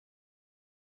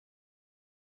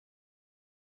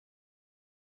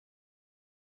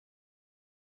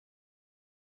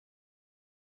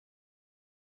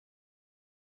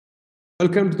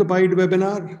Welcome to the paid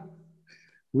webinar.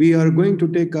 We are going to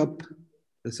take up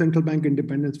the central bank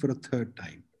independence for a third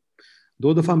time.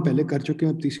 दो दफा हम पहले कर चुके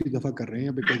हैं, अब तीसरी दफा कर रहे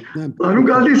हैं बिकॉज़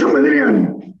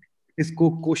इसको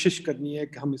कोशिश करनी है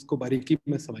कि हम इसको बारीकी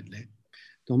में समझ लें।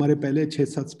 तो हमारे पहले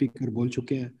 6-7 स्पीकर बोल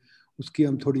चुके हैं, उसकी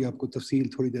हम थोड़ी आपको तफसील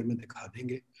थोड़ी देर में दिखा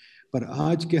देंगे। पर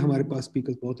आज के हमारे पास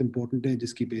स्पीकर्स बहुत इंपॉर्टेंट हैं,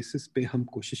 जिसकी बेसिस पे हम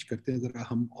कोशिश करते हैं ज़रा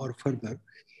हम और फर्दर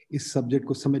इस सब्जेक्ट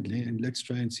को समझ लें and let's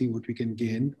try and see what we can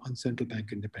gain on central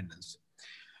bank independence.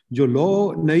 जो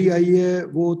लॉ नई आई है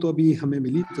वो तो अभी हमें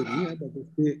मिली तो नहीं है, बट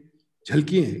उसके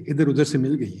झलकियाँ इधर उधर से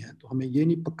मिल गई हैं, तो हमें ये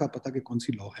नहीं पक्का पता कि कौन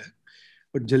सी लॉ है,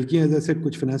 बट झलकियाँ जैसे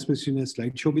कुछ फाइनेंस मिनिस्ट्री ने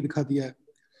स्लाइड शो भी दिखा दिया है,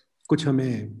 कुछ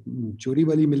हमें चोरी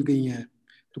वाली मिल गई हैं,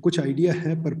 तो कुछ आइडिया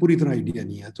है पर पूरी तरह आइडिया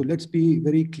नहीं है। तो लेट्स बी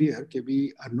वेरी क्लियर कि we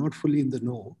are not fully in the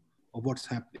no of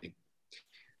what's happening,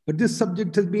 but this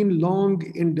subject has been long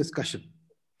in discussion.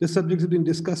 This subject has been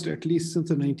discussed at least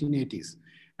since the 1980s.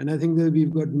 And I think that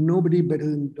we've got nobody better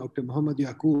than Dr. Muhammad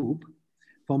Yaqub,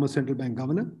 former central bank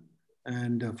governor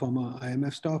and former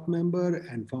IMF staff member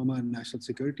and former National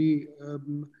Security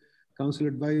Council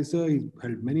advisor. He's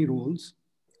held many roles.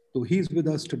 So he's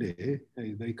with us today. He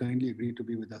very kindly agreed to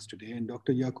be with us today. And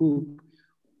Dr. Yaqub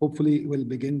hopefully will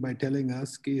begin by telling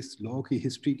us कि इस law की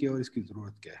history क्या और इसकी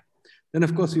ज़रूरत क्या है. Then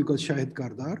of course we've got Shahid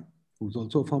Kardar, who's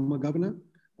also a former governor,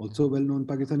 also well-known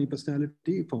Pakistani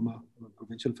personality, former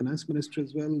provincial finance minister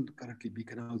as well, currently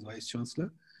Beacon House vice chancellor.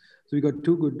 So we got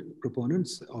two good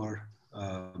proponents or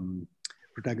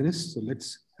protagonists. So let's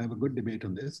have a good debate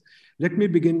on this. Let me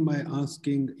begin by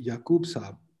asking Yaqub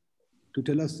Saab to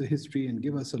tell us the history and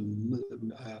give us a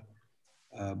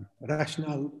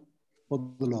rationale for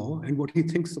the law and what he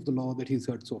thinks of the law that he's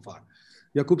heard so far.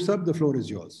 Yaqub Saab, the floor is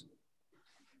yours.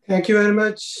 Thank you very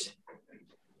much.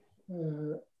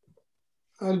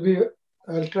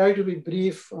 I'll try to be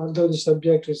brief, although the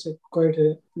subject is quite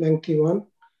a lengthy one.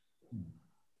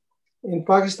 In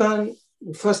Pakistan,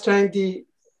 the first time the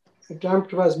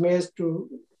attempt was made to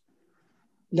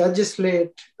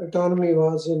legislate autonomy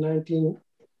was in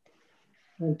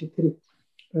 1993,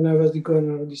 when I was the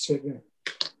governor of the state bank.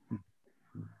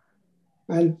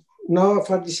 And now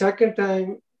for the second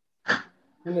time,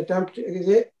 an attempt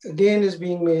again is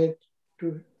being made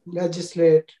to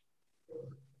legislate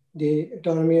the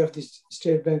autonomy of the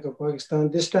State Bank of Pakistan.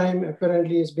 This time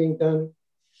apparently is being done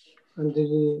under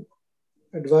the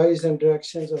advice and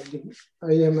directions of the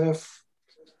IMF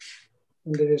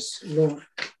under its law.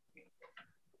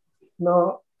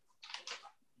 Now,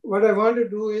 what I want to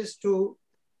do is to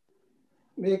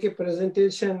make a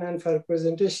presentation, and for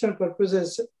presentational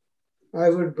purposes, I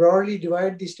would broadly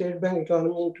divide the State Bank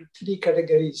autonomy into 3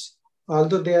 categories,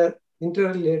 although they are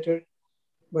interrelated,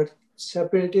 but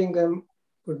separating them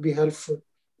would be helpful.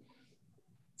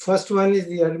 First one is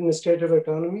the administrative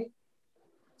autonomy.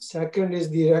 Second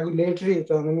is the regulatory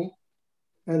autonomy.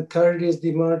 And third is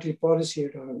the monetary policy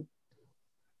autonomy.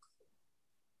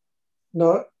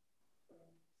 Now,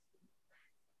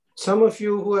 some of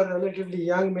you who are relatively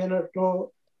young may not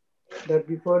know that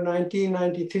before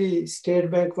 1993, State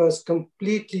Bank was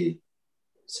completely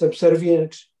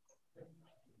subservient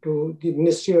to the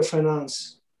Ministry of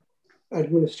Finance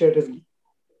administratively.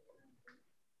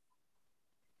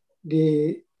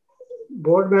 The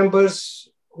board members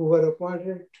who were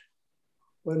appointed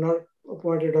were not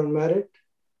appointed on merit.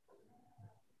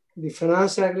 The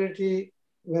finance secretary,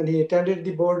 when he attended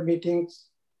the board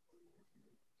meetings,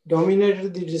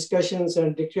 dominated the discussions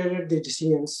and dictated the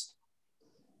decisions.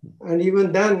 And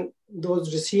even then, those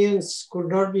decisions could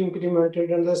not be implemented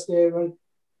unless they went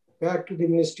back to the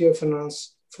Ministry of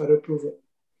Finance for approval.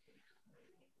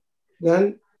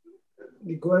 Then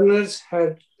the governors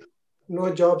had no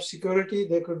job security.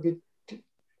 They could be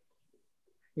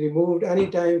removed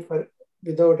anytime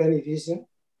without any reason.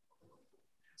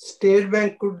 State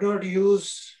Bank could not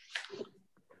use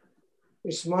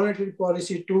its monetary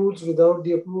policy tools without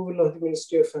the approval of the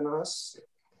Ministry of Finance.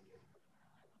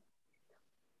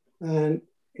 And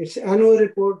its annual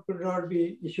report could not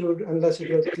be issued unless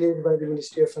it was cleared by the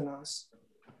Ministry of Finance.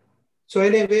 So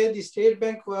in a way, the State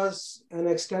Bank was an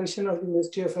extension of the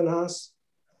Ministry of Finance,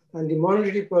 and the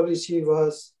monetary policy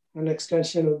was an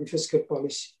extension of the fiscal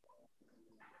policy.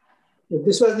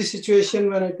 This was the situation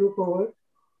when I took over,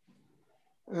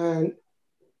 and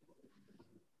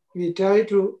we tried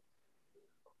to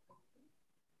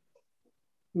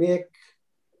make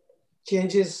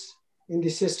changes in the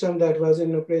system that was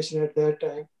in operation at that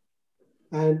time.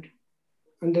 And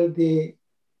under the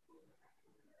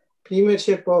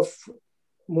premiership of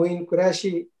Moin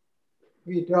Qureshi,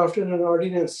 we drafted an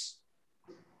ordinance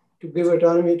to give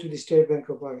autonomy to the State Bank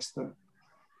of Pakistan.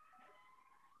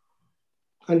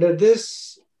 Under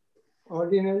this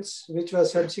ordinance, which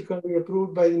was subsequently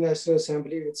approved by the National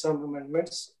Assembly with some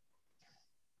amendments.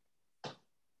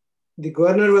 The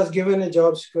governor was given a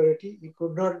job security. He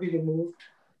could not be removed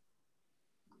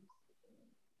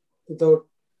without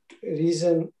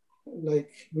reason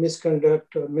like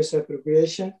misconduct or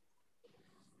misappropriation.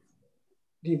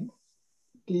 The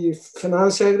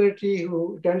finance secretary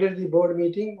who attended the board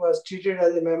meeting was treated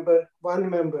as a member, one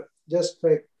member, just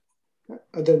like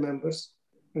other members,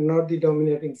 and not the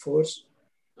dominating force.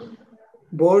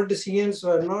 Board decisions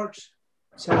were not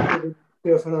sent to the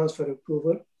Ministry of Finance for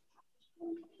approval.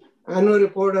 Annual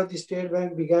report of the State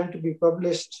Bank began to be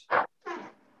published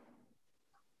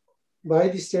by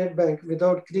the State Bank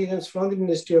without clearance from the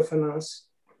Ministry of Finance.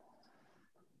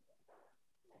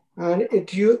 And it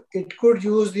could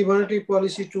use the monetary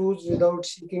policy tools without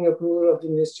seeking approval of the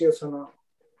Ministry of Finance.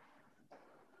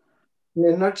 In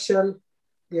a nutshell,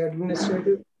 the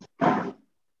administrative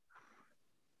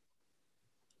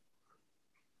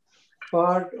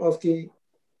part of the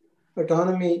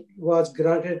autonomy was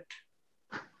granted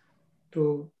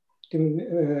to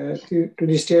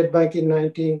the State Bank in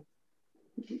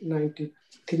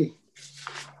 1993.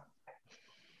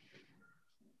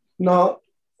 Now,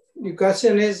 the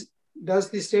question is, does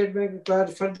the State Bank require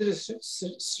further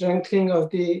strengthening of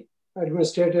the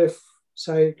administrative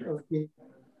side of the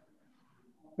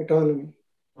autonomy?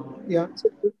 The answer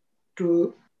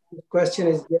to the question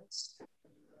is yes.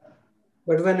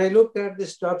 But when I looked at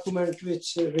this document,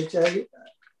 which is the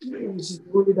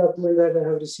only document that I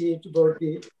have received about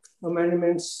the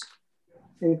amendments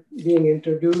being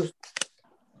introduced,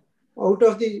 out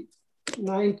of the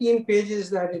 19 pages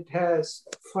that it has,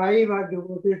 5 are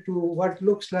devoted to what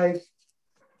looks like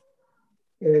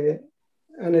an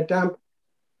attempt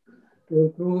to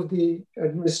improve the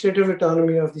administrative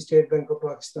autonomy of the State Bank of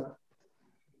Pakistan.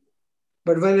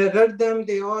 But when I read them,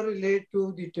 they all relate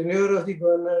to the tenure of the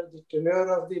governor, the tenure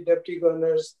of the deputy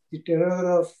governors, the tenure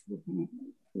of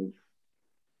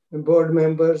board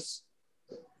members,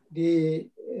 the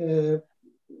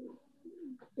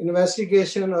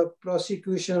investigation or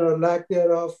prosecution or lack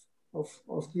thereof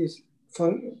of these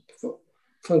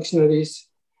functionaries.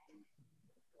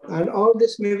 And all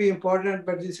this may be important,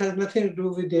 but this has nothing to do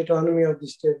with the autonomy of the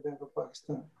State Bank of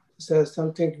Pakistan. This has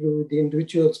something to do with the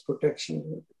individual's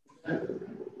protection.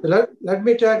 Let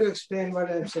me try to explain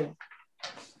what I'm saying.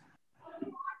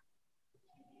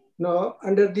 Now,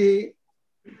 under the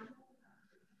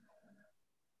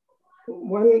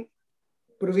one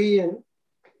provision,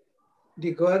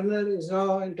 the governor is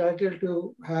now entitled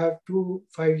to have 2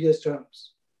 5-year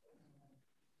terms.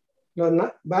 Now,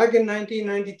 back in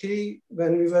 1993,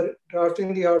 when we were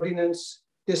drafting the ordinance,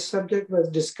 this subject was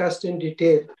discussed in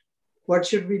detail. What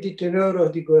should be the tenure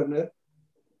of the governor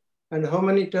and how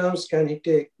many terms can he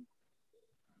take?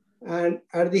 And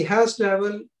at the highest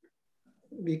level,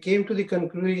 we came to the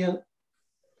conclusion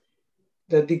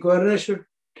that the governor should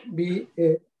be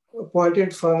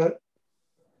appointed for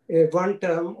a 1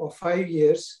 term of 5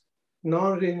 years,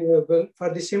 non-renewable,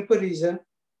 for the simple reason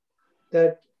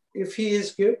that if he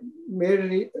is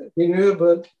made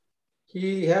renewable,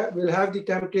 he will have the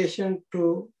temptation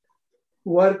to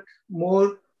work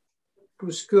more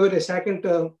to secure a 2nd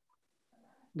term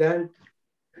than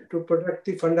to protect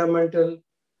the fundamental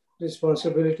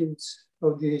responsibilities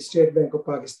of the State Bank of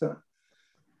Pakistan.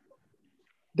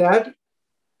 That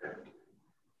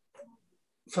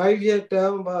 5-year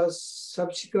term was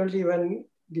subsequently when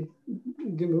the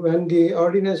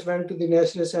ordinance went to the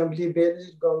National Assembly,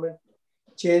 Bailey's government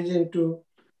changed into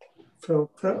from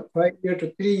 5 years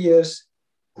to 3 years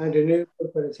and renewable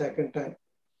for a 2nd time.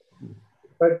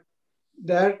 But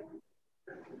that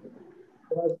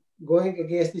was going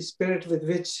against the spirit with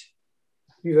which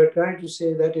we were trying to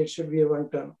say that it should be a 1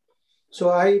 term.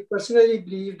 So I personally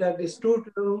believe that this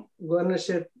 2-term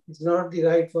governorship is not the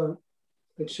right one.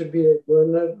 It should be a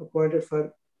governor appointed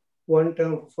for 1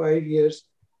 term for 5 years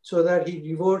so that he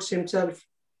devotes himself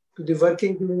to the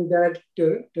working during that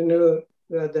tenure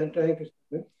rather than trying to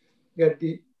get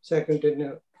the 2nd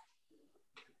tenure.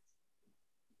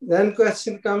 Then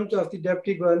question comes of the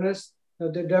deputy governors. Now,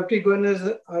 the deputy governors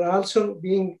are also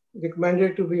being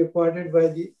recommended to be appointed by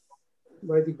the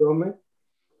government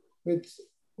with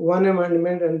one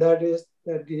amendment, and that is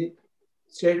that the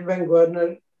State Bank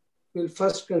governor will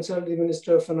first consult the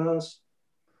Minister of Finance,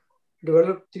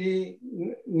 develop 3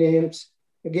 names,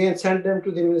 again send them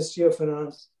to the Ministry of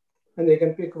Finance, and they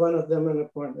can pick one of them and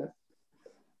appoint them.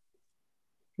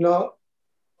 Now,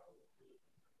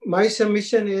 my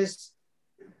submission is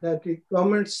that the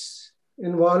government's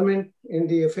involvement in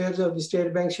the affairs of the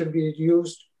State Bank should be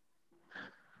reduced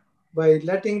by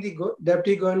letting the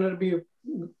deputy governor be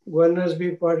governors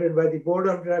be appointed by the board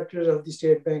of directors of the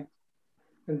state bank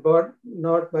and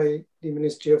not by the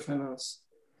Ministry of Finance.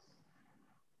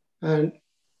 And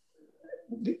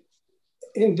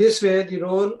in this way, the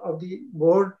role of the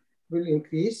board will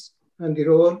increase and the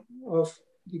role of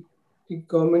the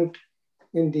government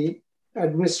in the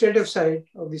administrative side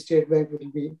of the state bank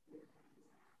will be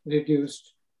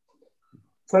reduced.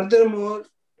 Furthermore,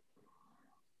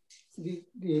 the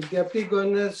deputy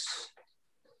governors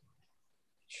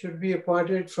should be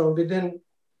appointed from within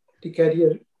the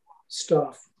career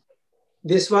staff.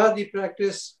 This was the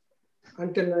practice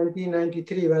until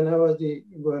 1993 when I was the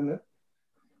governor.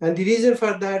 And the reason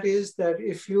for that is that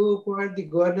if you appoint the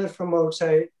governor from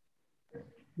outside,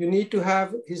 you need to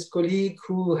have his colleague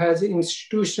who has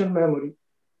institutional memory.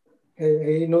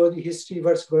 He knows the history,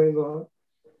 what's going on,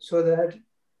 so that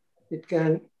it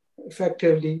can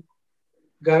effectively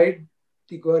guide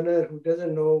the governor who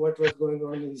doesn't know what was going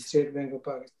on in the State Bank of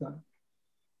Pakistan.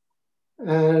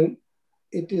 And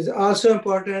it is also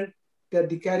important that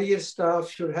the career staff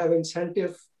should have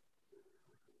incentive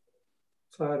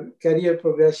for career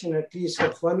progression, at least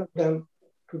of one of them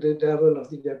to the level of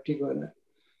the deputy governor.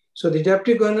 So the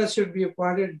deputy governor should be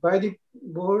appointed by the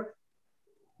board.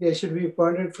 They should be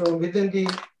appointed from within the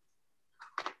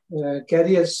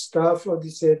career staff of the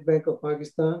State Bank of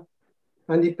Pakistan.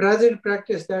 And the present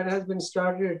practice that has been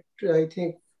started, I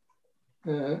think,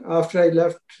 after I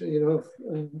left,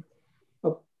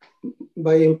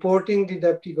 by importing the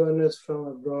deputy governors from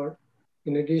abroad,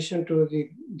 in addition to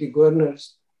the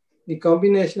governors, the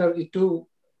combination of the two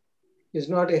is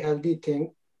not a healthy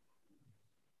thing.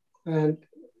 And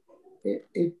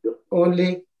it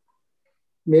only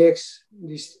makes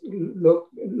these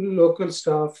local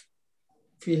staff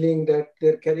feeling that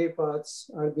their career paths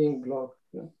are being blocked.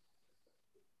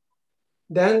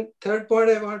 Then third point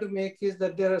I want to make is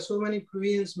that there are so many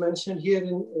provisions mentioned here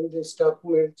in this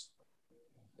document,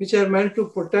 which are meant to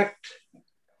protect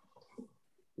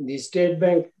the state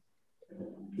bank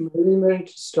management,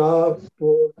 staff,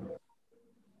 board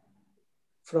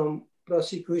from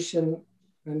prosecution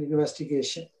and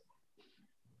investigation.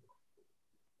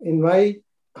 In my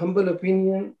humble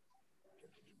opinion,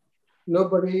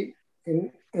 nobody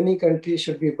in any country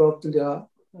should be above the law,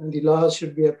 and the laws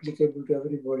should be applicable to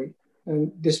everybody.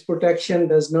 And this protection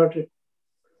does not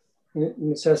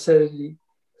necessarily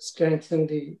strengthen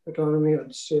the autonomy of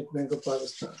the State Bank of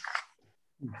Pakistan.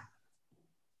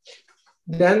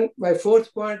 Then my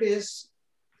fourth point is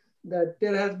that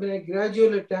there has been a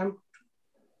gradual attempt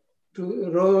to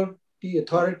erode the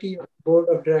authority of the board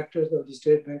of directors of the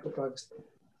State Bank of Pakistan.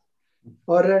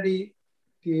 Already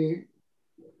the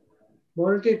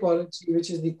monetary policy, which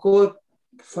is the core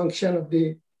function of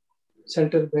the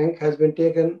central bank, has been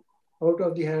taken out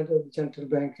of the hands of the central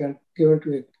bank and given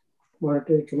to a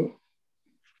monetary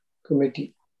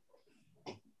committee.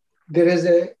 There is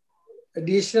an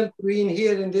additional provision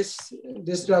here in this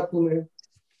document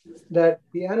that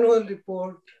the annual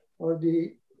report or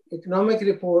the economic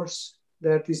reports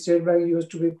that the State Bank used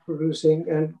to be producing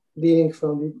and leading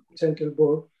from the central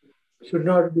board should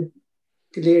not be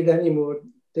cleared anymore.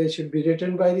 They should be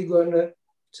written by the governor,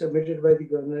 submitted by the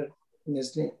governor in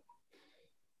his name.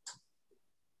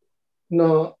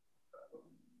 Now,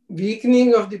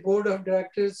 weakening of the board of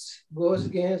directors goes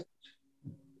against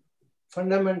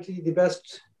fundamentally the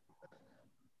best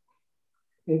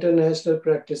international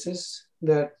practices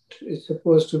that is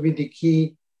supposed to be the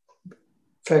key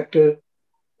factor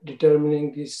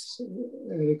determining these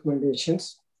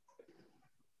recommendations.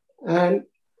 And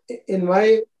in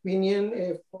my opinion,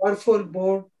 a powerful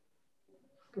board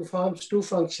performs two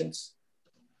functions.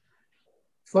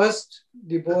 First,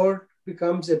 the board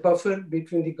becomes a buffer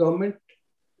between the government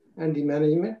and the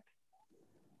management.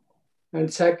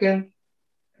 And second,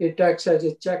 it acts as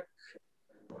a check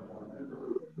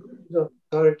of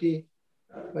authority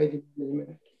by the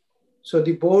management. So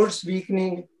the board's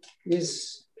weakening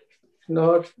is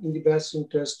not in the best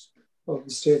interest of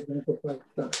the State Bank of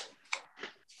Pakistan.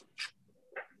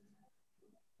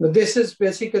 Now, this is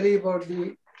basically about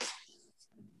the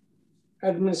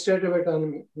administrative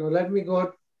autonomy. Now let me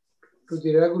go to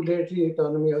the regulatory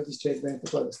autonomy of the State Bank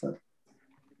of Pakistan.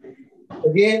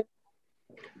 Again,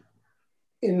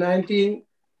 in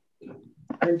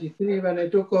 1993, when I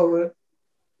took over,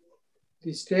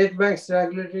 the State Bank's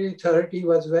regulatory authority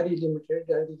was very limited.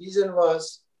 And the reason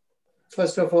was,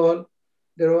 first of all,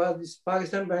 there was this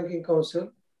Pakistan Banking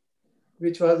Council,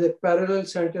 which was a parallel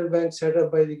central bank set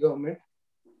up by the government,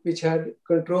 which had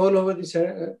control over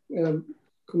the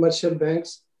commercial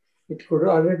banks. It could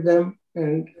audit them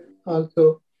and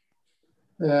also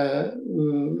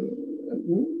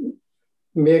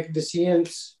make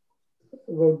decisions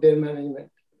about their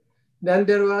management. Then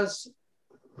there was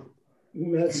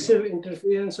massive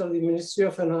interference of the Ministry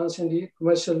of Finance in the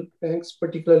commercial banks,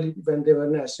 particularly when they were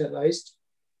nationalized.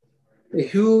 A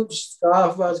huge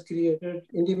staff was created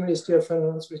in the Ministry of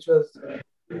Finance, which was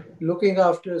looking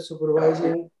after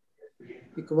supervising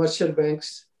the commercial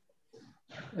banks.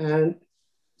 And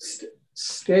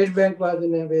State Bank was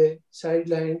in a way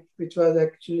sidelined, which was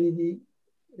actually the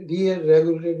real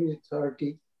regulatory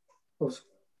authority of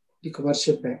the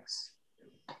commercial banks.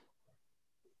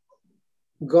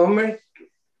 Government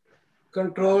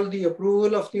controlled the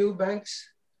approval of new banks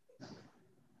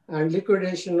and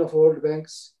liquidation of old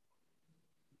banks,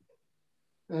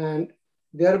 and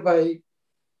thereby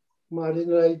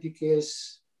marginalized the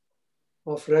case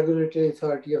of regulatory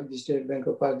authority of the State Bank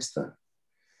of Pakistan.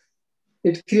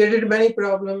 It created many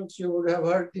problems. You would have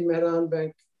heard the Mehran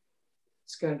Bank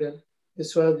scandal.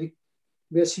 This was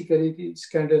basically the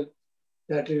scandal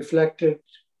that reflected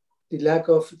the lack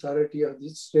of authority of the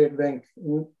State Bank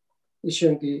in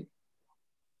issuing the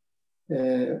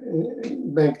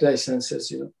bank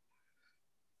licenses.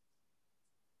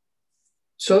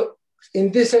 So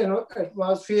in this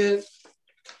atmosphere,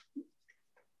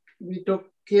 we took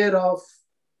care of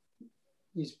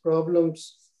these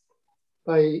problems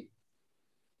by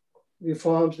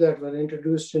reforms that were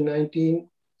introduced in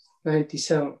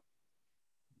 1997.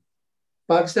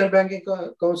 Pakistan Banking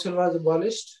Council was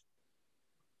abolished.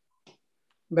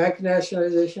 Bank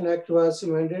Nationalization Act was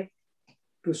amended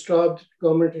to stop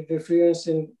government interference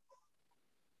in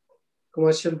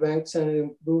commercial banks and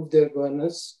improve their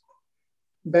governance.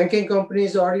 Banking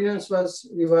Companies Ordinance was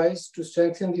revised to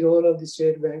strengthen the role of the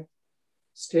State Bank.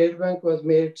 State Bank was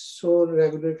made sole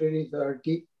regulatory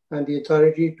authority and the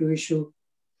authority to issue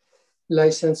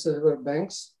licenses for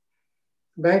banks.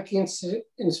 Bank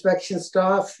inspection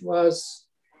staff was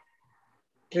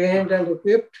trained and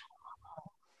equipped,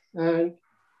 and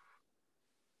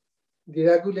the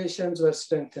regulations were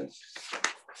strengthened.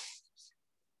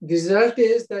 The result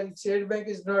is that State Bank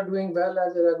is not doing well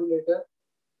as a regulator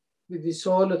with the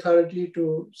sole authority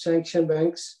to sanction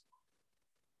banks,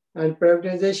 and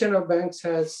privatization of banks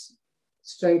has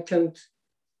strengthened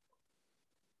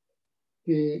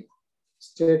the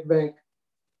State Bank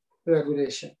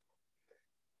regulation.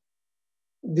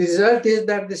 The result is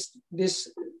that this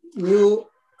new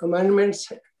amendments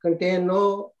contain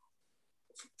no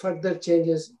further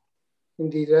changes in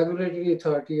the regulatory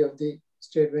authority of the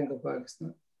State Bank of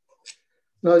Pakistan.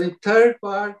 Now, the third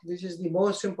part, which is the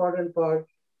most important part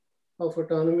of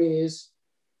autonomy, is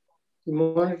the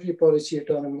monetary policy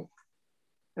autonomy.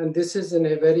 And this is in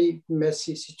a very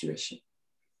messy situation.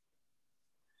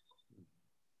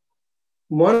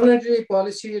 Monetary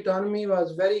policy autonomy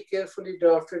was very carefully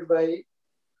drafted by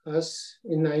us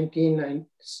in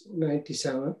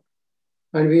 1997.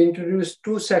 And we introduced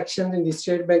two sections in the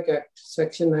State Bank Act,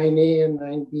 Section 9A and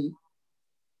 9B,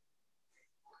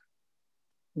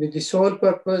 with the sole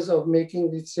purpose of making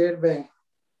the State Bank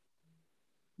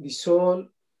the sole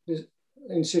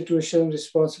institution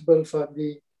responsible for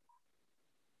the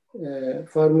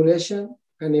formulation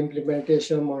and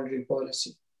implementation of monetary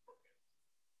policy.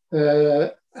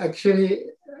 Actually,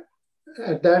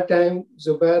 at that time,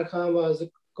 Zubair Khan was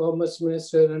the Commerce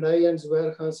Minister, and I and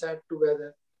Zubair Khan sat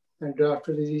together and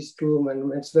drafted these two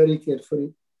amendments very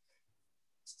carefully.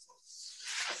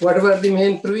 What were the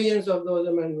main provisions of those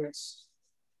amendments?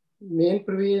 Main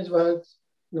provisions was,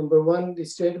 number one, the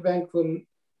State Bank will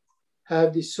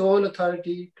have the sole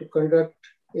authority to conduct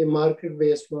a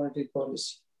market-based monetary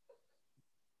policy.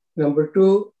 Number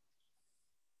two,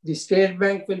 the State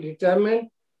Bank will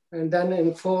determine and then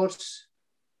enforce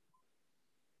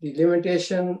the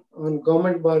limitation on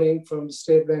government borrowing from the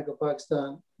State Bank of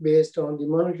Pakistan based on the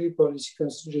monetary policy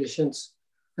considerations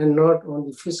and not on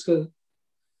the fiscal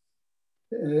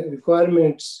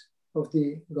requirements of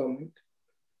the government.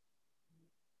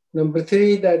 Number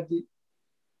three, that the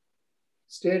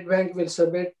State Bank will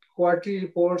submit quarterly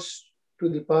reports to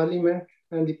the Parliament,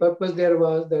 and the purpose there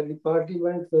was that the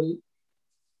Parliament will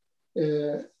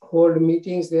hold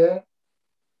meetings there,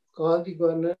 call the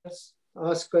governors,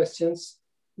 ask questions,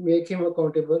 make him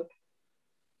accountable,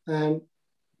 and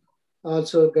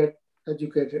also get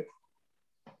educated.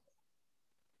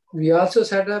 We also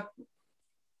set up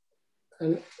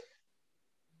an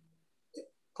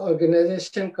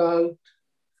organization called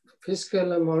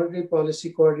Fiscal and Monetary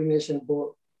Policy Coordination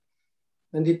Board.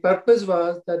 And the purpose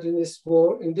was that in this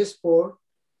board,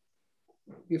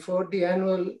 before the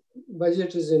annual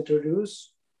budget is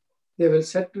introduced, they will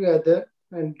sit together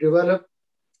and develop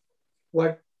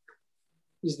what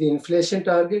is the inflation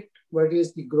target, what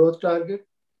is the growth target,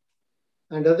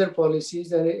 and other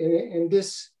policies. And in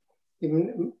this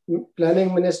the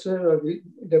planning minister or the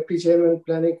deputy chairman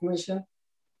planning commission,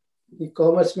 the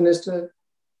commerce minister,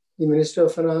 the minister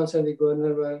of finance, and the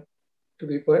governor were to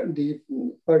be the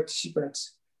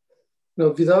participants. Now,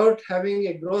 without having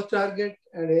a growth target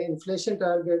and an inflation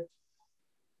target,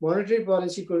 monetary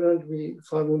policy couldn't be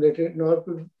formulated, nor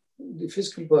could the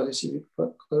fiscal policy be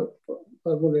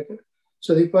formulated.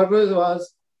 So the purpose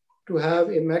was to have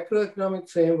a macroeconomic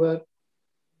framework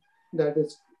that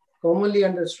is commonly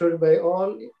understood by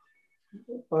all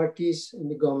parties in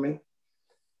the government.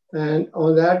 And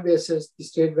on that basis, the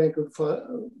state bank would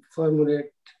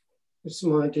formulate its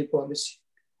monetary policy.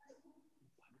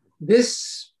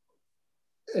 This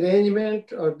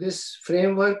arrangement or this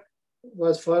framework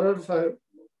was followed for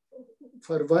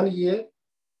 1 year,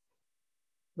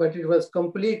 but it was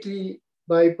completely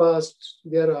bypassed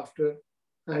thereafter.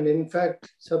 And in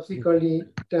fact, subsequently,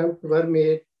 attempts were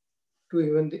made to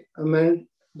even amend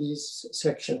these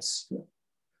sections.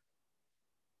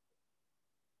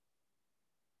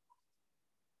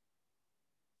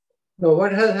 Now,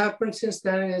 what has happened since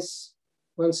then is,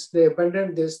 once they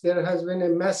abandoned this, there has been a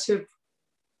massive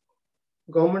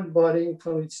government borrowing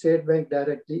from the state bank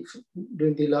directly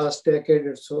during the last decade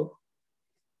or so.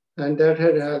 And that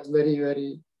had very,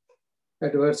 very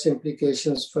adverse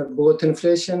implications for both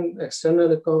inflation,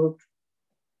 external account,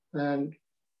 and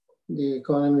the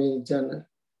economy in general.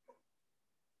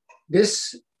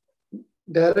 This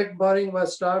direct borrowing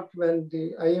was stopped when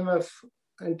the IMF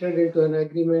entered into an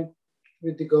agreement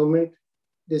with the government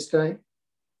this time.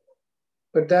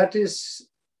 But that is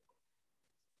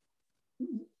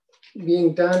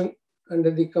being done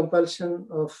under the compulsion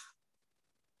of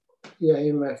the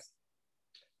IMF.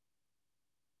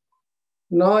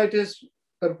 Now it is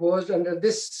proposed under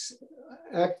this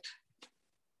act,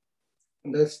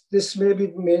 this may be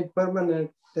made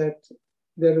permanent, that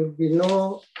there will be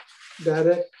no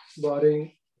direct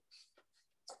borrowing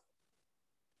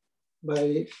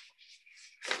by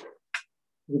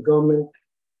the government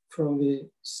from the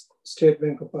State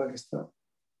Bank of Pakistan.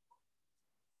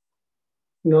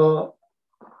 Now,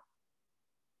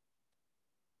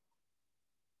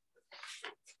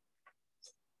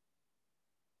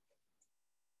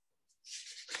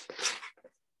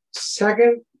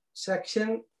 second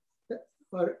section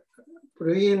or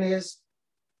provision is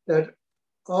that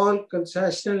all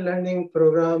concessional lending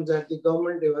programs that the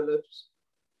government develops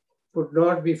would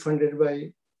not be funded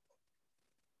by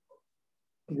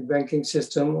the banking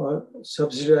system or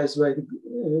subsidized by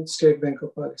the State Bank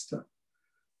of Pakistan.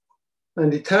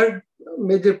 And the third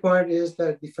major point is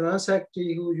that the finance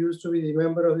secretary, who used to be the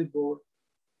member of the board,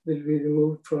 will be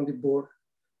removed from the board.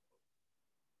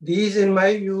 These, in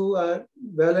my view, are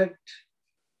valid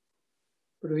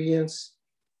provisions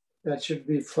that should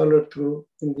be followed through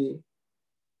in the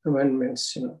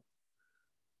amendments.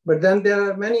 But then there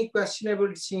are many questionable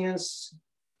decisions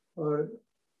or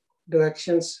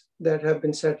directions that have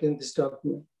been set in this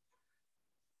document.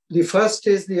 The first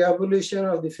is the abolition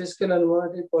of the Fiscal and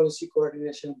Monetary Policy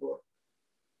Coordination Board.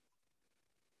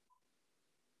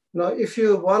 Now, if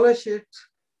you abolish it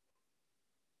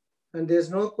and there's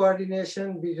no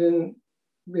coordination between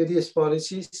various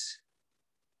policies,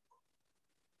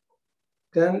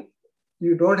 then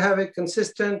you don't have a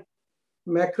consistent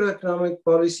macroeconomic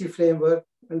policy framework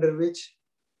under which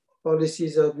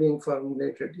policies are being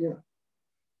formulated.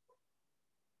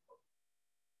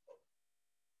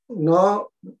 Now,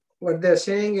 what they're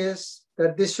saying is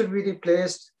that this should be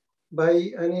replaced by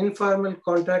an informal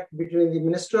contract between the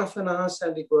Minister of Finance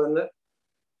and the Governor.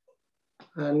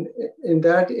 And in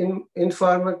that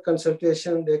informal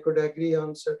consultation, they could agree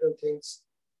on certain things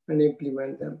and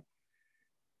implement them.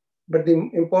 But the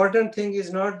important thing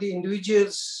is not the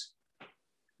individuals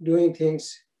doing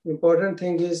things. The important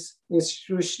thing is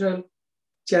institutional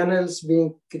channels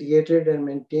being created and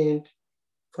maintained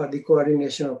for the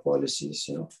coordination of policies.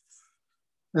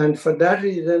 And for that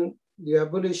reason, the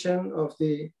abolition of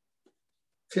the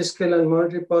Fiscal and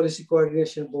Monetary Policy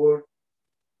Coordination Board,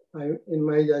 in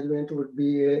my judgment, would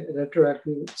be a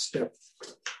retroactive step.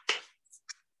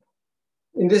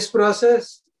 In this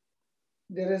process,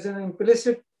 there is an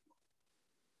implicit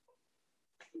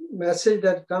message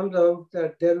that comes out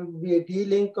that there will be a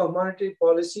de-link of monetary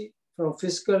policy from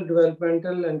fiscal,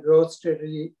 developmental, and growth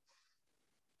strategy.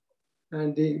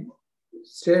 And the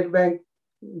State Bank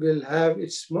will have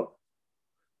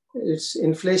its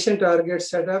inflation target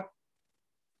set up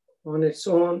on its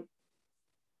own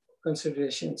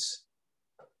considerations.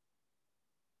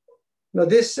 Now,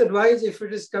 this advice, if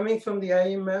it is coming from the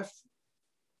IMF,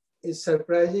 is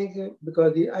surprising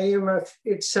because the IMF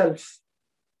itself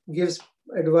gives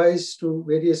advice to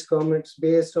various governments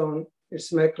based on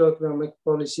its macroeconomic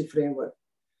policy framework.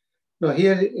 Now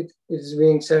here it is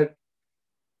being said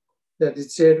that the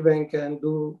state bank can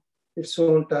do its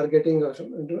own targeting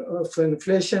of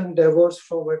inflation, divorce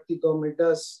from what the government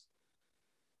does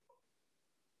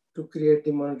to create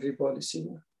the monetary policy.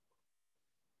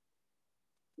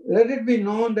 Let it be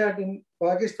known that in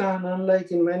Pakistan,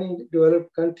 unlike in many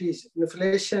developed countries,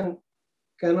 inflation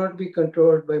cannot be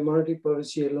controlled by monetary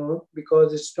policy alone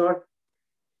because it's not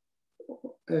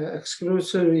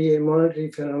exclusively a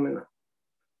monetary phenomenon.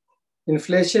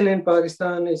 Inflation in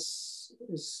Pakistan is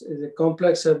a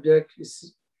complex subject.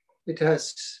 It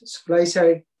has supply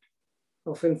side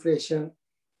of inflation.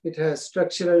 It has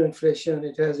structural inflation.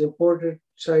 It has imported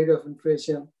side of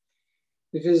inflation.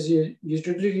 It is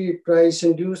utility price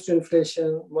induced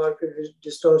inflation, market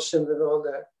distortions and all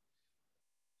that.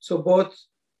 So both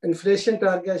inflation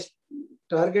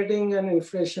targeting and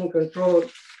inflation control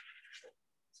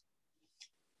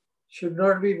should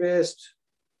not be based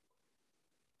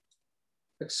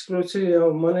exclusively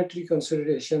on monetary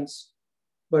considerations,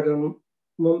 but on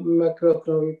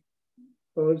macroeconomic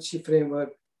policy framework,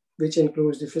 which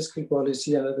includes the fiscal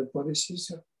policy and other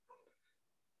policies.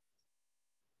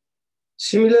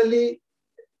 Similarly,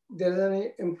 there is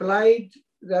an implied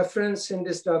reference in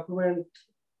this document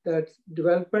that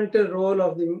developmental role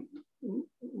of the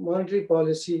monetary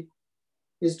policy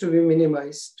is to be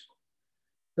minimized.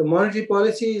 The monetary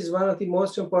policy is one of the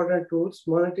most important tools.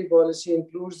 Monetary policy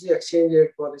includes the exchange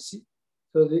rate policy.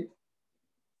 So the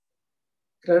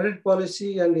credit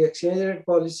policy and the exchange rate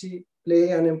policy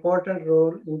play an important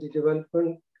role in the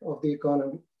development of the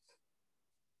economy.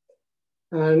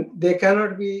 And they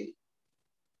cannot be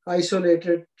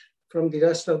isolated from the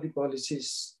rest of the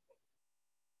policies.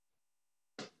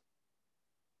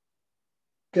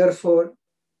 Therefore,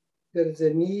 there is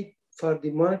a need for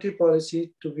the monetary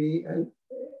policy to be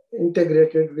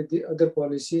integrated with the other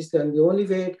policies. And the only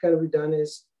way it can be done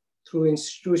is through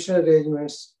institutional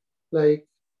arrangements like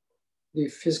the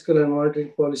Fiscal and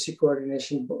Monetary Policy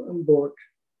Coordination Board.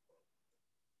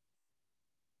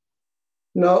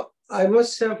 Now, I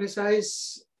must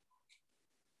emphasize,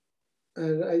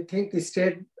 and I think the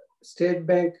state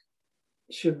bank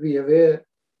should be aware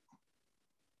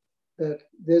that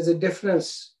there's a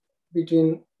difference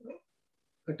between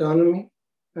autonomy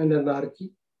and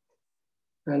anarchy.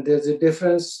 And there's a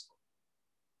difference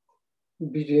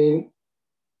between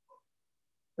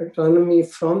autonomy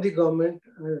from the government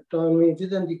and autonomy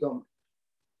within the government.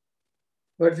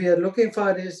 What we are looking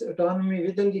for is autonomy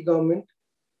within the government,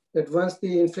 that once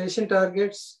the inflation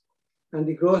targets and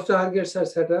the growth targets are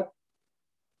set up,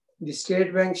 the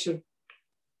state bank should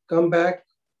come back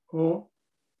home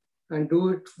and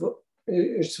do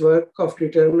its work of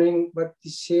determining what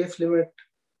the safe limit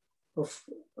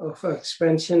of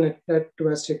expansion at net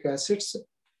domestic assets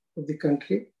of the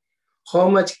country, how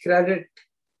much credit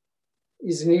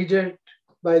is needed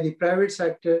by the private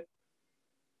sector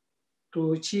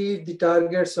to achieve the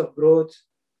targets of growth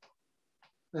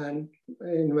and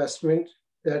investment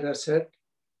that are set.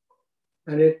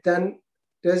 And it then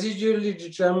residually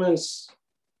determines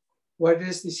what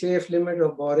is the safe limit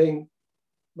of borrowing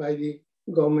by the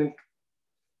government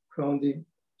from the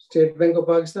State Bank of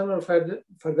Pakistan, or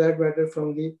for that matter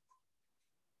from the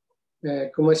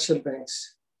commercial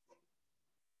banks.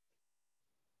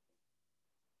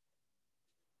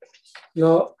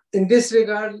 Now, in this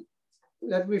regard,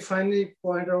 let me finally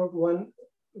point out one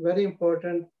very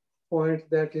important point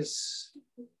that is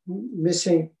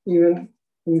missing even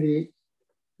in the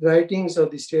writings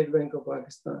of the State Bank of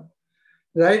Pakistan.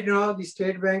 Right now, the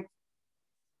State Bank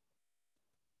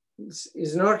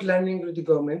is not lending to the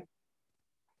government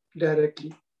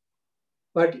directly,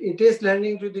 but it is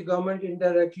lending to the government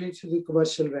indirectly to the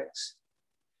commercial banks.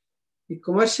 The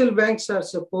commercial banks are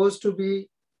supposed to be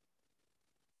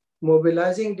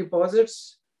mobilizing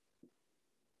deposits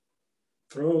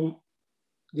from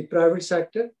the private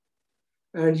sector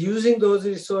and using those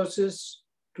resources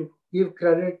to give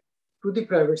credit to the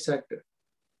private sector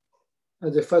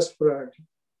as a first priority.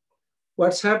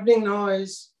 What's happening now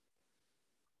is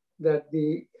that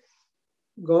the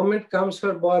government comes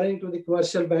for borrowing to the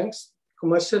commercial banks.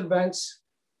 Commercial banks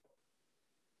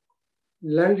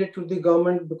lend it to the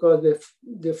government because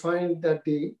they find that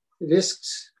the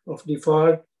risks of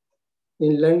default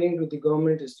in lending to the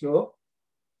government is low.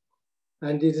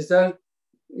 And the result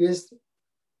is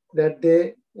that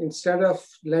they, instead of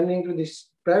lending to the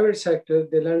private sector,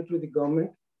 they lend to the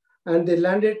government. And they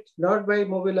lend it not by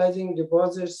mobilizing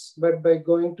deposits, but by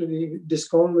going to the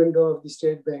discount window of the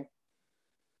state bank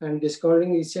and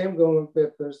discounting the same government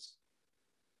papers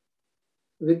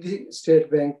with the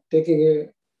state bank, taking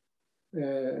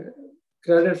a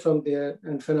credit from there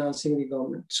and financing the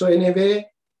government. So in a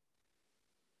way,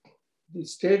 the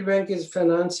state bank is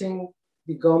financing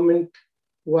the government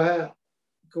via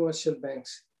commercial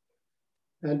banks.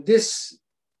 And this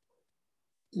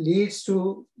leads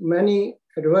to many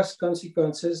adverse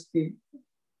consequences. The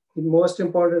most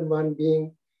important one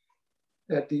being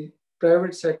that the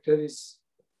private sector is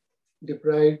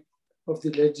deprived of the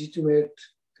legitimate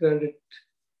credit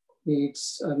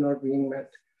needs are not being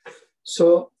met.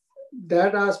 So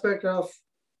that aspect of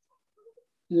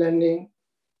lending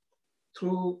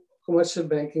through commercial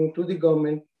banking to the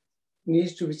government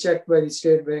needs to be checked by the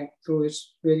state bank through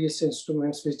its various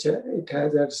instruments which it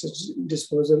has at its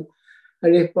disposal.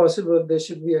 And if possible, they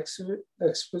should be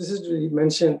explicitly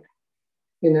mentioned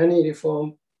in any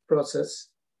reform process.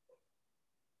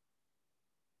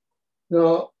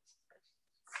 Now,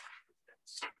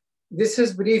 this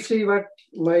is briefly what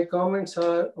my comments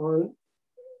are on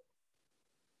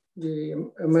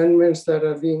the amendments that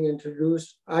are being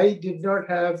introduced. I did not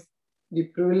have the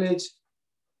privilege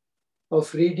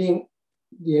of reading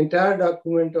the entire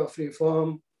document of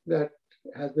reform that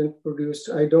has been produced.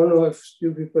 I don't know if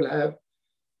you people have,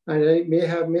 and I may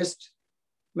have missed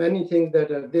many things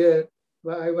that are there,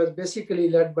 but I was basically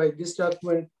led by this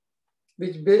document,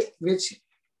 which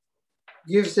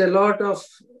gives a lot of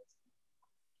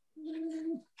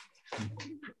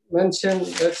mention.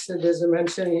 Let's say there's a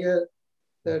mention here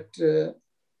that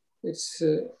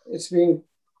it's being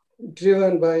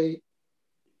driven by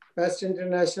past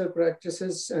international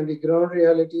practices and the ground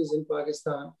realities in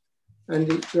Pakistan. And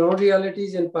the ground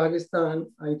realities in Pakistan,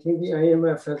 I think the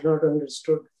IMF has not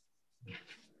understood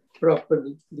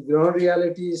properly. The ground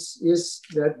realities is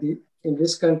that in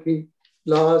this country,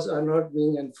 laws are not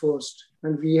being enforced.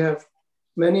 And we have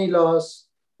many laws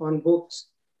on books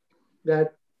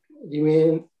that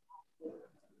remain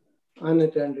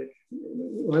unattended.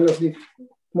 One of the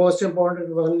most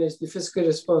important one is the Fiscal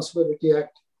Responsibility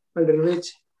Act, under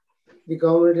which the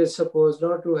government is supposed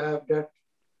not to have debt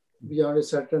beyond a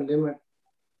certain limit,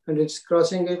 and it's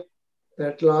crossing it.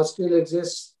 That law still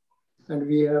exists, and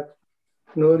we have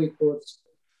no reports.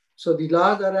 So the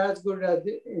laws are as good as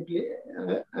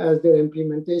their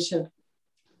implementation.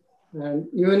 And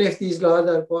even if these laws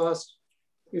are passed,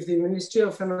 if the Ministry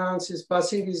of Finance is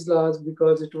passing these laws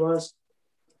because it wants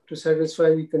to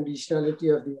satisfy the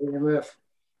conditionality of the IMF,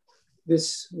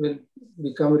 this will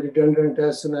become redundant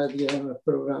as soon as the IMF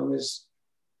program is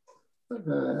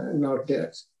not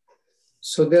there.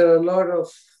 So there are a lot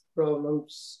of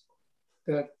problems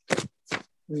that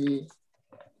we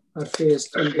are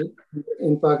faced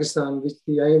in Pakistan, which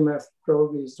the IMF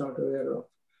probably is not aware of.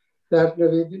 That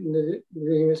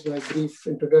is my brief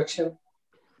introduction,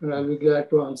 and I'll be glad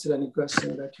to answer any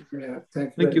question that you may have.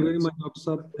 Thank you very much, Dr.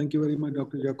 Saab. Thank you very much,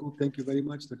 Dr. Yaqub. Thank you very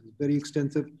much. That is very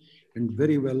extensive and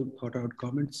very well thought out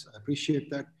comments. I appreciate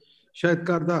that. Shahid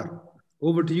Kardar,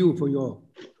 over to you for your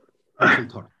initial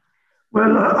thought.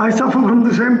 Well, I suffer from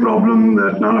the same problem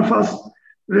that none of us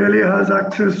really has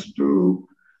access to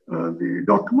the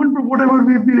document, but whatever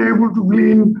we've been able to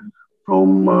glean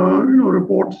from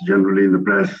reports generally in the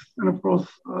press and of course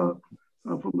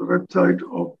from the website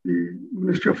of the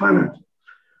Ministry of Finance.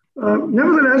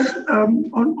 Nevertheless,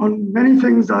 on many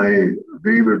things I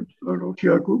agree with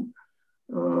Dr. Yaqub,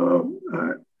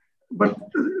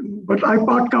 but I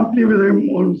part company with him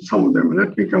on some of them.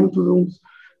 Let me come to those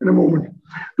in a moment.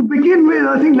 To begin with,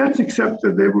 I think let's accept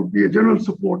that there would be a general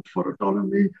support for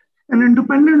autonomy and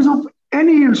independence of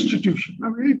any institution. I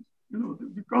mean,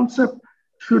 the concept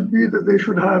should be that they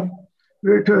should have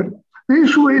greater. The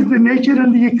issue is the nature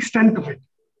and the extent of it.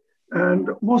 And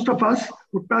most of us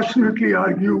would passionately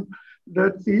argue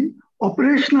that the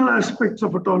operational aspects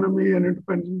of autonomy and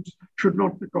independence should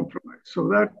not be compromised. So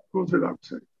that goes without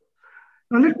saying.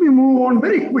 Now let me move on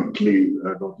very quickly.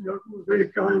 Dr. Yaqub was very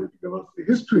kind to give us the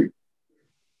history.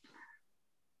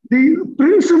 The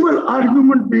principal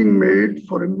argument being made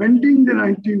for amending the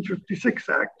 1956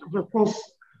 Act, of course,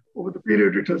 over the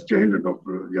period it has changed, and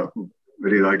Dr. Yaqub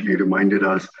very rightly reminded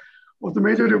us of the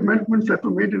major amendments that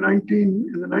were made in the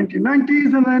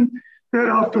 1990s, and then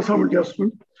thereafter some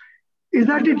adjustment, is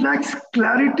that it lacks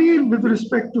clarity with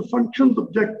respect to functions,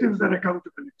 objectives, and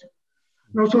accountability.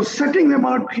 Now, so setting them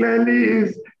out clearly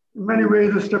is in many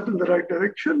ways a step in the right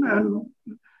direction, and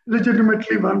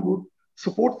legitimately one would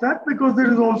support that because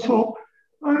there is also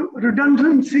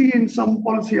redundancy in some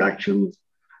policy actions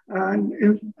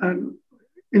and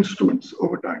instruments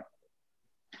over time.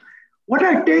 What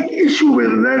I take issue with,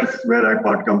 and that's where I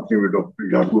part company with Dr.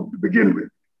 Yaqub to begin with,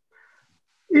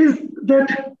 is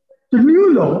that the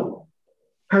new law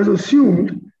has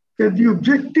assumed that the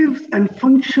objectives and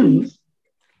functions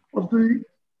of the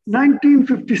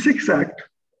 1956 Act,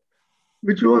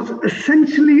 which was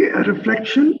essentially a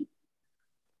reflection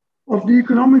of the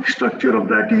economic structure of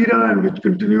that era and which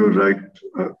continued right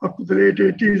up to the late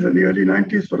 80s and the early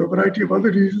 90s for a variety of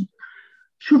other reasons,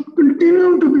 should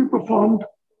continue to be performed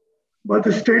by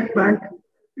the state bank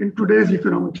in today's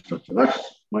economic structure. That's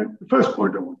the first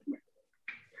point I want to make.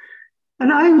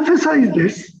 And I emphasize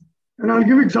this, and I'll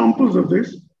give examples of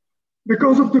this,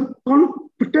 because of the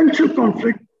potential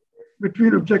conflict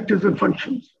between objectives and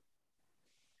functions.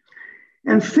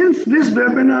 And since this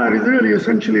webinar is really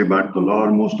essentially about the law,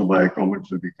 most of my comments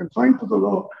will be confined to the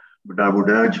law, but I would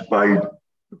urge PIDE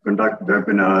to conduct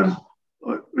webinars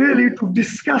really to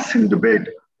discuss and debate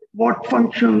what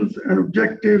functions and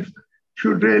objectives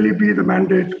should really be the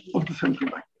mandate of the central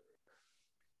bank.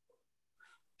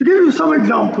 To give you some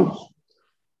examples,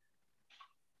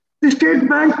 the state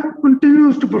bank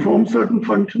continues to perform certain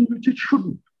functions which it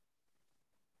shouldn't.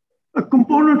 A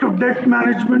component of debt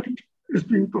management is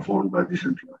being performed by the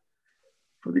central bank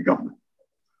for the government.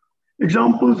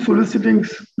 Examples: soliciting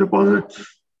deposits,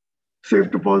 safe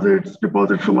deposits,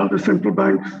 deposits from other central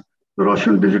banks, the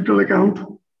Russian digital account.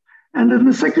 And then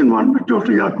the second one, which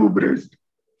Dr. Yaqub raised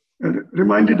and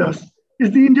reminded us,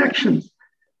 is the injections.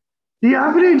 The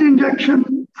average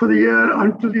injection for the year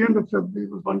until the end of February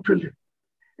was 1 trillion.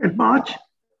 In March,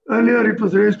 earlier it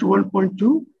was raised to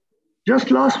 1.2.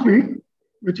 Just last week,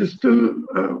 which is still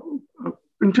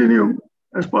continuing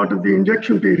as part of the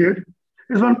injection period,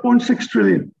 is 1.6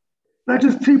 trillion. That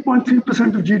is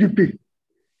 3.3% of GDP.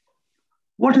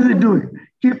 What is it doing?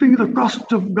 Keeping the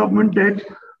cost of government debt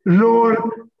lower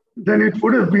than it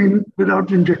would have been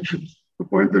without injections, the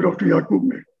point that Dr. Yaqub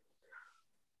made.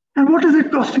 And what is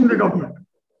it costing the government?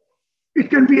 It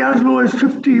can be as low as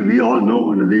 50. We all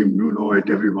know, and you know it,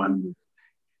 everyone,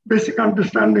 basic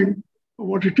understanding of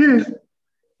what it is.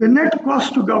 The net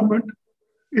cost to government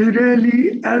is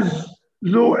really as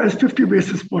low as 50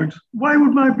 basis points. Why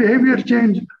would my behavior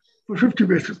change for 50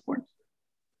 basis points?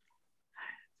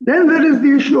 Then there is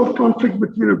the issue of conflict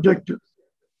between objectives.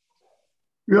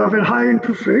 You have a high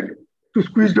interest rate to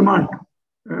squeeze demand.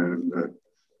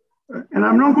 And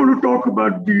I'm not going to talk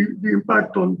about the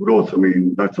impact on growth. I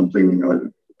mean, that's something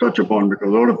I'll touch upon because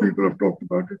a lot of people have talked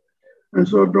about it. And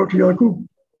so have Dr. Yaqub.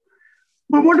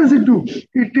 But what does it do?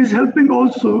 It is helping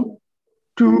also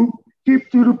to keep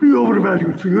the rupee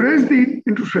overvalued. So you raise the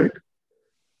interest rate,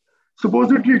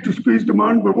 supposedly to squeeze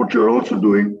demand, but what you're also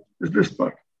doing is this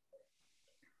part.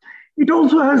 It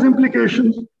also has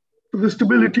implications for the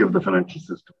stability of the financial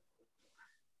system.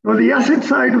 Now, the asset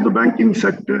side of the banking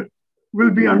sector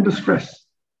will be under stress.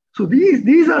 So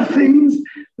these are things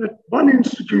that one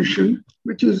institution,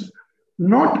 which is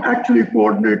not actually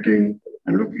coordinating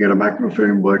and looking at a macro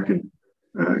framework and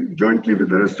jointly with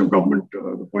the rest of government,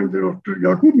 the point that Dr.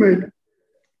 Yaqub made,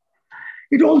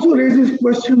 it also raises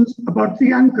questions about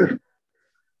the anchor.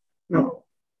 Now,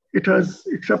 it has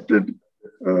accepted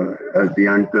as the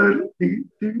anchor the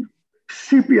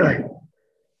CPI.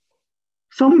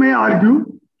 Some may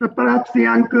argue that perhaps the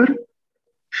anchor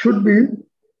should be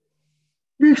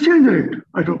the exchange rate.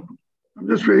 I don't know. I'm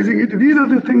just raising it. These are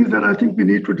the things that I think we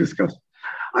need to discuss.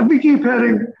 And we keep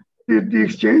hearing that the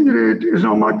exchange rate is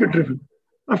now market driven.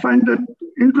 I find that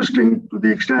interesting to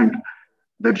the extent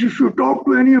that if you talk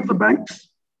to any of the banks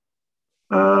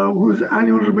whose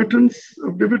annual remittance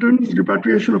of dividends,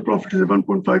 repatriation of profits is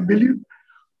 1.5 billion,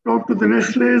 talk to the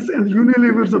Nestle's and the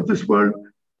Unilevers of this world,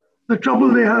 the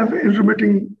trouble they have in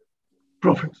remitting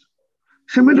profits.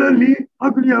 Similarly,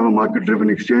 how can you have a market-driven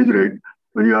exchange rate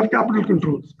when you have capital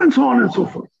controls, and so on and so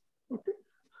forth? Okay.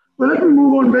 Well, let me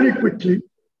move on very quickly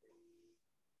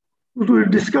to a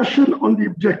discussion on the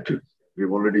objectives.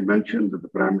 We've already mentioned that the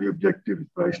primary objective is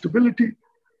price stability,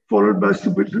 followed by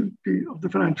stability of the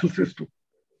financial system.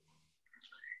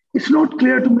 It's not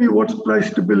clear to me what price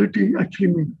stability actually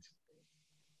means.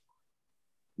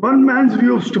 One man's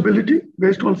view of stability,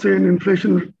 based on, say, an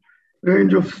inflation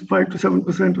range of 5 to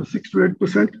 7% or 6 to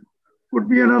 8%, would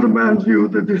be another man's view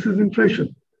that this is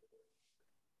inflation.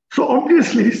 So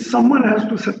obviously, someone has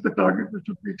to set the target which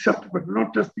would be acceptable,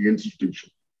 not just the institution.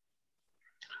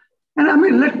 And I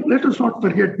mean, let us not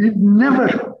forget, we've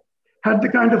never had the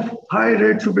kind of high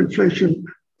rates of inflation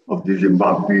of the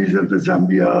Zimbabwe's and the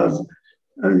Zambias,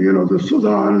 and the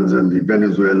Sudans and the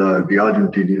Venezuela, the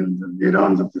Argentinians and the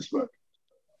Irans of this world.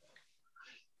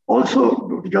 Also,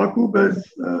 Dr. Yaqub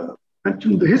has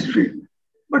mentioned the history,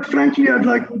 but frankly, I'd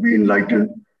like to be enlightened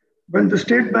when the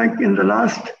state bank in the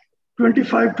last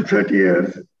 25 to 30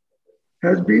 years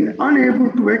has been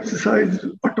unable to exercise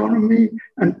autonomy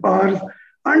and powers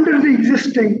under the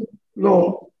existing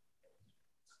law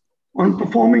on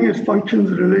performing its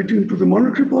functions relating to the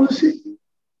monetary policy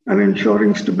and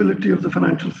ensuring stability of the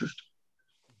financial system.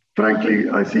 Frankly,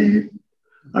 I can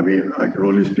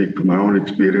only speak from my own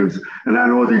experience, and I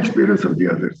know the experience of the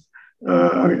others.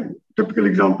 Typical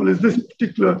example is this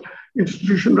particular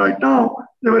institution right now,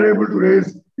 they were able to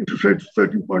raise interest rates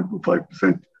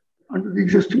 13.25% under the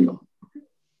existing law.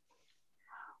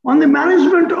 On the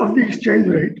management of the exchange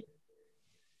rate,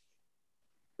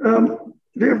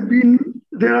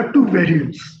 there are two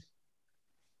variants.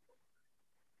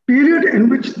 Period in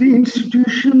which the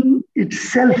institution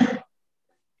itself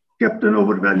kept an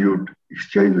overvalued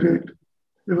exchange rate.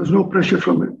 There was no pressure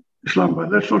from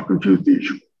Islamabad. Let's not confuse the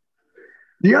issue.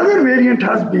 The other variant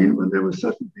has been when there were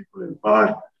certain people in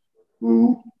power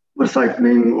who were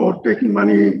siphoning or taking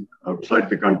money outside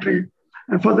the country.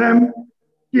 And for them,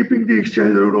 keeping the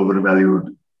exchange rate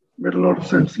overvalued made a lot of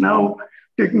sense. Now,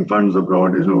 taking funds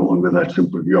abroad is no longer that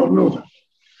simple. We all know that.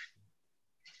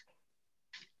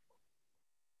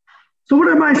 So what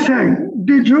am I saying?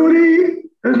 De jure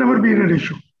has never been an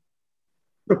issue.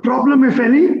 The problem, if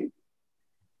any,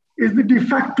 is the de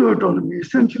facto autonomy,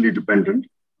 essentially dependent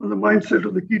on the mindset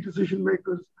of the key decision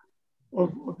makers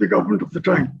of the government of the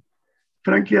time.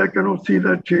 Frankly, I cannot see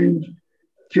that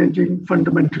changing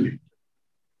fundamentally.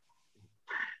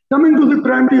 Coming to the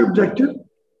primary objective,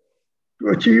 to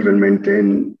achieve and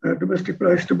maintain domestic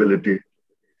price stability,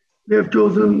 they have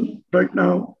chosen right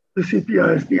now the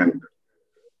CPI as the anchor,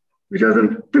 which has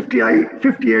a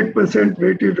 58%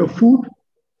 weightage of food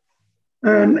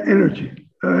and energy.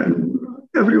 And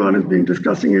everyone has been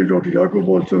discussing it. Dr. Yaqub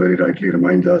also very rightly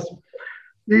reminds us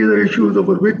these are issues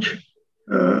over which,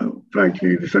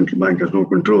 frankly, the central bank has no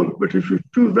control. But if you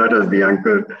choose that as the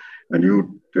anchor and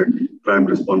you take prime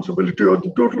responsibility or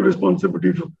the total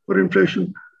responsibility for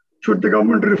inflation, should the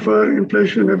government refer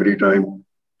inflation every time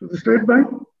to the state bank?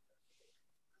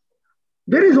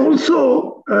 There is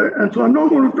also, and so I'm not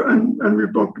going to, and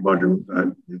we've talked about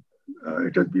it,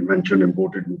 it has been mentioned,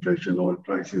 imported inflation, oil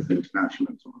prices, international,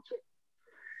 and so on.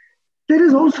 There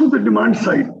is also the demand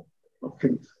side of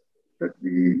things that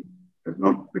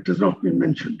it has not been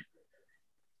mentioned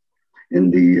in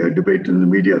the debate in the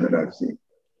media that I've seen,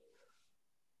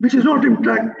 which is not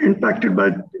impacted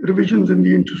by revisions in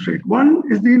the interest rate. One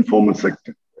is the informal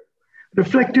sector,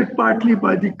 reflected partly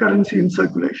by the currency in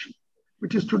circulation,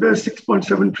 which is today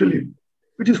 6.7 trillion,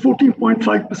 which is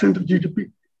 14.5% of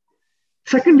GDP.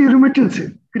 Secondly,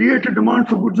 remittances create a demand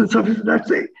for goods and services,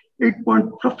 that's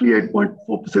roughly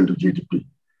 8.4% of GDP.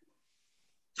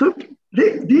 So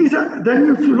these are,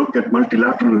 then if you look at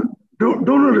multilateral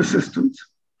donor assistance,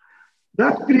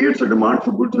 that creates a demand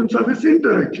for goods and services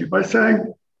indirectly by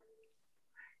saying,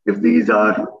 if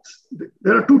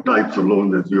there are two types of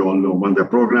loans, as you all know. One, they're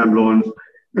program loans,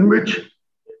 in which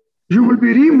you will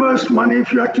be reimbursed money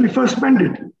if you actually first spend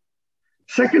it.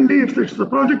 Secondly, if it's the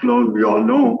project loan, we all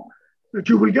know that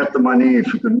you will get the money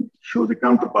if you can show the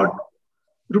counterpart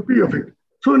rupee of it.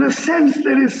 So in a sense,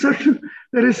 there is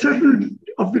certain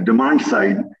of the demand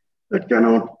side that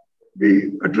cannot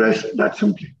be addressed that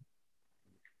simply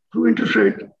through interest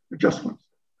rate adjustments.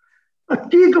 A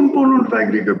key component of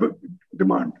aggregate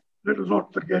demand, let us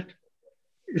not forget,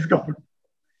 is government.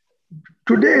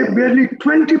 Today, barely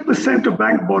 20% of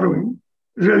bank borrowing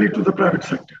is really to the private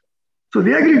sector. So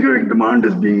the aggregate demand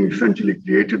is being essentially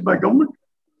created by government.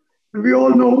 And we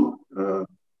all know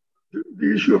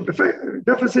the issue of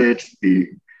deficits, the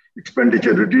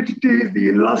expenditure rigidity, the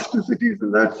elasticities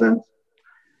in that sense.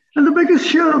 And the biggest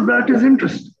share of that is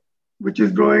interest, which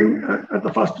is growing at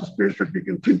the fastest pace that we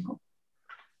can think of.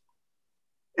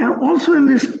 And also in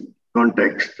this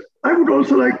context, I would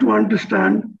also like to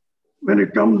understand, when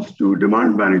it comes to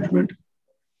demand management,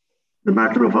 the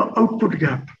matter of our output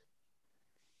gap.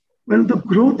 When the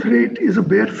growth rate is a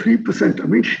bare 3%, I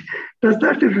mean, does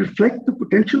that reflect the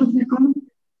potential of the economy?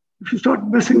 If you start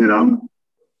messing around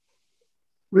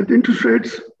with interest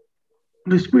rates,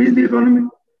 to squeeze the economy.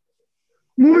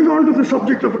 Moving on to the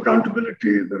subject of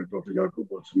accountability that Dr.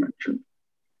 Yaqub also mentioned.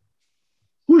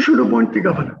 Who should appoint the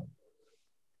governor?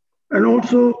 And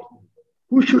also,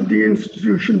 who should the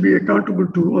institution be accountable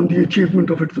to on the achievement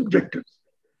of its objectives?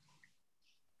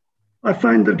 I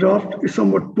find the draft is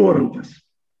somewhat poor on this.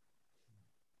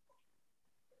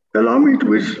 Allow me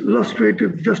to illustrate it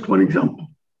with just one example.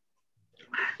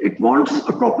 It wants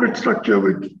a corporate structure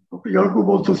which Dr. Yaqub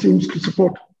also seems to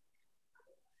support,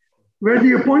 where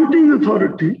the appointing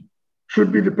authority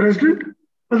should be the president,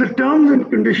 but the terms and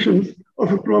conditions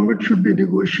of employment should be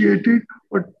negotiated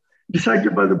or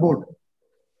decided by the board.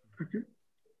 Okay?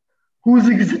 Whose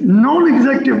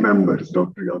non-executive members,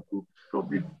 Dr. Yaqub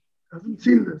probably hasn't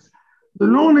seen this, the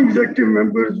non-executive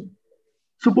members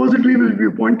supposedly will be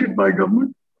appointed by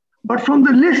government, but from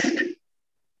the list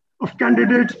of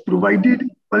candidates provided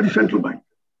by the central bank,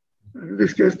 in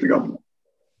this case, the government.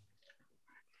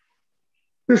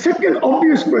 The second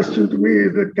obvious question to me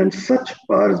is that can such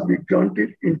powers be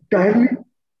granted entirely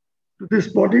to this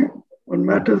body on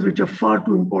matters which are far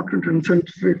too important and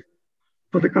sensitive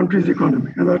for the country's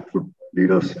economy? And that would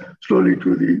lead us slowly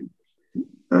to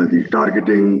the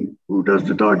targeting, who does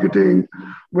the targeting,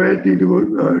 where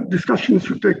the discussions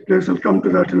should take place. I'll come to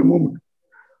that in a moment.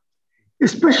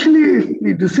 Especially if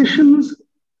the decisions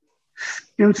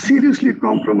can seriously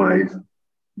compromise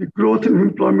the growth and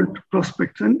employment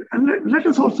prospects. And let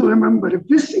us also remember, if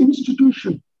this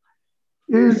institution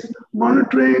is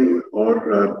monitoring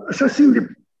or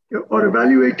assessing or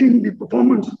evaluating the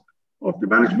performance of the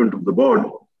management of the board,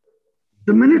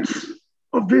 the minutes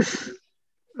of this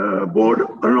board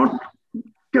are not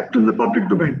kept in the public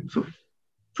domain.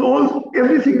 So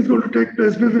everything is going to take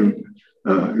place within,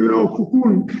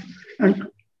 cocoon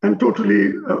and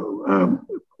totally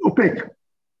opaque.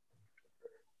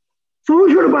 So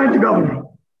who should abide the governor?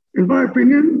 In my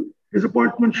opinion, his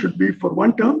appointment should be for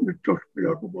one term, which Dr.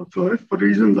 Yaqub also has, for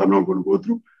reasons I'm not going to go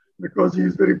through, because he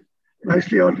is very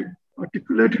nicely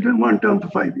articulated, in one term for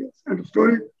 5 years. End of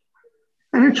story.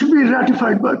 And it should be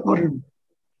ratified by Parliament,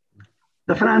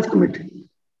 the Finance Committee.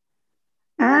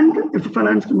 And if the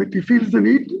Finance Committee feels the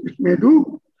need, it may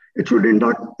do, it should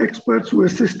induct experts who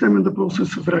assist them in the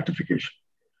process of ratification.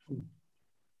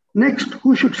 Next,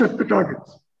 who should set the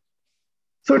targets?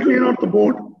 Certainly not the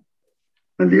board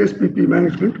and the SPP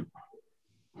management.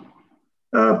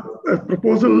 A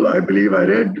proposal I believe I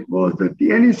read was that the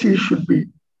NEC should be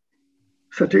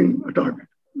setting a target.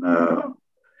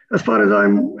 As far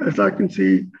as I can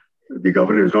see, the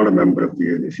governor is not a member of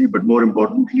the NEC, but more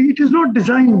importantly, it is not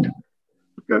designed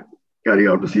to carry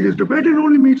out a serious debate. It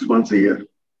only meets once a year.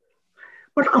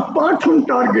 But apart from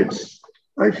targets,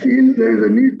 I feel there is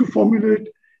a need to formulate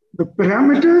the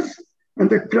parameters and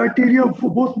the criteria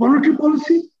for both monetary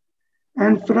policy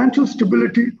and financial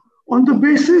stability on the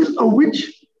basis of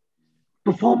which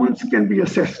performance can be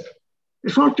assessed.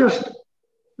 It's not just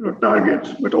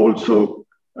targets, but also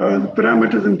the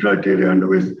parameters and criteria under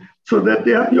which, so that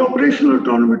they have the operational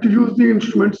autonomy to use the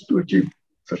instruments to achieve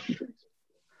certain things.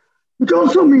 Which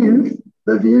also means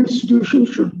that the institution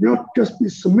should not just be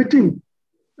submitting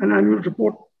an annual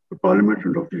report to Parliament,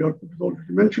 and Dr. Yaqub has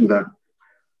already mentioned that,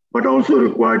 but also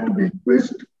required to be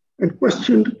quizzed and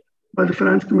questioned by the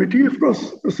Finance Committee, of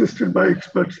course, assisted by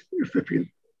experts if they feel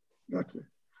that way.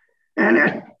 And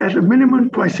at a minimum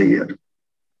twice a year.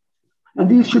 And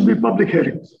these should be public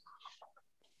hearings.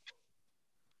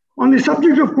 On the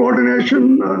subject of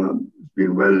coordination, it's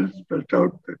been well spelled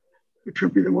out that it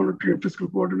should be the Monetary and Fiscal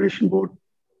Coordination Board.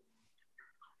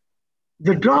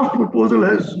 The draft proposal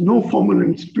has no formal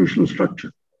institutional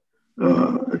structure.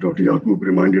 Dr. Yaqub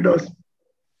reminded us,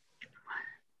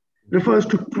 refers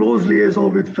to close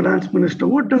liaison with finance minister.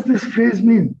 What does this phrase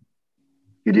mean?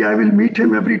 I will meet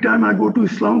him every time I go to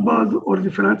Islamabad or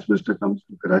the finance minister comes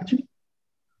to Karachi?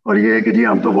 Or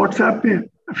I'm to WhatsApp pe. I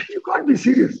mean, you can't be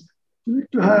serious. You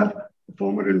need to have a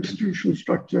formal institutional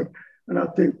structure, and I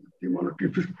think the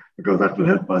monetary, because that will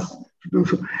help us to do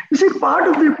so. You see, part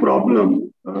of the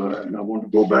problem, and I want to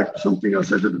go back to something I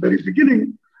said at the very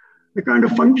beginning, the kind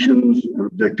of functions and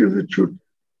objectives that should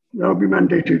now be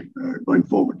mandated going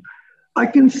forward. I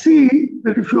can see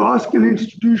that if you ask an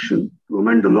institution to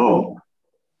amend a law,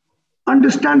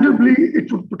 understandably,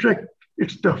 it would protect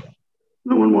its turf.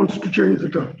 No one wants to change the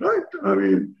turf, right? I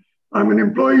mean, I'm an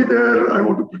employee there. I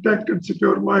want to protect and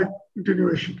secure my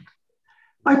continuation.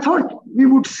 I thought we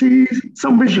would see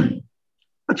some vision.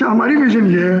 Acha, hamari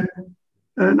vision ye,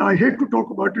 and I hate to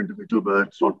talk about individual, but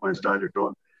it's not my style at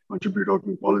all. I should be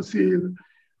talking policy.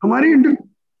 Hamari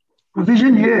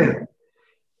vision ye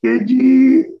कि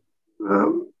जी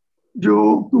जो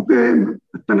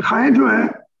क्योंकि तनख्वाहें जो हैं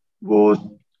वो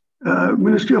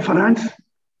ministry of finance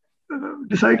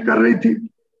decide कर रही थी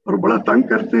और बड़ा तंग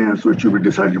करते हैं, so it should be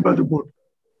decided by the board.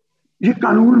 ये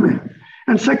कानून में.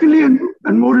 एंड सेकेंडली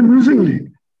एंड मोर अम्यूजिंगली,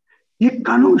 ये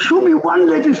कानून, show me one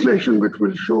legislation which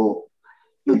will show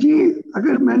कि जी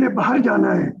अगर मैंने बाहर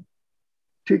जाना है,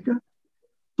 ठीक है,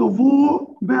 तो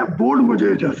वो मैं बोर्ड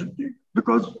मुझे इजाजत दे,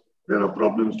 because there are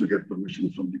problems to get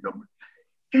permission from the government.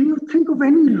 Can you think of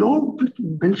any law which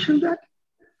mention that?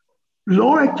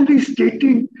 Law actually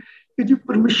stating that the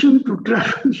permission to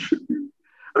travel should be,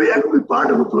 I mean, that would be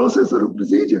part of a process or a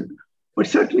procedure, but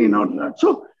certainly not that.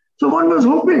 So one was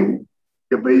hoping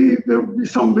that there would be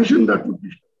some vision that would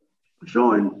be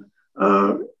shown,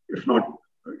 if not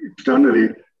externally,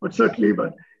 but certainly.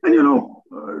 And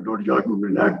Dr. Yaqub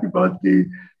will act about the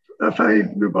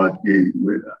FI में बात की,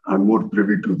 I'm more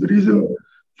privy to the reason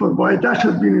for why that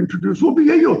has been introduced. वो भी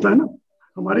यही होता है ना,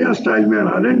 हमारे यहाँ स्टाइल में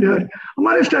आयरलैंड है,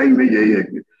 हमारे स्टाइल में यही है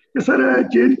कि सर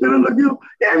चेंज करने लगे हो,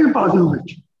 ये भी पास हो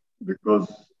गई, बिकॉज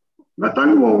मैं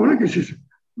तंग हुआ हूँ ना किसी से,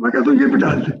 मैं कहता हूँ ये भी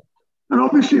डाल दे. And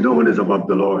obviously no one is above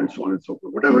the law and so on and so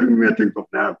forth. Whatever you may think of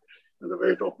NAV and the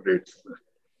way it operates,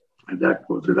 and that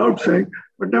goes without saying.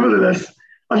 But nevertheless,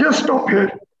 I'll just stop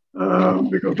here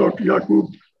because Dr.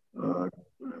 Yaqub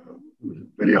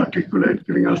very articulate,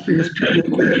 giving us the history.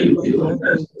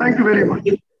 Thank you very much.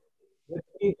 Let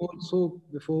me also,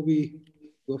 before we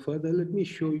go further, let me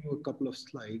show you a couple of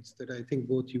slides that I think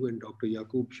both you and Dr.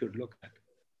 Yaqub should look at.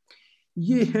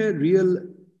 ये है real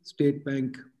state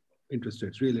bank interest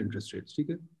rates, real interest rates, ठीक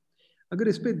है? अगर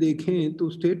इस पे देखें तो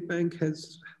State Bank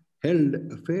has held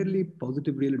a fairly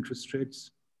positive real interest rates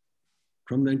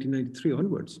from 1993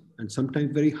 onwards, and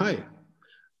sometimes very high.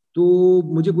 तो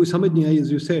मुझे कोई समझ नहीं आई,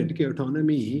 as you said, कि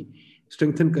autonomy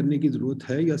strengthen करने की जरूरत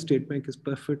है या State Bank is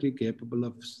perfectly capable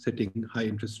of setting high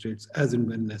interest rates as and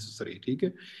when necessary, ठीक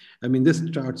है? I mean, this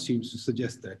chart seems to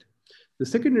suggest that. The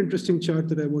second interesting chart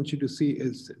that I want you to see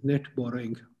is net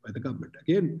borrowing by the government.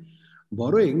 Again,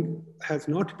 borrowing has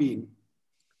not been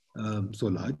so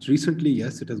large. Recently,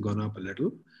 yes, it has gone up a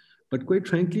little. But quite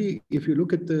frankly, if you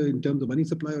look at in terms of money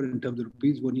supply or in terms of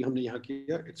rupees,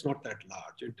 it's not that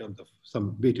large in terms of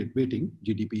some weighting,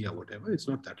 GDP or whatever, it's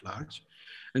not that large.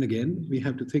 And again, we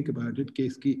have to think about it,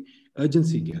 case की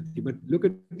urgency क्या थी. But look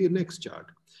at the next chart.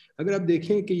 अगर आप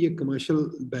देखें कि ये commercial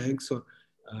banks और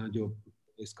जो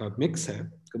इसका mix है,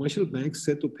 commercial banks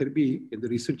से तो फिर भी in the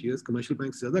recent years, commercial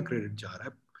banks से ज़्यादा credit जा रहा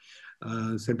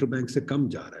है, central bank से कम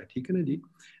जा रहा है, ठीक है ना जी?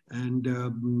 And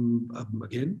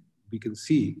again, we can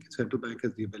see central bank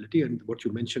has the ability, and what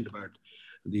you mentioned about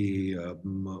the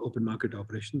open market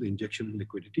operation, the injection of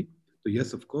liquidity. So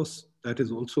yes, of course, that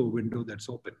is also a window that's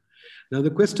open. Now the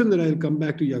question that I'll come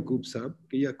back to Yaqub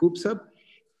Sahab,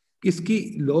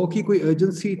 इसकी law की कोई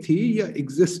urgency थी या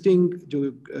existing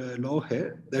जो law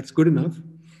है, that's good enough.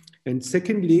 And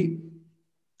secondly,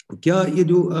 क्या ये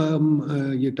जो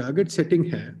ये target setting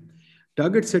है,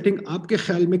 टारगेट सेटिंग आपके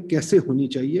ख्याल में कैसे होनी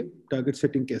चाहिए, टारगेट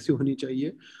सेटिंग कैसे होनी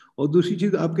चाहिए, और दूसरी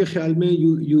चीज आपके ख्याल में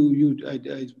you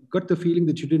I got the feeling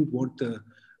that you didn't want the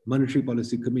monetary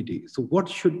policy committee, so what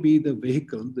should be the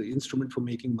vehicle, the instrument for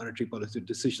making monetary policy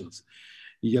decisions?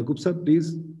 Yaqub sir,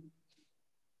 please.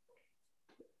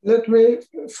 Let me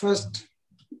first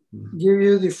give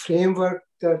you the framework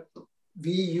that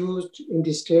we used in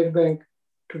the State Bank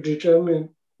to determine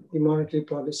the monetary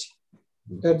policy.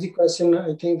 That's the question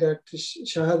I think that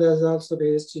Shahad has also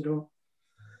raised,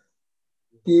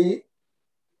 the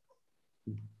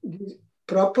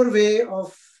proper way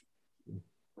of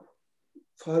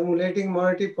formulating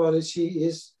monetary policy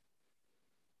is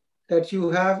that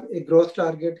you have a growth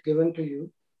target given to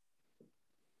you.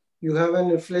 You have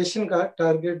an inflation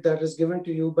target that is given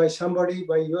to you by somebody,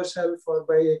 by yourself or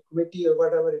by a committee or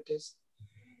whatever it is.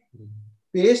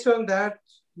 Based on that,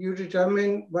 you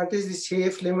determine what is the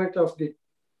safe limit of the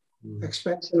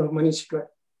expansion of money supply.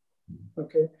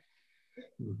 Okay.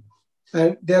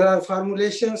 And there are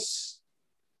formulations,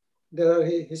 there are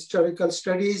historical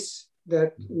studies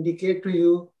that indicate to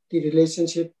you the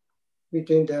relationship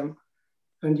between them,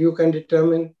 and you can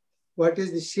determine what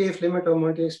is the safe limit of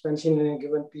monetary expansion in a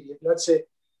given period, let's say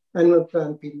annual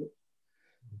plan period.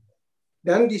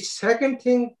 Then the second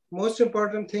thing, most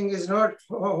important thing is not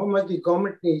how much the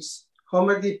government needs, how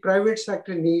much the private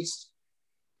sector needs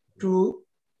to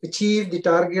achieve the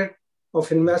target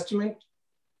of investment,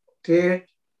 trade,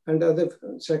 and other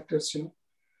sectors.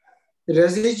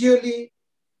 Residually,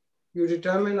 you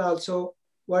determine also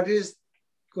what is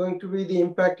going to be the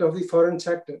impact of the foreign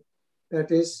sector.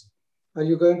 That is, are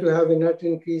you going to have a net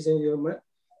increase in your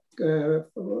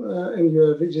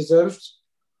reserves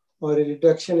or a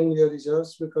reduction in your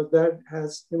reserves, because that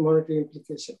has a monetary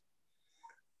implication.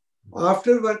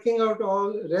 After working out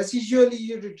all, residually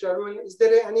you determine, is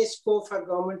there any scope for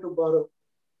government to borrow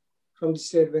from the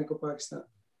State Bank of Pakistan?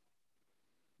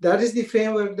 That is the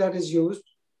framework that is used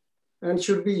and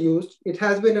should be used. It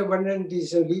has been abandoned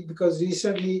recently because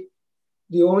recently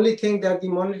the only thing that the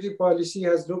monetary policy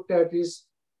has looked at is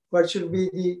what should be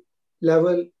the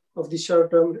level of the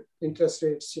short-term interest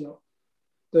rates.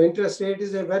 The interest rate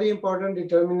is a very important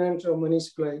determinant of money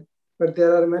supply, but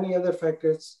there are many other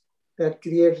factors that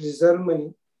create reserve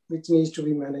money, which needs to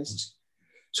be managed.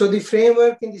 So the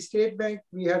framework in the State Bank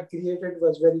we had created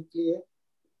was very clear.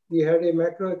 We had a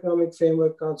macroeconomic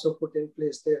framework also put in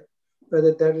place there.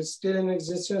 Whether that is still in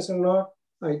existence or not,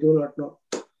 I do not know.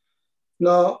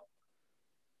 Now,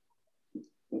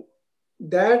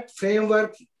 that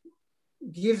framework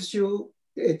gives you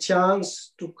a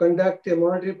chance to conduct a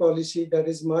monetary policy that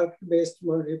is market-based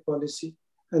monetary policy,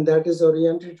 and that is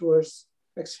oriented towards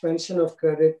expansion of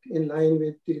credit in line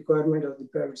with the requirement of the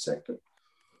private sector.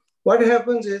 What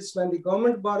happens is when the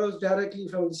government borrows directly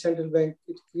from the central bank,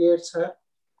 it creates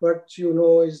what you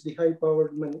know is the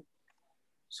high-powered money.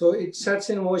 So it sets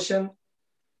in motion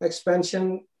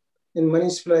expansion in money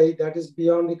supply that is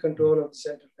beyond the control of the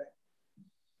central bank.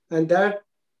 And that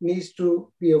needs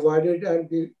to be avoided.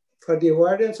 And for the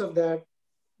avoidance of that,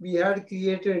 we had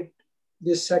created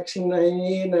this section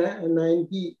 9A and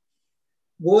 9B.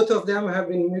 Both of them have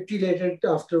been mutilated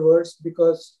afterwards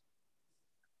because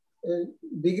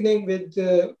beginning with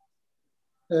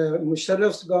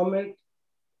Musharraf's government,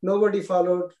 nobody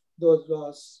followed those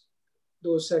laws,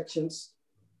 those sections,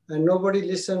 and nobody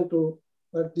listened to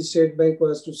what the state bank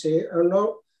was to say, or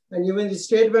no, and even the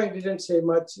state bank didn't say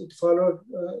much. It followed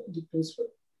the principle.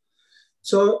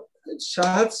 So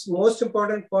Shahad's most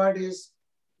important point is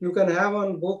you can have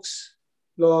on books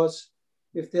laws,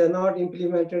 if they are not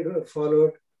implemented or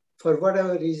followed for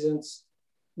whatever reasons,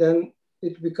 then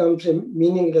it becomes a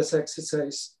meaningless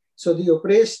exercise. So the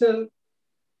operational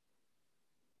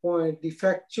point, the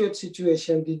factual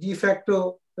situation, the de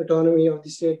facto autonomy of the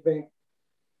state bank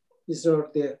is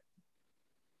not there.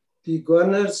 The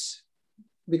governors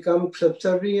become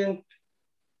subservient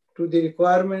to the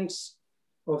requirements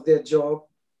of their job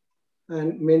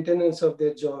and maintenance of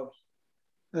their job.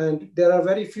 And there are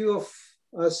very few of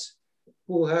us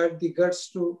who had the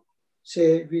guts to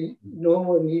say, we no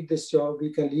more need this job,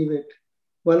 we can leave it.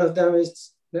 One of them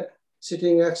is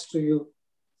sitting next to you,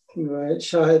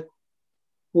 Shahid,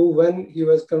 who when he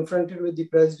was confronted with the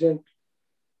president,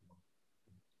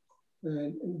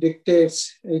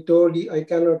 dictates, he told I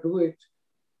cannot do it,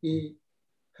 he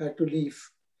had to leave.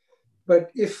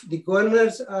 But if the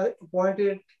governors are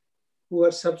appointed who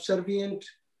are subservient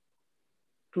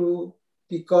to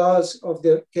the cause of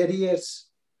their careers,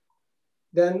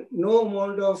 then no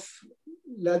amount of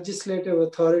legislative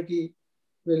authority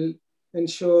will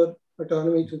ensure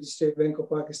autonomy to the State Bank of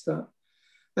Pakistan.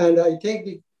 And I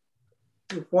think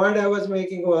the point I was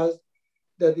making was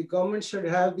that the government should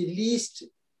have the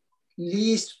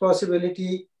least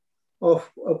possibility of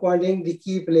appointing the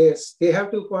key players. They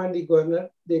have to appoint the governor,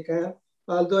 they can.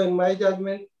 Although in my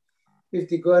judgment, if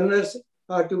the governors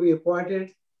are to be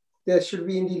appointed, there should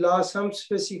be in the law some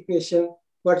specification,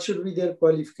 what should be their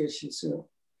qualifications.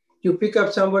 You pick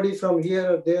up somebody from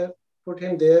here or there, put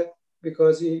him there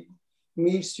because he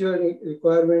meets your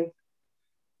requirement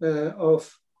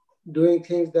of doing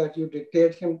things that you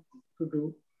dictate him to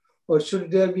do, or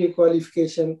should there be a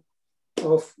qualification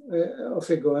of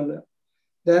a governor?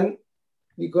 Then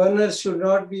the governors should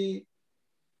not be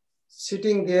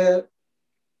sitting there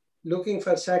looking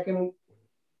for second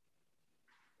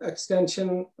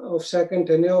extension of second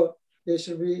tenure. They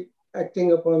should be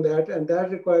acting upon that, and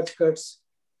that requires cuts.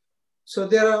 So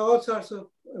there are all sorts of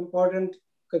important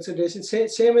considerations.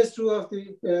 Same is true of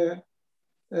the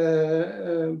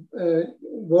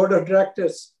board of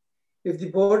directors. If the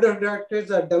board of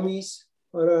directors are dummies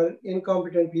or are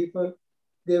incompetent people,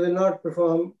 they will not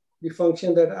perform the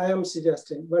function that I am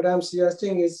suggesting. What I'm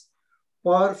suggesting is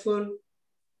powerful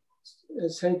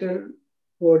central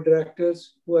board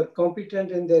directors who are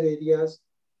competent in their areas,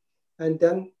 and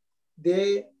then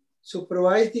they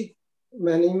supervise the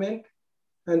management,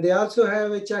 and they also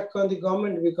have a check on the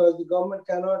government because the government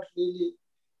cannot really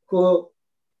go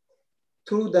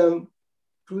through them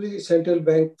to the central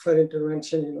bank for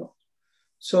intervention,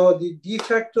 So the de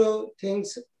facto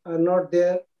things are not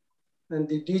there, and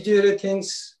the de jure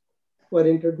things were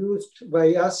introduced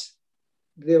by us.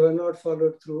 They were not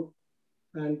followed through,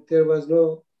 and there was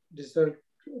no result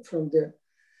from there.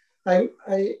 I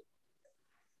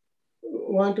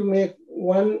want to make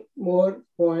one more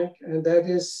point, and that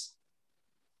is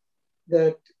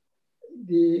that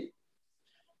the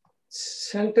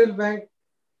central bank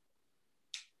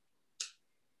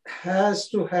has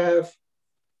to have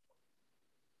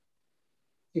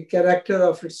a character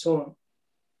of its own.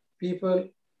 People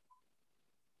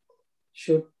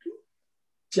should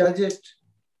judge it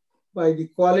by the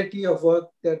quality of work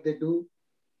that they do.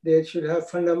 They should have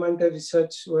fundamental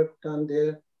research work done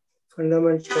there.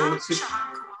 Fundamental policies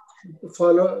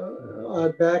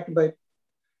are backed by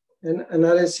an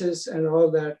analysis and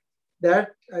all that.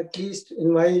 That, at least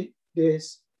in my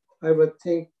days, I would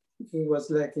think he was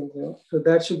lacking, So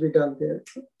that should be done there.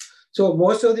 So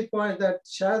most of the points that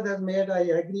Shah has made, I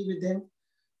agree with him.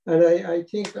 And I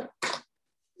think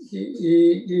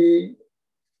he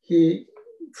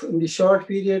in the short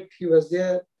period he was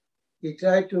there, he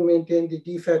tried to maintain the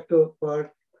de facto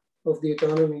part of the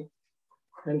autonomy.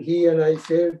 And he and I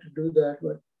failed to do that,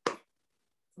 but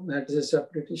that is a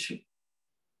separate issue.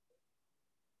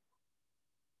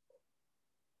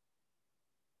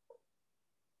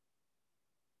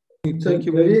 Thank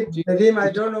you very much. Nadeem,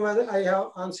 I don't know whether I have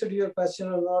answered your question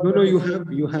or not. No,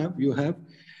 you have.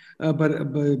 But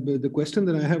the question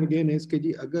that I have again is कि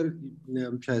जी अगर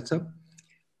शायद साहब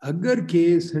अगर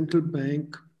के central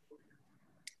bank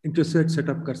interest rate set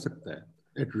up कर सकता है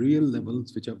at real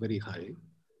levels which are very high,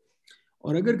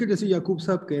 और अगर के जैसे याकूब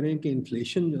साहब कह रहे हैं कि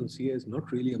inflation जो है is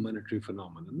not really a monetary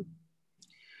phenomenon,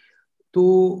 तो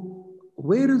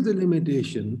where is the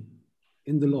limitation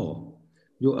in the law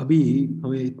जो अभी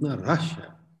हमें इतना रश है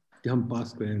कि हम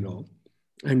पास करें लॉ?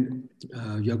 एंड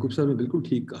याकूब साहब ने बिल्कुल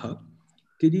ठीक कहा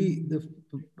कि जी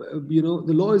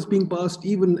the law is being passed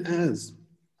even as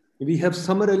we have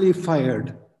summarily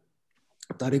fired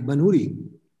Tariq Banuri,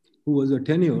 who was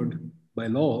tenured by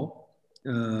law,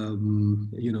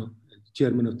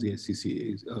 chairman of the SEC,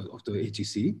 of the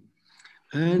HEC,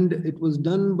 and it was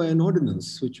done by an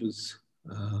ordinance which was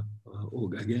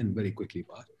again very quickly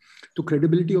passed. तो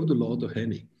credibility of the law तो है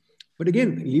नहीं. But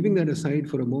again, leaving that aside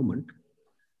for a moment,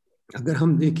 अगर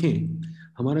हम देखें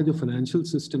हमारा जो financial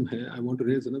system है, I want to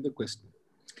raise another question.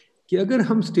 कि अगर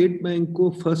हम state bank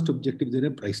को first objective दे रहे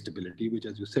हैं price stability, which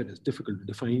as you said is difficult to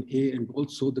define, and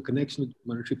also the connection with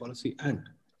monetary policy and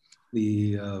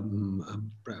the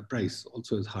price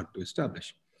also is hard to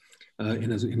establish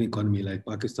in an economy like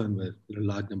Pakistan where there are a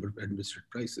large number of administered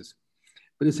prices.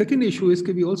 But the second issue is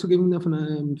that we also giving the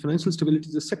financial stability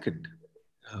as a second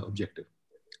objective.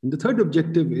 And the third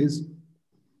objective is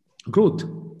growth.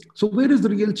 So where is the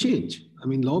real change? I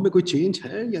mean, law में कोई change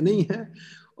है या नहीं है?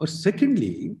 और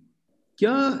secondly,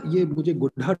 क्या ये मुझे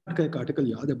गुडहाट का एक आर्टिकल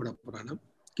याद है बड़ा पुराना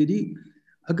कि जी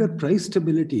अगर प्राइस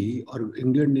स्टेबिलिटी और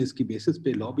इंग्लैंड ने इसकी बेसिस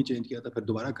पे लॉ भी चेंज किया था फिर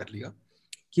दोबारा कर लिया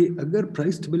कि अगर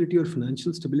प्राइस स्टेबिलिटी और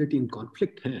फाइनेंशियल स्टेबिलिटी इन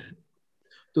कॉन्फ्लिक्ट हैं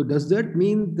so does that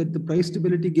mean that the price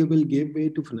stability will give way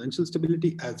to financial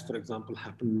stability, as for example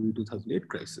happened in 2008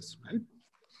 crisis, right?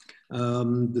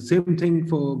 The same thing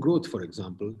for growth, for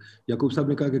example. Yaqub Sahab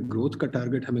ne kaha कि growth का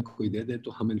target हमें कोई दे दे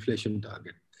तो हम inflation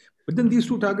target. But then these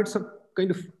two targets are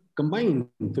kind of combined.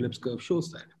 Phillips curve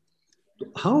shows that. So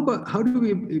how do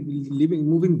we,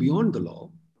 moving beyond the law,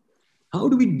 how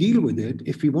do we deal with it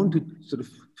if we want to sort of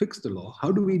fix the law?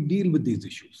 How do we deal with these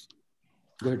issues?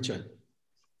 Go ahead, Chad.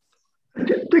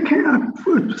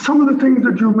 Some of the things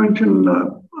that you mentioned,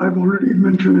 I've already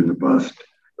mentioned in the past,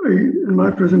 in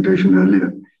my presentation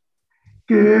earlier.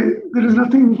 There is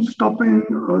nothing stopping,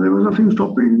 or there was nothing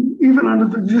stopping, even under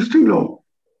the existing law,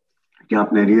 कि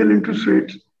आपने real interest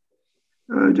rates,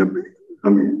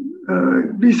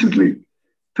 recently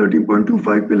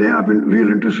 13.25 पे ले आप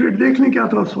real interest rate देख लें क्या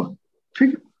था उस वक्त,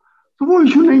 ठीक? तो वो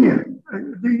issue नहीं है.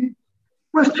 The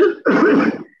question,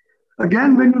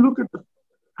 again, when you look at the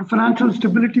financial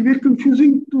stability, we're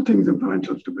confusing two things in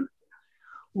financial stability.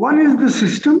 One is the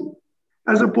system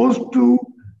as opposed to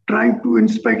trying to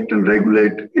inspect and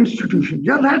regulate institutions.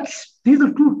 Yeah, these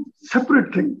are two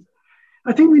separate things.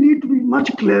 I think we need to be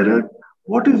much clearer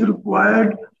what is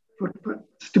required for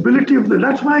stability of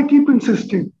that's why I keep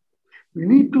insisting. We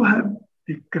need to have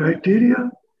the criteria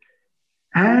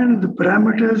and the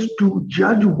parameters to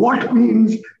judge what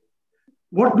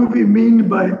do we mean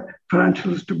by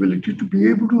financial stability to be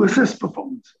able to assess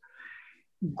performance.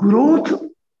 Growth,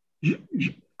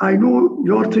 I know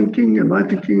your thinking and my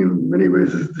thinking in many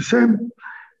ways is the same.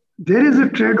 There is a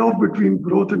trade-off between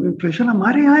growth and inflation.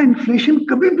 हमारे यहाँ inflation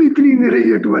कभी भी इतनी नहीं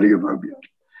रही है to worry about it.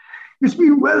 It's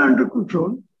been well under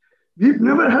control. We've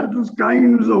never had those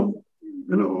kinds of,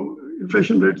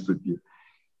 inflation rates.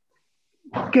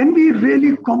 Can we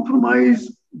really compromise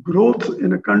growth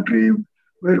in a country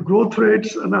where growth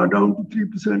rates are now down to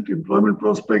 3%, employment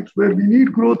prospects, where we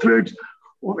need growth rates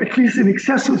of at least in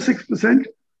excess of 6%.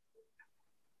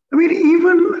 I mean,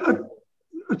 even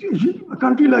a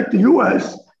country like the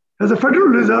US has a Federal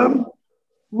Reserve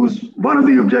whose one of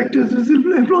the objectives is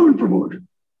employment promotion.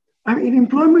 I mean,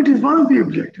 employment is one of the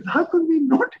objectives. How could we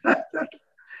not have that?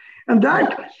 And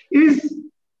that is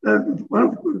one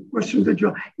of the questions that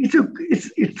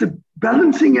it's a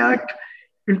balancing act.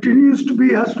 Has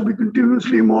to be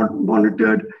continuously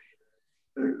monitored,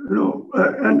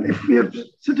 and if we are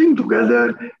sitting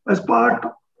together as part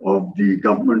of the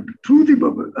government through the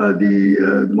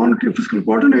Monetary Fiscal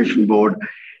Coordination Board,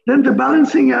 then the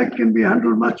balancing act can be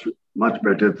handled much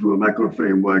better through a macro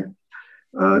framework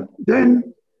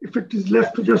than if it is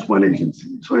left to just one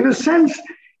agency. So in a sense,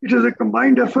 it is a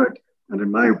combined effort, and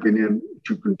in my opinion, it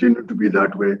should continue to be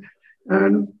that way.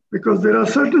 And because there are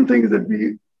certain things that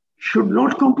we should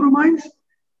not compromise,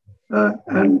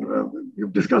 and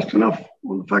you've discussed enough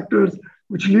on the factors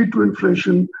which lead to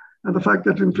inflation, and the fact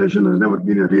that inflation has never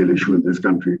been a real issue in this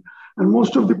country. And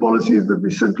most of the policies that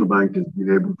the central bank has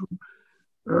been able to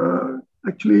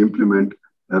actually implement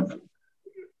have,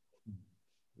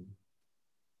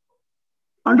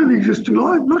 under the existing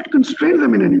law, have not constrained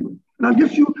them in any way. And I'll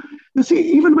give you, you see,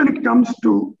 even when it comes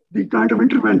to the kind of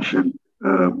intervention,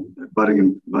 but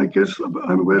in my case,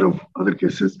 I'm aware of other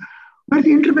cases, where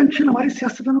the intervention, हमारे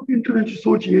सियासतदानों की intervention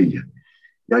सोच यही है,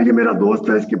 यार ये मेरा दोस्त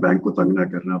है, इसके बैंक को तंग ना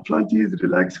करना, फलां चीज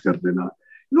रिलैक्स कर देना.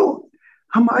 नो,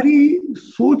 हमारी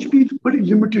सोच भी बड़ी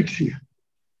लिमिटेड सी है.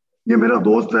 ये मेरा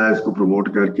दोस्त है, इसको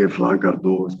प्रमोट करके फलां कर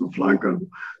दो, इसको फलां कर दो.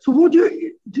 So वो जो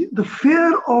the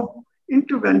fear of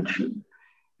intervention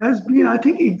has been, I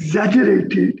think,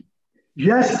 exaggerated.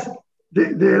 Yes,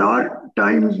 there are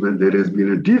times when there has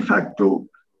been a de facto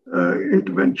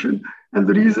intervention, and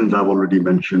the reasons I've already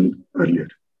mentioned earlier.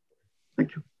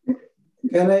 Thank you.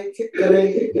 Can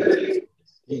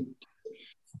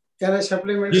I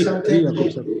supplement something?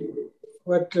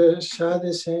 What Shahid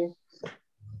is saying?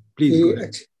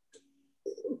 Please.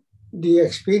 The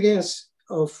experience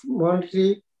of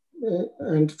monetary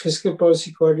and fiscal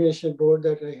policy coordination board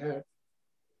that I had,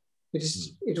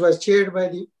 it was chaired by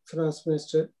the finance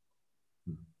minister.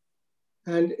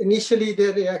 And initially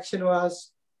their reaction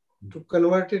was to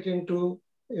convert it into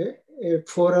a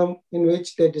forum in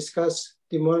which they discuss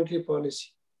the monetary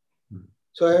policy.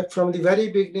 So I, from the very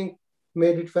beginning,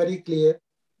 made it very clear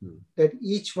that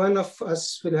each one of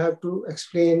us will have to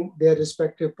explain their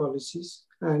respective policies,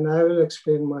 and I will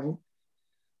explain mine.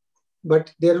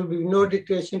 But there will be no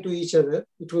dictation to each other.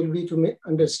 It will be to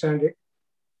understand it.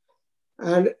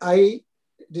 And I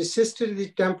resisted the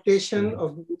temptation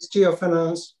of the Ministry of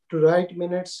Finance to write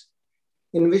minutes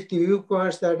in which the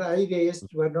viewpoints that I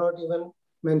raised were not even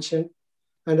mentioned.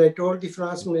 And I told the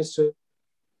finance minister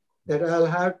that I'll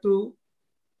have to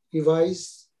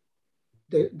revise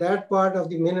that part of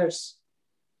the minutes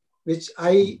which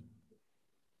I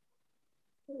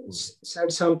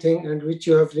said something and which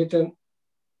you have written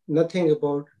nothing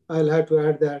about. I'll have to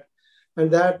add that. And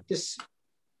that this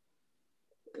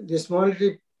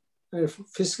monetary and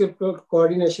fiscal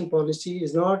coordination policy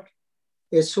is not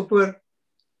a super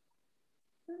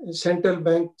central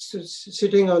bank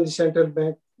sitting on the central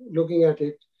bank looking at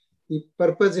it. The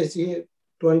purpose is here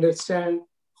to understand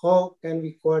how can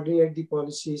we coordinate the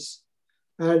policies.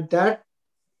 And that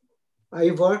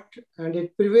I worked and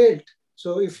it prevailed.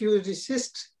 So if you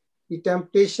resist the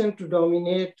temptation to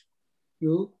dominate,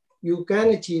 you can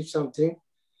achieve something.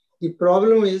 The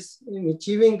problem is in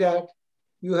achieving that,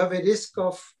 you have a risk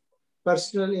of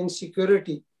personal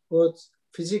insecurity, both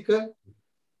physical,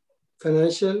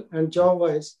 financial, and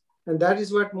job-wise. And that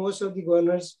is what most of the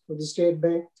governors of the state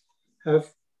bank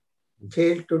have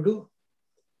failed to do.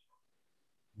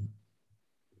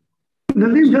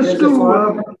 Nadeem,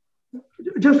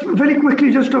 just very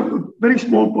quickly, just a very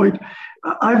small point.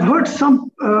 I've heard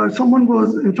someone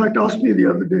was, in fact, asked me the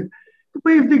other day,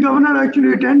 if the governor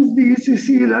actually attends the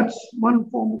ECC, that's one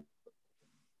form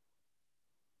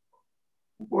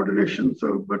of coordination.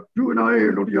 So, but you and I,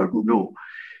 Dr. Yaqub, know,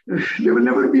 there will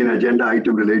never be an agenda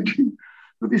item relating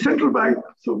to the central bank.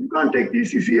 So you can't take the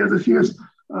ECC as a serious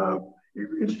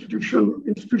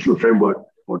institutional framework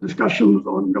for discussions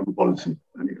on government policy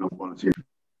and economic policy.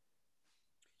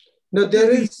 No,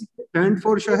 there is stand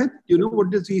for Shahid. You know what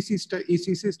does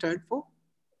ECC stand for?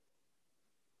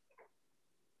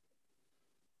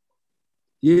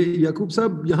 ये याकूब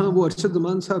साहब यहाँ वो अरशद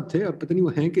जमान साहब थे, अब पता नहीं वो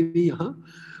हैं कि नहीं यहाँ.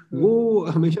 वो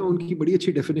हमेशा उनकी बड़ी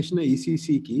अच्छी डेफिनेशन है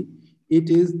ECC की. It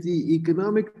is the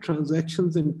Economic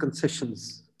Transactions and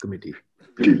Concessions Committee.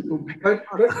 But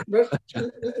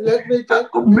let me tell.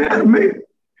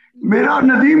 मेरा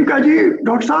नदीम का जी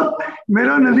डॉक्टर साहब,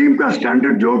 मेरा नदीम का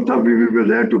स्टैंडर्ड जोक था, we were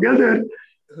there together,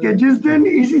 कि जिस दिन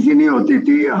ECC नहीं होती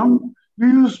थी, हम we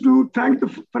used to thank the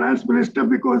finance minister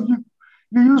because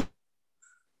we used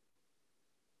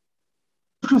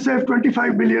to save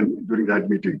 25 billion during that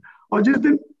meeting. और जिस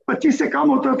दिन 25 से कम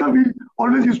होता था, we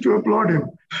always used to applaud him.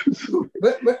 So,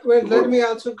 but let me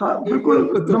also.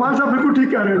 बिल्कुल, जमान साहब बिल्कुल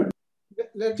ठीक कह रहे हैं.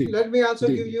 Let me also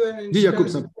give you an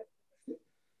instance.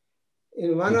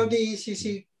 In one of the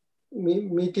ECC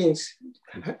meetings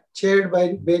chaired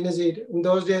by Benazir, in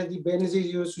those days, the Benazir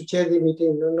used to chair the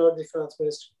meeting, not the finance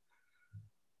minister.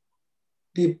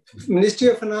 The Ministry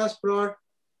of Finance brought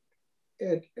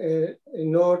a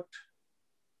note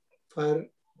for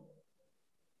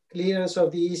clearance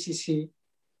of the ECC,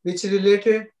 which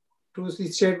related to the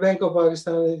State Bank of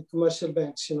Pakistan and commercial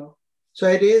banks, So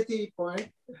I raised the point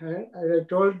and I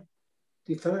told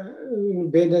the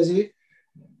Benazir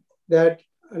that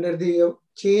under the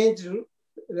changed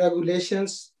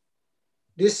regulations,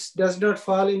 this does not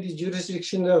fall in the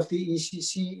jurisdiction of the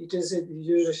ECC. It is a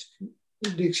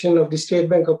jurisdiction of the State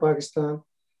Bank of Pakistan.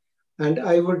 And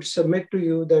I would submit to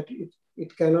you that it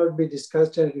cannot be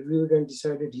discussed and reviewed and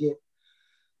decided here.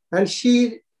 And she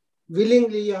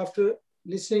willingly, after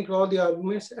listening to all the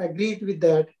arguments, agreed with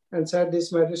that and said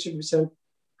this matter should be sent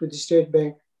to the State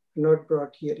Bank, not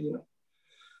brought here, you know.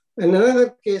 And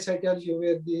another case I tell you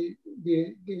where the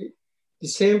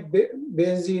same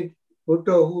Benazir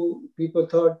Bhutto, who people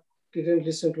thought didn't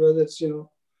listen to others, you know,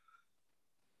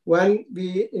 when we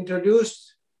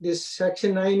introduced this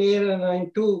section 9A and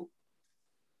 9.2,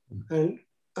 and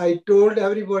I told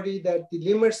everybody that the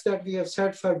limits that we have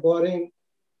set for borrowing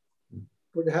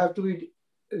would have to be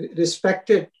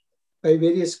respected by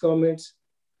various governments.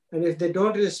 And if they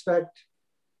don't respect,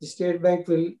 the State Bank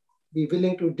will be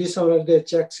willing to dishonor their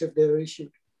checks if they are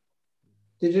issued.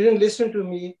 They didn't listen to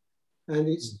me, and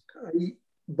I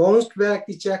bounced back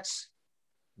the checks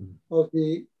of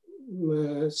the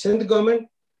Sindh government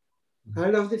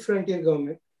and of the frontier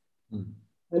government.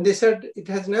 And they said, it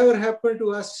has never happened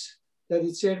to us that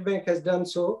the State Bank has done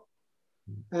so,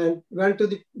 and went to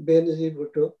the Benazir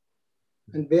Bhutto.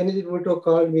 And Benazir Bhutto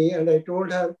called me, and I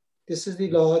told her, this is the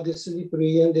law, this is the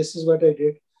provision, this is what I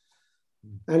did.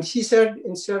 And she said,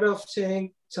 instead of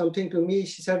saying something to me,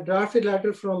 she said, draft a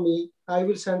letter from me, I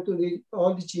will send to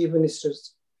all the chief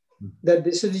ministers that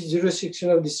this is the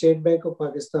jurisdiction of the State Bank of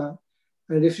Pakistan.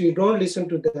 And if you don't listen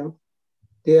to them,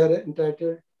 they are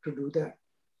entitled to do that.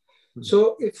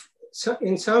 So if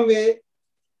in some way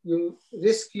you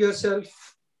risk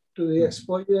yourself to the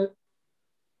exposure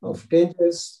of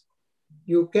dangers,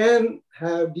 you can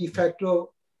have de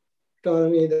facto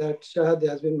autonomy that Shahid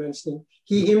has been mentioning.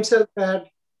 He himself had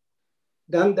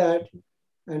done that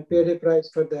and paid a price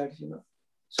for that, you know.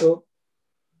 So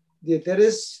there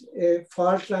is a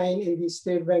fault line in the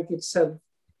State Bank itself,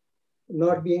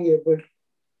 not being able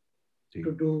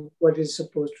to do what it's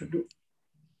supposed to do.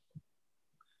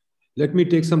 Let me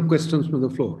take some questions from the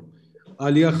floor.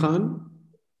 Alia Khan.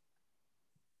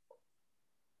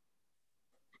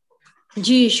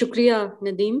 जी शुक्रिया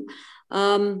नदीम.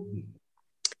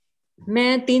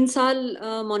 मैं 3 साल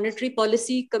monetary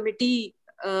policy committee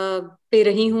पे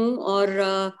रही हूँ और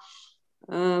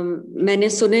मैंने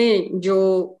सुने जो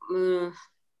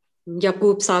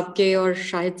याकूब साहब के और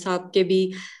शाहिद साहब के भी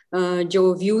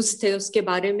जो व्यूज थे उसके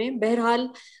बारे में. बहरहाल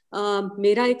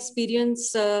मेरा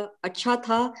एक्सपीरियंस अच्छा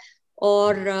था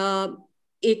और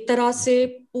एक तरह से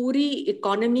पूरी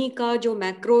इकोनॉमी का जो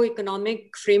मैक्रो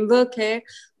इकोनॉमिक फ्रेमवर्क है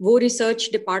वो रिसर्च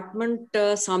डिपार्टमेंट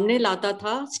सामने लाता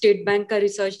था. स्टेट बैंक का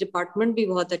रिसर्च डिपार्टमेंट भी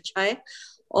बहुत अच्छा है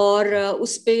और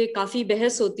उस पे काफ़ी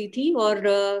बहस होती थी और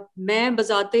मैं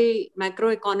बजाते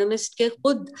मैक्रो इकोनॉमिस्ट के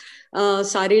खुद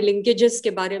सारे लिंकेजेस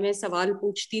के बारे में सवाल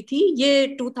पूछती थी. ये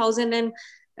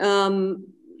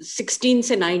 2016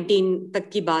 से 19 तक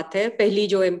की बात है, पहली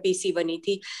जो MPC बनी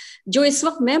थी. जो इस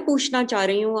वक्त मैं पूछना चाह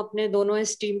रही हूँ अपने दोनों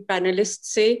एस्टीम पैनलिस्ट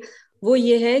से वो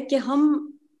ये है कि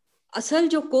हम असल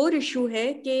जो कोर इशू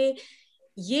है कि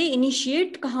ये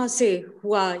इनिशिएट कहाँ से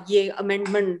हुआ ये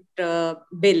अमेंडमेंट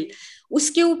बिल,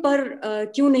 उसके ऊपर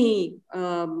क्यों नहीं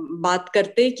बात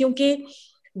करते. क्योंकि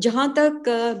जहाँ तक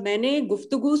मैंने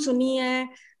गुफ्तगू सुनी है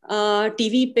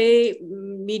टीवी पे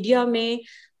मीडिया में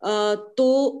तो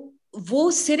वो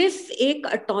सिर्फ एक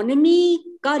ऑटोनॉमी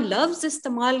का लफ्ज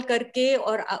इस्तेमाल करके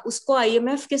और उसको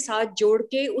IMF के साथ जोड़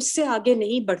के उससे आगे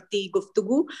नहीं बढ़ती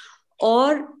गुफ्तगू.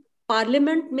 और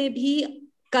पार्लियामेंट में भी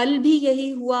कल भी यही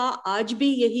हुआ, आज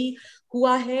भी यही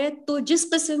हुआ है. तो जिस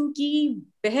किस्म की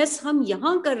बहस हम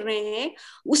यहाँ कर रहे हैं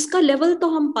उसका लेवल तो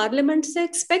हम पार्लियामेंट से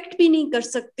एक्सपेक्ट भी नहीं कर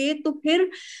सकते. तो फिर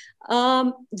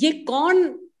ये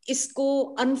कौन इसको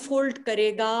अनफोल्ड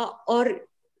करेगा, और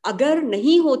अगर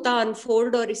नहीं होता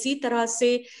अनफोल्ड और इसी तरह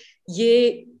से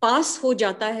ये पास हो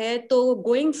जाता है तो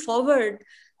गोइंग फॉरवर्ड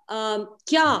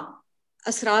क्या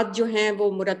असरात जो हैं वो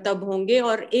मुरतब होंगे.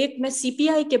 और एक मैं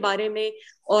CPI के बारे में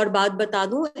और बात बता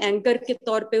दूं, एंकर के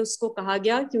तौर पे उसको कहा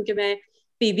गया क्योंकि मैं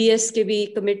PBS के भी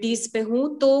कमिटीज पे हूं.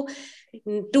 तो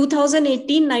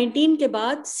 2018-19 के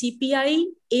बाद CPI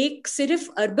एक सिर्फ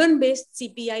अर्बन बेस्ड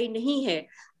CPI नहीं है.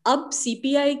 अब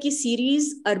CPI की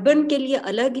सीरीज अर्बन के लिए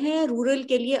अलग है, रूरल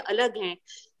के लिए अलग हैं.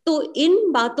 तो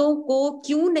इन बातों को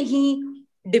क्यों नहीं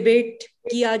डिबेट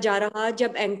किया जा रहा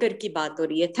जब एंकर की बात हो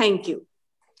रही है. Thank you.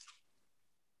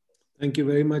 Thank you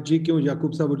very much जी. क्यों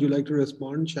याकूब साहब, would you like to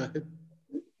respond? Shahid.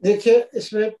 देखिए,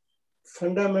 इसमें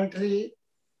फंडामेंटली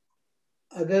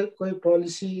अगर कोई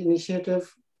पॉलिसी इनिशिएटिव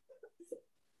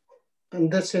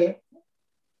अंदर से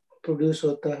प्रोड्यूस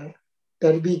होता है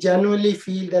that we genuinely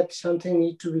feel that something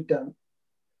needs to be done,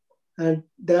 and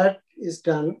that is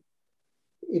done,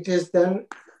 it is then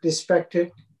respected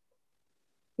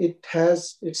it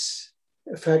has its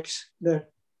effects that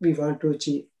we want to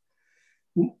achieve.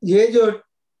 ये जो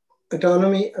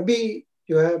autonomy अभी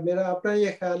जो है, मेरा अपना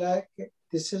ये ख्याल है कि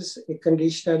this is a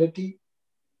conditionality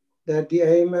that the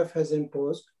IMF has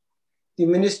imposed. The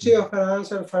Ministry of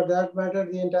Finance, and for that matter,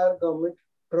 the entire government,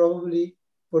 probably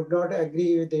would not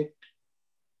agree with it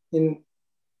in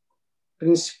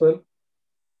principle,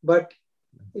 but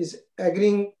is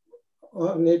agreeing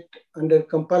on it under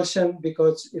compulsion,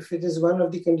 because if it is one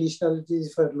of the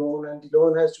conditionalities for loan and the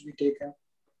loan has to be taken,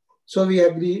 so we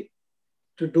agree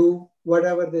to do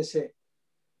whatever they say.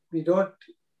 We don't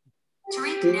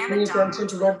pay any attention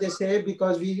to what they say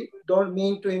because we don't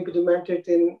mean to implement it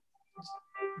in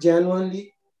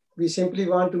genuinely. We simply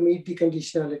want to meet the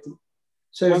conditionality.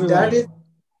 So if that is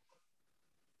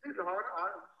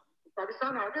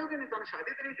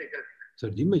sir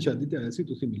ji मैं शादी तो ऐसी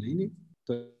तुसी मिले ही नहीं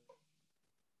तो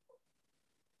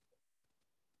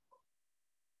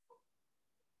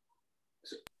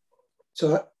so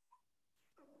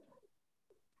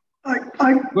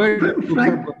go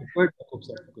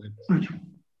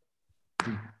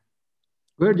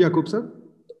ahead Yaqub sir.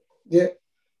 Yeah.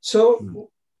 So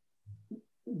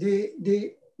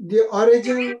the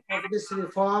origin of this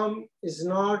reform is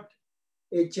not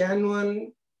a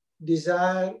genuine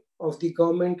desire of the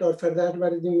government, or for that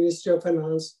matter the Ministry of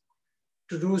Finance,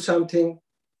 to do something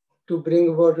to bring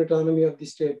about autonomy of the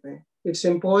state bank. It's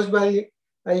imposed by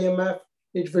IMF.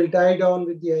 It will die down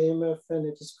with the IMF and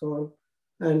it is gone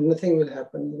and nothing will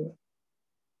happen. You know.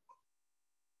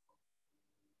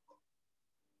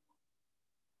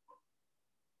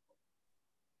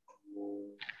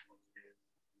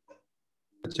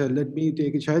 Let me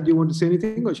take it. Shahid, do you want to say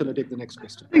anything or shall I take the next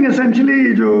question? I think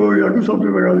essentially, I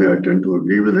tend to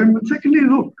agree with him. And secondly,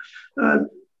 look,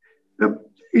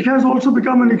 it has also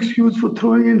become an excuse for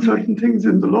throwing in certain things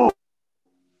in the law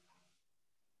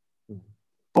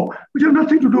which have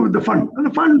nothing to do with the fund. And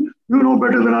the fund, you know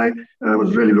better than I,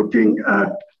 was really looking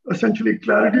at essentially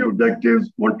clarity of objectives,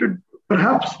 wanted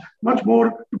perhaps much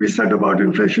more to be said about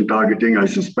inflation targeting. I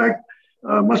suspect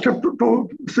must have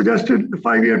suggested the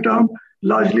 5-year term,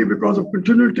 largely because of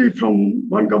continuity from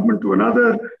one government to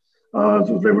another.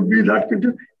 So there would be that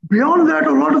continuity. Beyond that,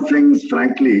 a lot of things,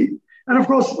 frankly, and of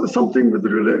course, something with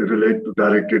relate to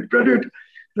directed credit.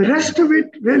 The rest of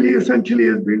it really essentially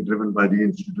has been driven by the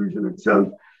institution itself,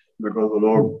 because a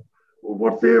lot of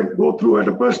what they go through at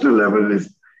a personal level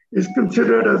is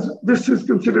considered as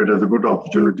a good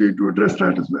opportunity to address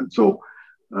that as well. So,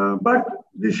 but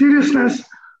the seriousness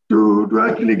to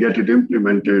actually get it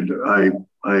implemented,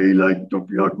 I like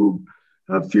Dr. Yaqub,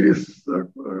 have serious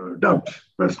doubts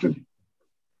personally.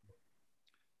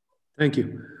 Thank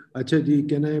you. Acha ji,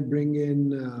 can I bring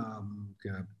in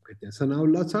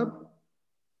Sanaullah Sahab?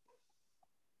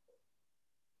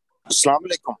 अस्सलाम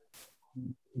वालेकुम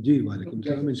जी वालेकुम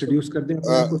सलाम. Introduce कर दें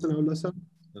आपको सनाउल्लाह साहब.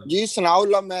 जी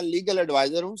सनाउल्लाह, मैं legal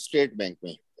adviser हूँ स्टेट बैंक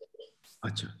में.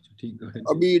 अच्छा ठीक है.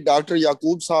 अभी डॉक्टर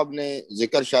याकूब साहब ने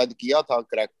जिक्र शायद किया था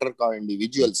करैक्टर का,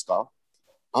 इंडिविजुअल्स का.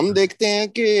 हम देखते हैं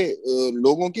कि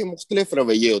लोगों के मुख्तलिफ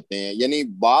रवैये होते हैं. यानी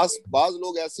बाज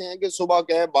लोग ऐसे हैं कि सुबह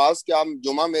कहे बाज कि आप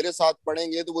जुमा मेरे साथ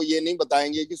पढ़ेंगे, तो वो ये नहीं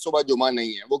बताएंगे कि सुबह जुमा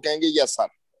नहीं है, वो कहेंगे yes sir.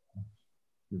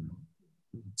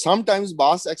 Sometimes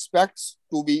boss expects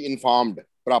to be informed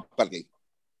properly.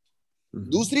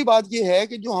 दूसरी बात ये है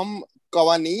कि जो हम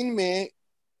कवानीन में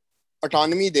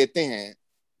ऑटोनॉमी देते हैं,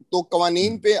 तो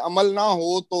कवानीन पे अमल ना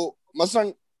हो तो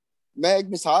मसलन मैं एक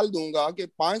मिसाल दूंगा कि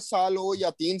 5 साल हो या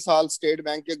 3 साल स्टेट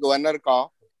बैंक के गवर्नर का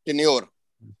tenure,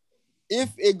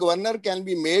 if a governor can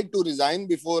be made to resign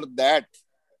before that,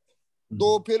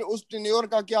 तो फिर उस टेन्योर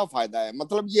का क्या फायदा है.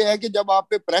 मतलब ये है कि जब आप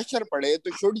पे प्रेशर पड़े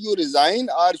तो शुड यू रिजाइन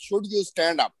और शुड यू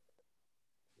स्टैंड अप.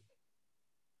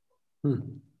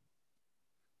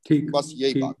 ठीक, बस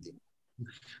यही बात थी.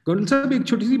 गवर्नर साहब एक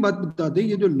छोटी सी बात बता दें,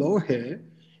 ये जो लॉ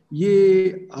है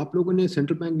ये आप लोगों ने,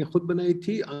 सेंट्रल बैंक ने खुद बनाई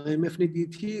थी, IMF ने दी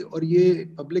थी, और ये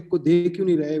पब्लिक को दे क्यों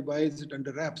नहीं रहे? Why is it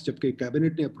under wraps जबकि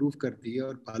कैबिनेट ने अप्रूव कर दी है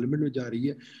और पार्लियामेंट में जा रही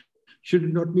है? Should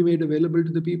it not be made available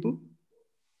to the people?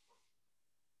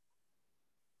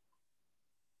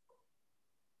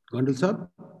 Governor साहब,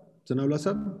 सनाउल्लाह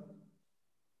साहब.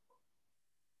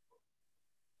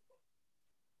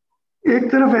 एक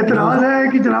तरफ एतराज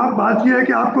है कि जनाब बात यह है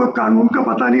कि आपको कानून का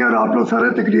पता नहीं और आप लोग सारे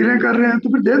तकरीरें कर रहे हैं, तो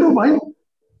फिर दे दो भाई.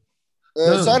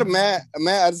 सर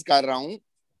मैं अर्ज कर रहा हूँ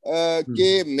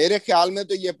कि मेरे ख्याल में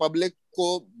तो ये पब्लिक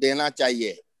को देना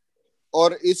चाहिए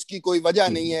और इसकी कोई वजह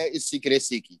नहीं है इस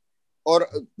सीक्रेसी की, और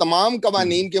तमाम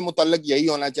कवानीन के मुतल्लिक यही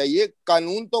होना चाहिए.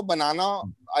 कानून तो बनाना,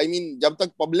 I mean, जब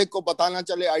तक पब्लिक को पता ना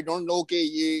चले, आई डोंट नो कि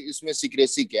ये इसमें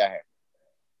सीक्रेसी क्या है.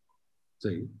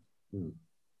 सही.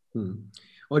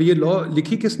 और ये लॉ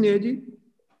लिखी किसने है जी?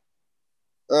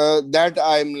 That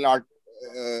I am not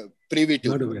privy to.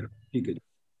 Not aware. ठीक है जी,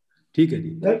 ठीक है जी.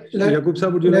 Yaqub sir,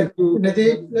 would you like to?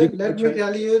 Let me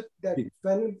tell you that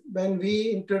when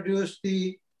we introduced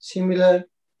the similar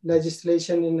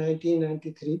legislation in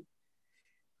 1993,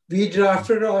 we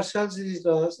drafted ourselves these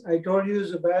laws. I told you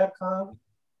Zubair Khan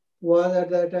was at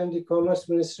that time the commerce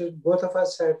minister. Both of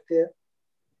us sat there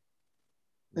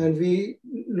and we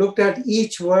looked at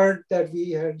each word that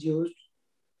we had used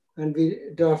and we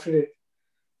drafted it.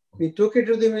 We took it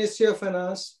to the Ministry of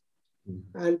Finance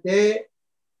and they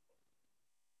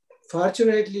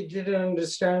fortunately didn't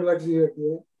understand what we were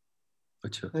doing.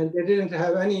 Achha. And they didn't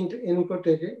have any input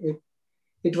in it.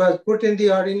 It was put in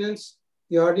the ordinance.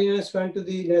 The ordinance went to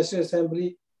the National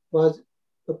Assembly, was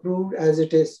approved as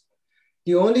it is.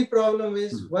 The only problem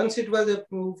is once it was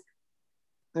approved,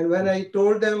 and when I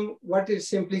told them what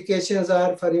its implications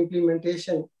are for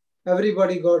implementation,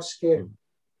 everybody got scared.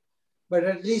 But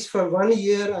at least for 1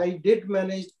 year, I did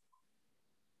manage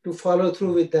to follow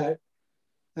through with that.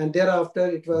 And thereafter,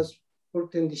 it was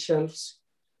put in the shelves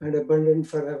and abandoned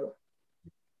forever.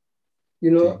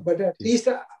 You know, but at least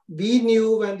we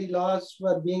knew when the laws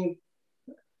were being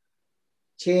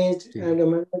changed and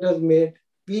amendment was made,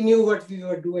 we knew what we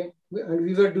were doing, and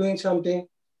we were doing something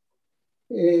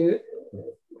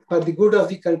for the good of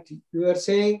the country. We were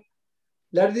saying,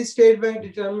 let the state bank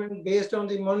determine based on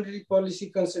the monetary policy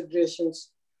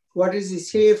considerations, what is the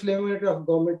safe limit of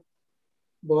government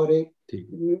borrowing,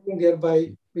 meaning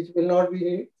thereby, which will not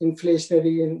be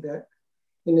inflationary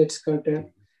in its content.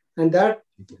 And that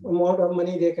amount of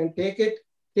money they can take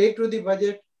to the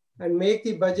budget and make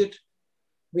the budget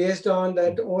based on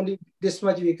that only this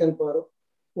much we can borrow.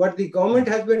 What the government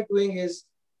has been doing is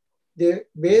they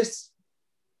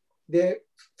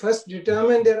first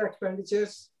determine their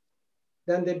expenditures,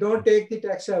 then they don't take the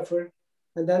tax effort,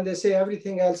 and then they say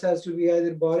everything else has to be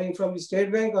either borrowing from the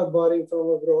state bank or borrowing from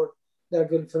abroad that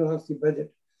will finance the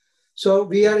budget. So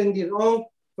we are in the wrong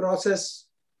process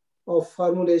of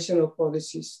formulation of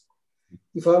policies.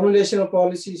 The formulation of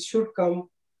policies should come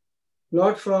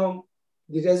not from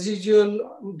the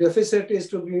residual deficit is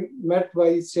to be met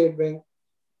by the state bank.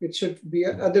 It should be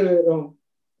other way around.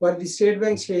 What the state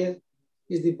bank says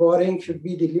is the borrowing should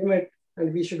be the limit,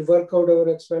 and we should work out our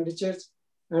expenditures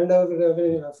and our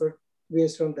revenue effort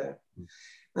based on that.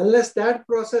 Unless that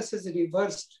process is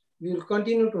reversed, we will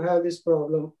continue to have this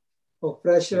problem of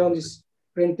pressure on this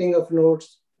printing of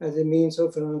notes as a means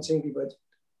of financing the budget.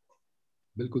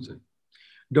 बिल्कुल सही.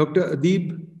 Dr.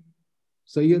 Adib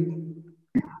Syed.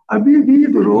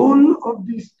 Abhi, the role of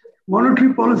this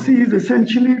monetary policy is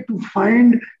essentially to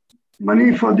find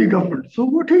money for the government. So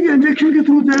what is injection के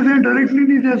through दे directly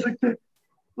नहीं दे सकते.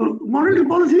 So monetary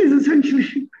policy is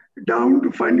essentially down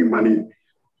to finding money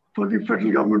for the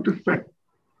federal government to spend.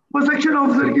 बस section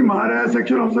officer की मार है,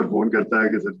 section officer phone करता है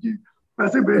कि सर जी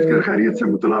पैसे भेजकर खैरियत से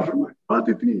मुतला फरमाएं. बात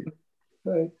इतनी है.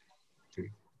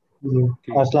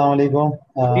 अस्सलाम वालेकुम.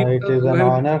 It is an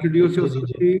honor.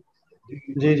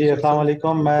 जी अस्सलाम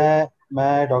वालेकुम.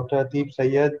 मैं doctor अतीब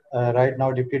Syed, right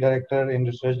now deputy director in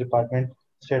research department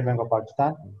state bank of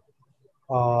Pakistan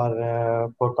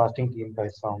और फोरकास्टिंग टीम का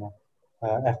हिस्सा हूँ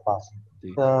एफपास.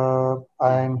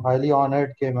 आई एम हाईली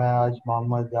ऑनर्ड कि मैं आज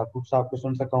मोहम्मद याकूब साहब को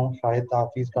सुन सका हूँ. शाहिद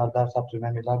हाफिज कारदार साहब से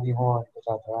मैं मिला भी हूँ और उनके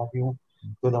साथ रहा भी हूँ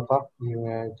 2 दफ़ा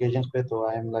ओकेजन्स पे. तो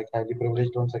I am like highly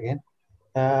privileged once again.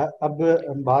 अब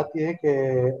बात यह है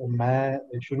कि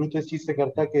मैं शुरू तो इस चीज़ से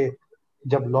करता कि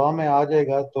जब लॉ में आ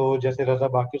जाएगा तो जैसे रजा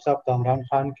बाकिर साहब कामरान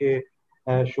खान के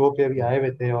शो पे अभी आए हुए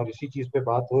थे और इसी चीज़ पे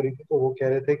बात हो रही थी, तो वो कह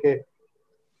रहे थे कि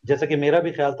जैसा कि मेरा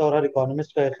भी ख्याल था और हर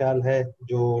इकोनॉमिस्ट का ख्याल है,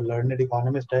 जो लर्नड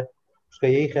इकोनॉमिस्ट है उसका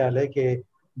यही ख्याल है कि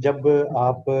जब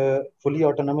आप फुली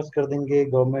ऑटोनॉमस कर देंगे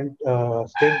गवर्नमेंट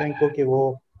स्टेट बैंक को कि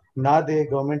वो ना दे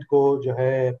गवर्नमेंट को जो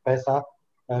है पैसा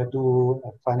टू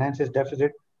फाइनेंस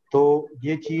डेफिसिट, तो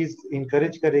ये चीज़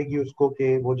इनकरेज करेगी उसको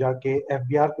कि वो जाके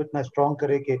एफबीआर को इतना स्ट्रॉन्ग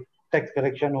करे कि टैक्स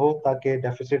करेक्शन हो ताकि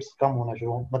डेफिसिट्स कम होना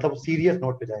शुरू हो. मतलब सीरियस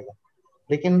नोट पे जाएगा.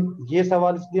 लेकिन ये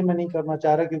सवाल इसलिए मैं नहीं करना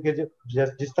चाह रहा क्योंकि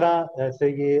जिस तरह से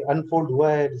ये अनफोल्ड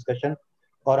हुआ है डिस्कशन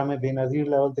और हमें बेनज़ीर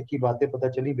लेवल तक की बातें पता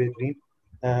चली बेहतरीन,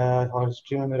 और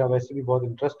हिस्ट्री में मेरा वैसे भी बहुत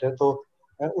इंटरेस्ट है, तो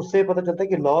उससे पता चलता है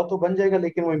कि लॉ तो बन जाएगा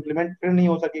लेकिन वो इम्प्लीमेंट फिर नहीं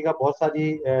हो सकेगा, बहुत सारी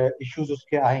इश्यूज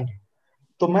उसके आएंगे.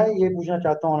 तो मैं ये पूछना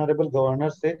चाहता हूँ ऑनरेबल गवर्नर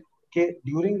से कि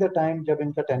ड्यूरिंग द टाइम जब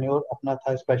इनका टेन्योर अपना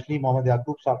था, स्पेशली मोहम्मद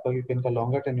याकूब साहब का क्योंकि इनका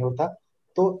लॉन्गर टेन्योर था,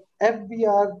 तो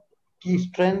एफबीआर की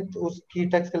स्ट्रेंथ, उसकी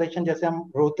टैक्स कलेक्शन, जैसे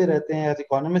हम रोते रहते हैं एज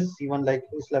इकोनॉमिस्ट इवन लाइक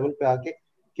इस लेवल पे आके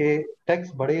कि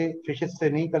टैक्स बड़े फिशेस से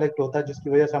नहीं कलेक्ट होता, जिसकी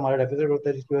वजह से हमारा डेफिसिट होता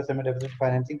है, जिसकी वजह से हमें डेफिसिट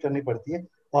फाइनेंसिंग करनी पड़ती है,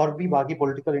 और भी बाकी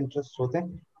पॉलिटिकल इंटरेस्ट होते हैं।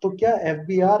 तो क्या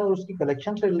एफबीआर और उसकी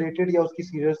कलेक्शन से रिलेटेड या उसकी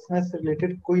सीरियसनेस से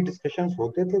रिलेटेड कोई डिस्कशंस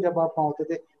होते थे जब आप वहाँ होते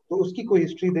थे? तो उसकी कोई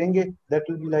हिस्ट्री देंगे? That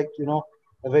will be like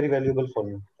very valuable for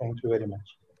you. Thank you very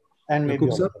much and may be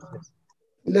all the best.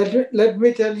 Let me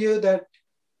tell you that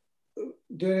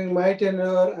during my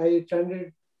tenure, I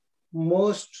attended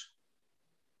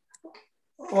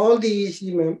all the EEC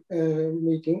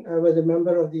meeting. I was a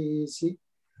member of the EEC.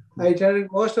 I attended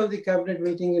most of the cabinet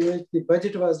meeting in which the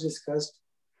budget was discussed.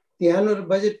 The annual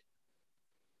budget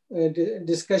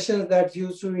discussions that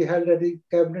used to be held at the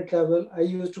cabinet level, I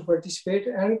used to participate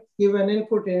and give an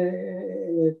input in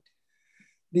it.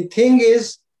 The thing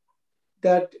is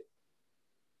that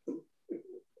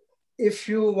if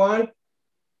you want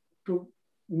to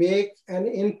make an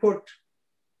input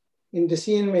in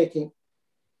decision making,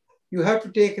 you have to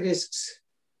take risks,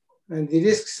 and the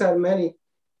risks are many.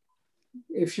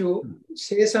 If you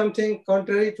say something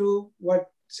contrary to what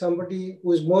somebody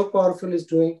who is more powerful is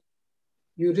doing,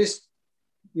 you risk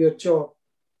your job.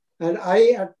 And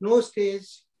I at no stage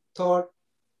thought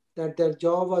that their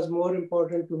job was more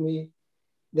important to me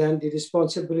than the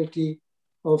responsibility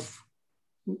of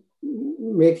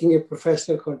making a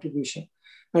professional contribution.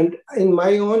 And in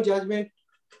my own judgment,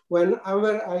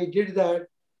 whenever I did that,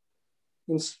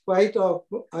 in spite of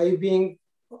I being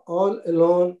all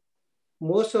alone,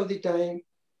 most of the time,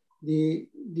 the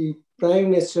prime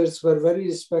ministers were very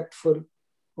respectful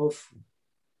of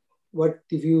what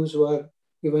the views were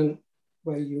given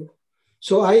by you.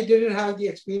 So I didn't have the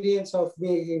experience of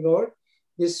being ignored.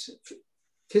 This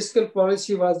fiscal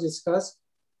policy was discussed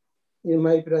in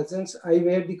my presence. I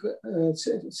made the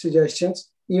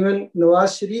suggestions. Even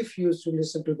Nawaz Sharif used to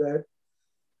listen to that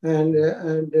and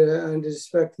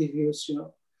respect the views.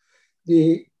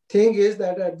 The thing is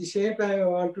that at the same time, I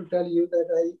want to tell you that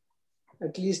I,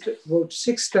 at least about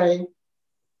 6 times,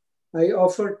 I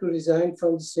offered to resign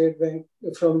from the state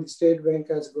bank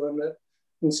as governor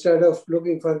instead of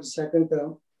looking for the second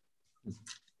term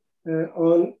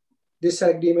on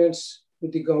disagreements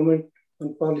with the government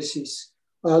on policies.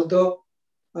 Although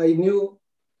I knew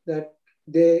that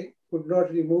they could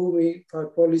not remove me for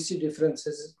policy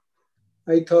differences,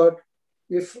 I thought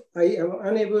if I am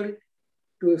unable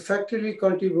to effectively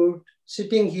contribute,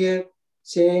 sitting here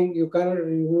saying you cannot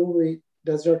remove me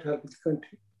does not help the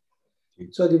country.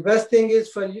 So the best thing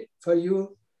is for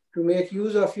you to make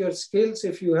use of your skills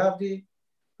if you have the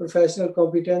professional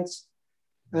competence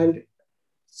and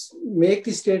make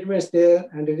the statements there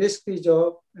and risk the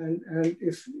job. And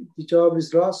if the job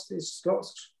is lost, it's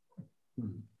lost.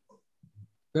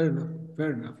 Fair enough.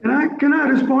 Fair enough. Can I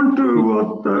respond to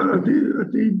what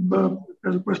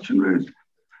as a question raised?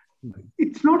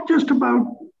 It's not just about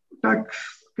tax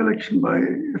collection by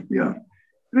FBR.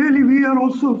 Really, we are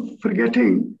also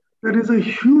forgetting there is a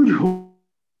huge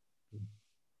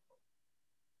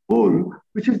hole,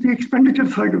 which is the expenditure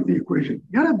side of the equation.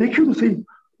 Yeah, they can say,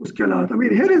 I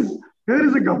mean, here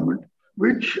is a government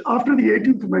which, after the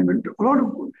 18th Amendment, a lot of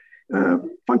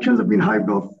functions have been hived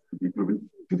off to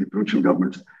the provincial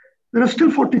governments. There are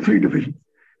still 43 divisions.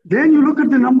 Then you look at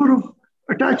the number of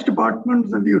attached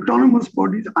departments and the autonomous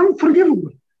bodies,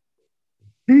 unforgivable.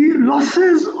 The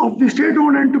losses of the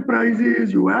state-owned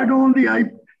enterprises, you add on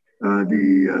the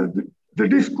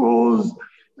discos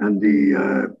and the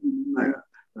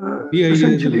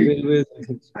essentially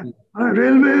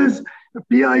railways,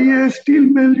 PIA, steel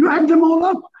mill, you add them all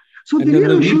up. So the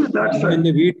real issue is that side. And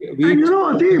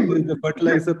the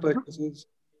fertilizer purchases.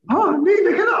 नहीं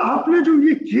देखे ना आपने जो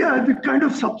ये किया, the kind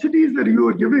of subsidies that you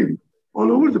are giving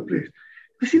all over the place.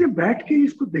 किसी ने बैठ के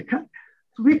इसको देखा?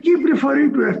 So we keep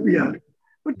referring to FBR,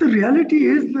 but the reality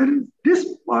is there is this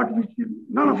part which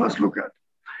none of us look at.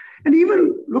 And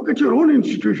even look at your own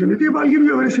institution. I'll give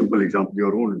you a very simple example,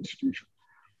 your own institution.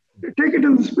 Take it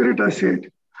in the spirit I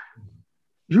said.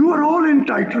 You are all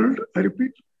entitled, I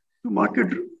repeat, to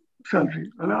market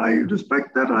salary. And I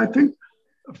respect that. I think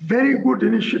a very good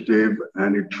initiative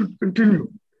and it should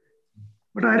continue.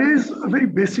 But I raise a very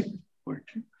basic point.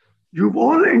 You've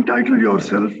all entitled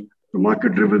yourself to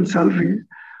market-driven salary,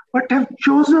 but have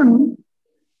chosen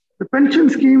the pension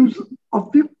schemes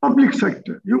of the public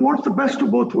sector. You want the best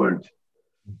of both worlds.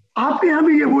 आपके यहाँ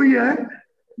भी ये वही है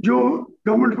जो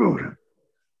government में हो रहा है.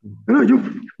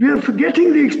 We are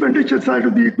forgetting the expenditure side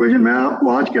of the equation. मैं आपको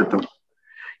आज कहता हूँ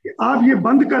कि आप ये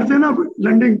बंद कर देना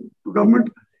lending to government,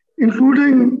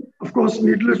 including, of course,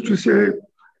 needless to say,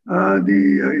 the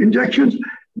injections.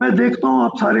 मैं देखता हूँ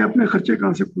आप सारे अपने खर्चे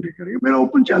कहाँ से पूरे करेंगे. मेरा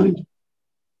open challenge.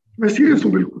 मैं serious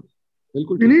हूँ बिल्कुल.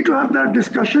 We need to have that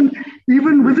discussion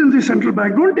even within the central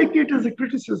bank. Don't take it as a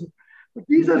criticism. But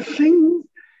these are things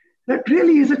that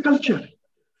really is a culture.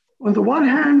 On the one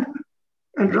hand,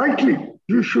 and rightly,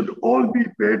 you should all be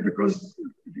paid because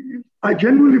I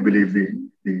genuinely believe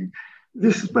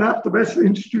this is perhaps the best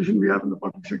institution we have in the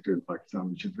public sector in Pakistan,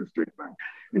 which is the state bank,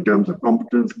 in terms of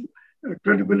competence,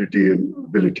 credibility, and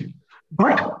ability.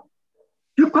 But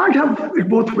you can't have it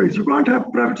both ways. You can't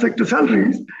have private sector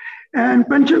salaries and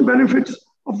pension benefits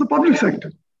of the public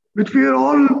sector, which we are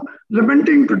all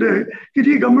lamenting today. कि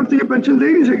ये government तो ये pension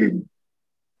दे नहीं सकेगी.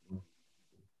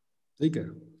 ठीक है.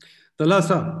 Talha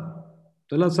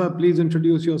Saab, please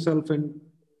introduce yourself and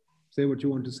say what you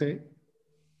want to say.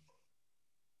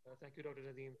 Thank you, Dr.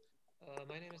 Nadeem.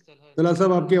 My name is Talha. Talha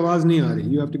Saab, आपकी आवाज नहीं आ रही.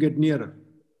 You have to get nearer.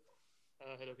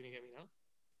 Hello, can you hear me now?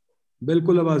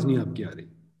 बिल्कुल आवाज नहीं आपकी आ रही.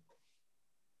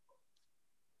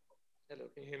 Hello,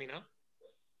 can you hear me now?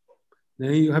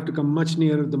 नहीं, you have to come much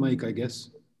nearer the mic, I guess.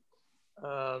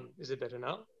 Is it better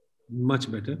now?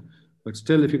 Much better. But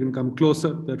still, if you can come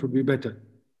closer, that would be better.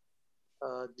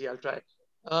 Yeah, I'll try.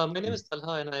 My name is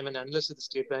Talha and I'm an analyst at the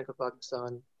State Bank of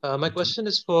Pakistan. My question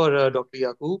is for Dr.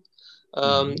 Yaqub.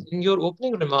 In your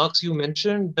opening remarks, you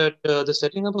mentioned that the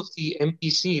setting up of the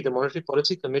MPC, the Monetary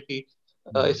Policy Committee,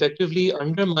 effectively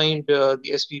undermined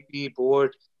the SPP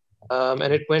board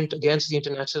and it went against the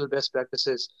international best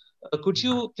practices. Could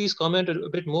you please comment a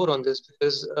bit more on this?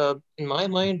 Because in my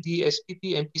mind, the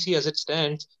SPP MPC as it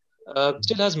stands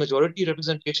still has majority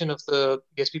representation of the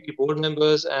SPP board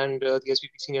members and the SPP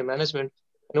senior management.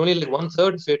 And only like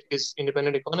 1/3 of it is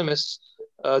independent economists.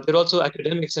 They're also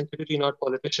academics and typically not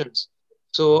politicians.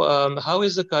 So how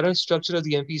is the current structure of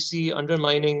the MPC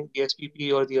undermining the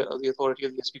SPP or the authority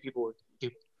of the SPP board?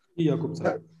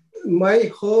 My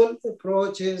whole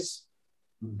approach is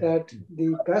that the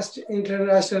best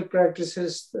international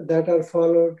practices that are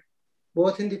followed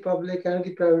both in the public and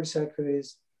the private sector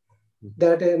is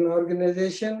that an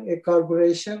organization, a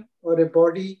corporation, or a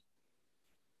body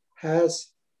has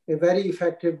a very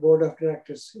effective board of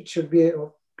directors. It should be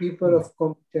people of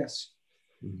competence.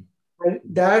 And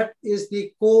that is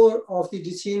the core of the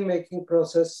decision-making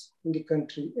process in the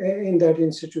country, in that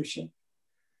institution.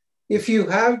 If you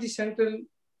have the central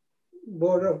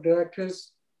board of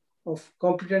directors of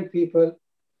competent people,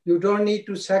 you don't need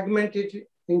to segment it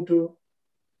into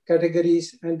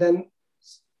categories and then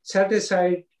set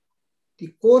aside the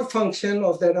core function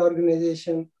of that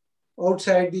organization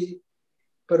outside the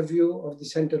purview of the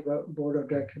central board of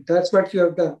directors. That's what you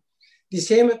have done. The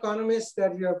same economists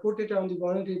that you have put it on the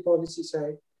monetary policy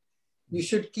side, you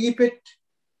should keep it,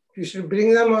 you should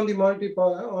bring them on the board,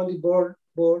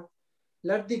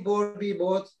 let the board be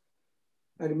both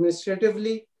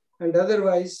administratively and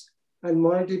otherwise, and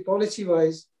monetary policy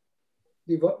wise,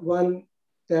 the one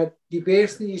that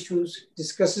debates the issues,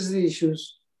 discusses the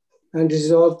issues, and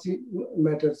resolves the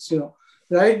matters. You know,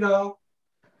 right now,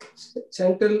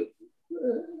 central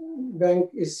bank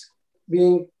is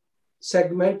being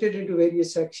segmented into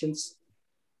various sections,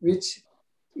 which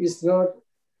is not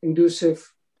conducive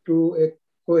to a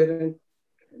coherent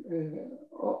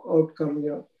outcome. You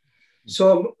know.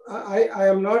 So I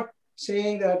am not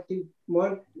saying that the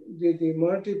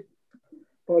monetary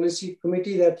policy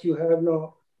committee that you have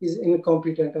now is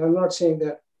incompetent. I'm not saying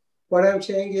that. What I'm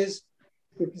saying is,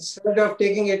 instead of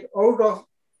taking it out of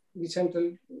the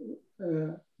central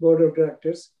board of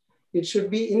directors, it should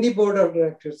be in the board of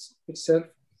directors itself.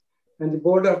 And the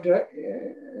board of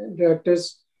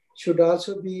directors should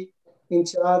also be in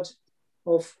charge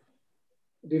of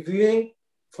reviewing,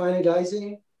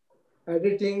 finalizing,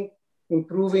 editing,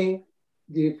 improving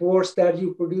the reports that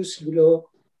you produce below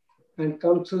and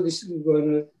come through this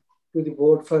governor to the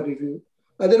board for review.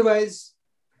 Otherwise,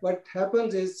 what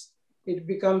happens is it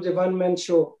becomes a one-man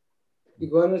show. The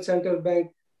governor central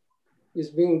bank is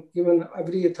being given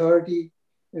every authority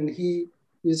and he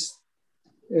is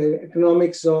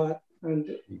economic czar,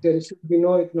 and there should be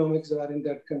no economic czar in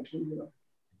that country. You know.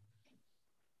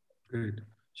 Great.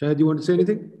 Shahid, you want to say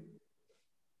anything?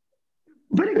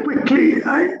 Very quickly,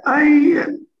 when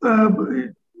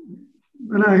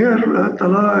I hear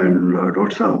Talha and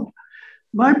Dr. Saab,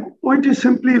 my point is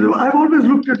simply, I've always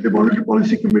looked at the Monetary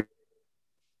Policy Committee.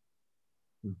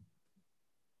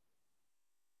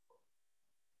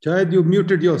 Shahid, you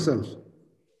muted yourself.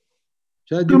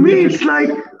 Shahid, to me, it's like,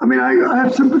 I mean, I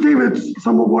have sympathy with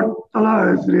some of what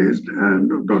Talha has raised,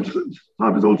 and Dr.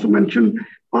 Saab has also mentioned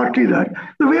partly that.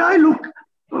 The way I look,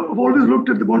 I've always looked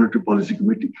at the Monetary Policy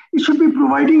Committee, it should be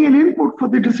providing an input for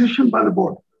the decision by the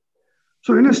board.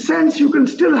 So in a sense, you can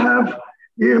still have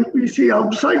the MPC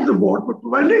outside the board, but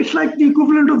provided it's like the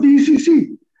equivalent of the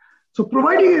ECC. So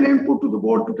providing an input to the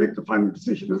board to take the final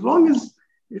decision, as long as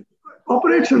it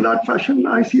operates in that fashion,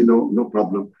 I see no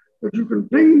problem. That you can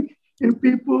bring in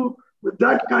people with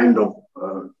that kind of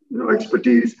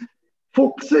expertise,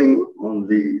 focusing on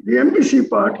the MPC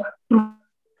part,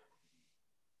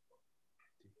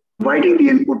 providing the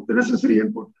input, the necessary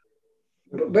input.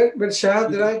 But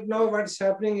Shahad, right now what's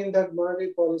happening in that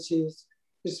monetary policy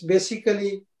is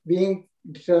basically being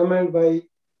determined by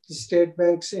the state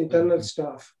bank's internal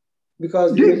staff.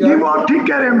 Because as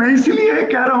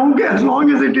long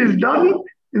as it is done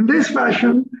in this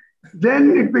fashion,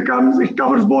 then it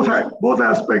covers both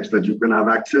aspects, that you can have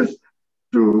access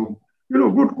to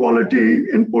good quality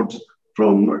inputs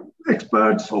from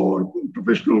experts or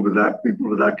people with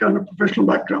that kind of professional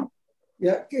background.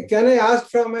 Yeah, can I ask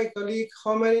from my colleague,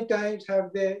 how many times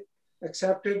have they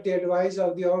accepted the advice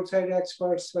of the outside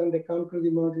experts when they come to the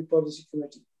Monetary Policy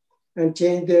Committee and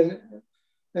change their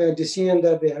decision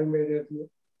that they have made earlier?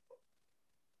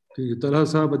 Talha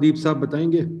साहब, अदीब साहब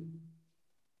बताएंगे?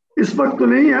 इस वक्त तो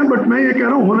नहीं है, but मैं ये कह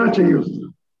रहा हूँ होना चाहिए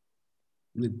उसमें.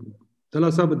 तलहा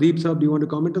साहब, अदीब साहब, do you want to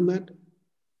comment on that?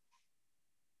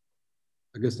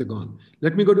 I guess they're gone.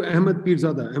 Let me go to Ahmed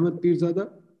Pirzada. Ahmed Pirzada,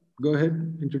 go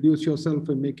ahead, introduce yourself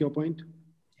and make your point.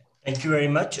 Thank you very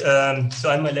much. So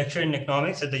I'm a lecturer in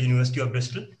economics at the University of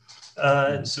Bristol.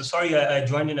 So sorry, I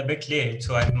joined in a bit late,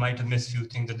 so I might have missed a few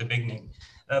things at the beginning.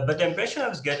 But the impression I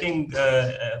was getting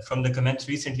from the comments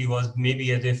recently was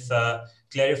maybe as if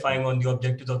clarifying on the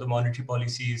objectives of the monetary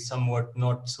policy is somewhat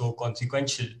not so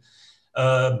consequential.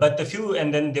 But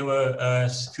and then there were a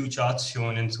few charts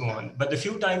shown and so on. But the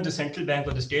few times the central bank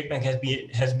or the state bank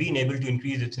has been able to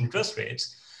increase its interest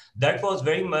rates, that was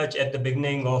very much at the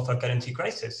beginning of a currency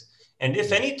crisis. And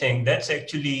if anything, that's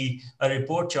actually a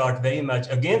report chart very much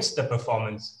against the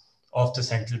performance of the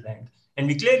central bank. And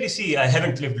we clearly see, I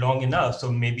haven't lived long enough,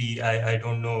 so maybe I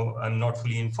don't know, I'm not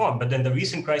fully informed, but then the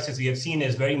recent crisis we have seen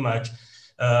is very much,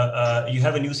 you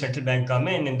have a new central bank come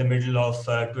in the middle of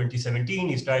 2017,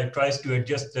 he tries to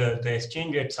adjust the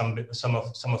exchange rate, some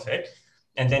of it,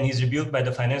 and then he's rebuked by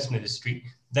the finance ministry.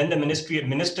 Then the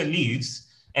minister leaves,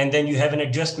 and then you have an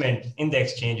adjustment in the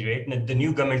exchange rate, and the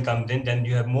new government comes in, then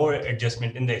you have more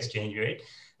adjustment in the exchange rate.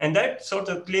 And that sort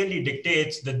of clearly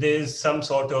dictates that there is some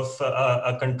sort of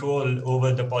a control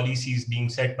over the policies being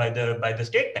set by the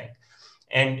state bank.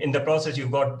 And in the process,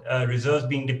 you've got reserves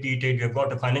being depleted, you've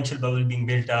got a financial bubble being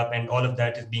built up, and all of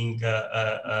that is being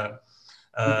let.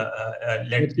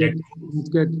 Let's get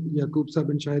Yaqub Sahib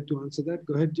and Shahid to answer that.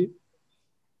 Go ahead, Ji.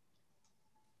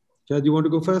 Shahid, you want to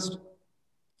go first?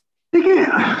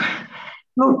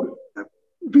 No,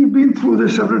 we've been through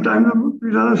this several times.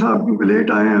 Pirzada Sahib क्योंकि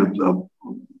late आए हैं,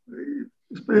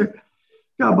 इस पे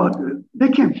क्या बात है?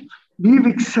 देखिए, we've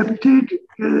accepted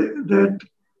that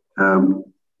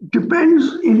depends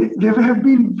in, there have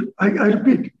been, I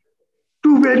repeat,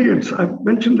 two variants. I've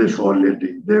mentioned this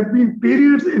already. There have been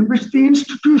periods in which the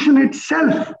institution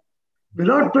itself,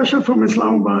 without pressure from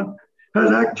Islamabad,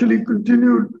 has actually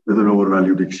continued with an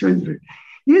overvalued exchange rate.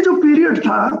 ये जो period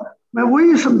था, मैं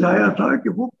वही समझाया था कि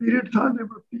वो period था, there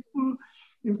were people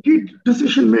in key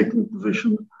decision-making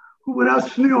positions who were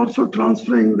actually also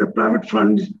transferring their private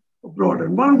funds abroad.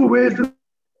 And one of the ways that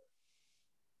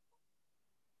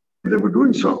they were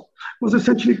doing so was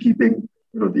essentially keeping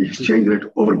the exchange rate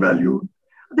overvalued.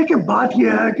 देखिए बात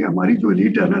यह है कि हमारी जो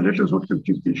elite है ना, let us not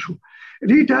confuse the issue.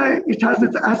 Elite है, it has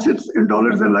its assets in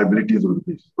dollars and liabilities in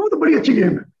rupees. वो तो बड़ी अच्छी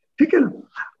game है, ठीक है ना?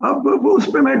 अब वो उस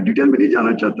पे मैं डिटेल में नहीं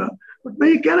जाना चाहता, but मैं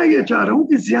ये कहना ये चाह रहा हूँ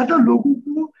कि ज्यादा लोगों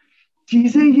को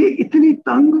चीजें ये इतनी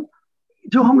तंग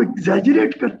जो हम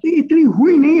exaggerate करते हैं इतनी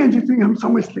हुई नहीं है जितनी हम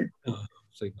समझते हैं.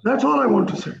 That's all I want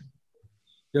to say.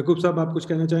 याकूब साहब, आप कुछ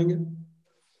कहना चाहेंगे?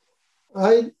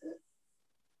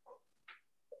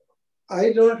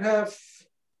 I don't have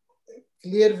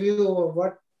clear view of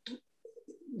what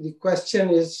the question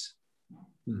is.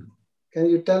 Can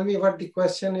you tell me what the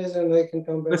question is and I can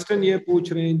come back? Question ये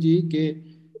पूछ रहे हैं जी कि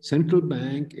सेंट्रल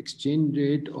बैंक एक्सचेंज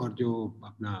रेट और जो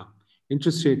अपना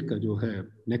इंटरेस्ट रेट का जो है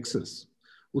नेक्सस,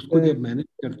 उसको जब मैनेज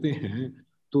करते हैं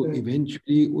तो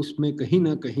इवेंचुअली उसमें कहीं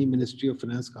ना कहीं मिनिस्ट्री ऑफ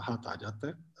फाइनेंस का हाथ आ जाता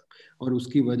है और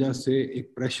उसकी वजह से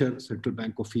एक प्रेशर सेंट्रल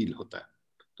बैंक को फील होता है.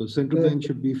 तो central bank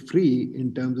should be free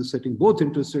in terms of setting both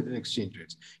interest rate and exchange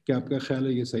rates. क्या आपका ख्याल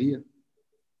है ये सही है?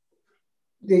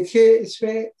 देखिए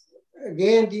इसमें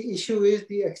again the issue is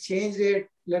the exchange rate.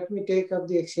 Let me take up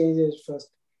the exchange rate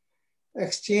first.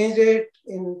 Exchange rate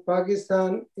in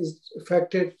Pakistan is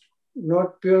affected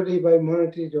not purely by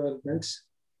monetary developments.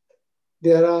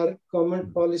 There are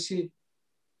common policy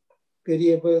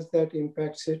variables that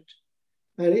impacts it,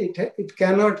 and it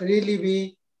cannot really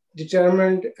be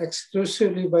determined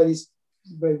exclusively by the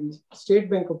by the State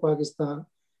Bank of Pakistan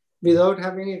without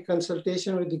having a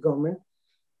consultation with the government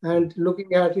and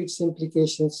looking at its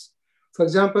implications. For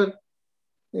example,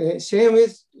 same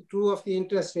is true of the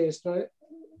interest rates.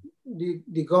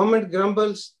 The government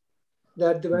grumbles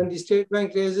that when the State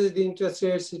Bank raises the interest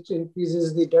rates, it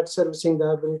increases the debt servicing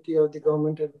liability of the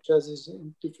government and it has its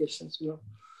implications, you know.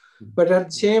 But at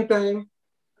the same time,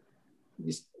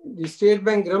 the State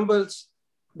Bank grumbles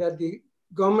that the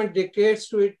government dictates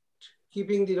to it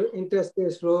keeping the interest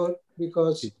rates low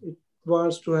because it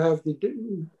wants to have the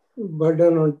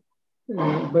burden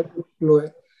on budget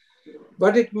lower.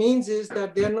 What it means is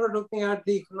that they're not looking at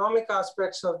the economic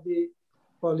aspects of the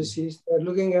policies. They're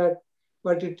looking at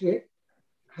what it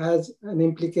has an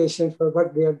implication for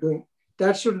what they are doing.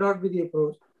 That should not be the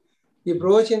approach. The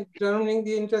approach in determining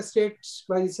the interest rates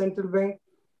by the central bank,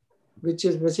 which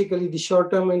is basically the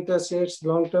short-term interest rates,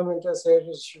 long-term interest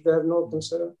rates, should have no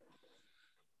concern.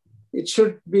 It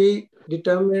should be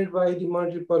determined by the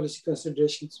monetary policy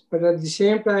considerations. But at the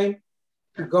same time,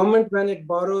 the government, when it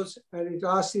borrows and it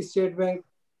asks the State Bank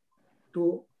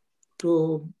to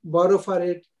borrow for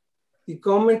it, the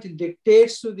government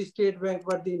dictates to the State Bank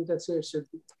what the interest rate should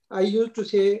be. I used to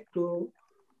say to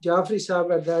Jaffrey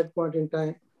Saab at that point in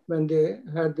time, when they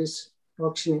had this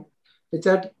auctioning, it's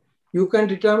that you can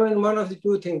determine one of the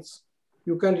two things.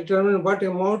 You can determine what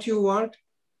amount you want,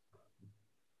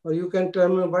 or you can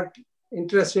determine what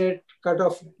interest rate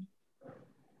cutoff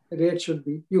rate should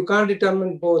be. You can't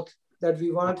determine both, that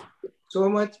we want so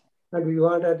much and we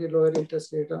want at a lower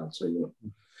interest rate also, you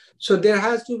know. So there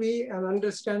has to be an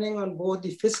understanding on both the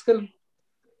fiscal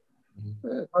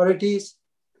authorities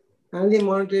and the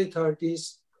monetary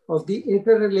authorities of the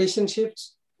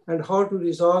interrelationships and how to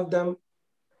resolve them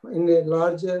in a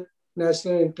larger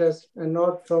national interest and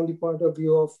not from the point of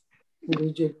view of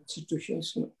individual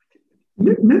institutions. You know.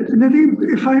 Nadeem,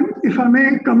 if I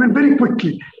may comment very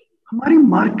quickly, हमारी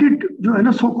market जो है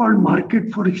ना, so-called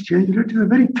market for exchange rate is a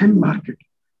very thin market.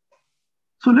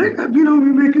 So like, you know,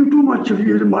 we're making too much of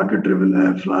it,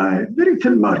 market-driven, fly, very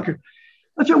thin market.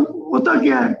 अच्छा, होता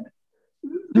क्या है?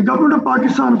 The government of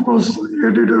Pakistan, of course,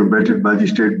 aided or abetted by the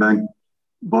State Bank,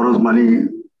 borrows money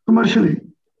commercially.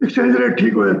 Exchange rate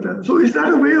ठीक हो जाता है. So is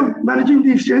that a way of managing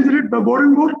the exchange rate by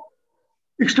borrowing more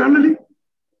externally?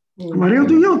 हमारे यहाँ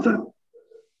तो ये होता है.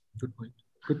 Good point.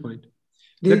 Good point.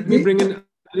 Let me bring in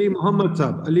Ali Muhammad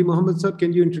Saab. Ali Muhammad Saab,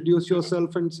 can you introduce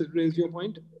yourself and raise your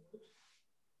point?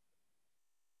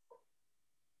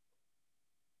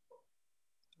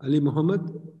 Ali Muhammad?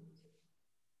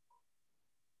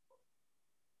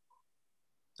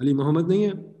 Ali Muhammad नहीं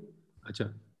है?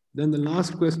 अच्छा. Then the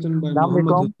last question by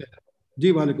Muhammad Hussain.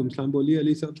 जी वालेकुम सलाम, बोलिए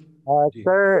अली साहब.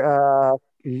 Sir,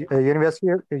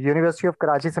 university of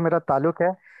Karachi से मेरा ताल्लुक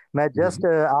है. मैं जस्ट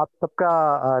आप सबका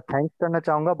थैंक्स करना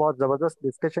चाहूँगा. बहुत ज़बरदस्त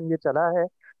डिस्कशन ये चला है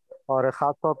और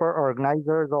ख़ास तौर पर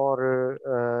ऑर्गेनाइजर्स और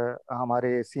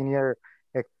हमारे सीनियर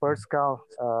एक्सपर्ट्स का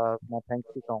मैं थैंक्स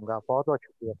भी कहूँगा. बहुत बहुत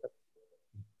शुक्रिया sir.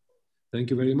 Thank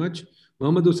you very much.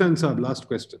 Muhammad Hussain Saab, last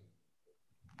question.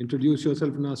 Introduce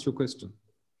yourself and ask your question.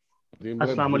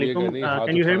 Assalamu alaikum.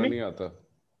 Can you hear me?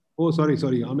 Oh, sorry.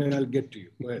 Amir, I'll get to you.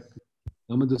 Go ahead.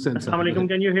 Muhammad Hussain Saab. Assalamu alaikum.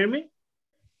 Can you hear me?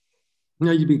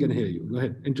 Yeah, we can hear you. Go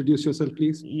ahead. Introduce yourself,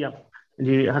 please. Yeah.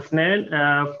 Ji, Hasnain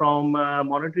from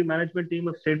Monetary Management Team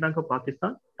of State Bank of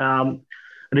Pakistan.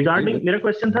 Regarding, मेरा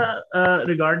question था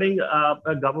regarding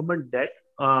government debt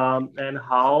and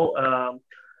how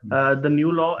the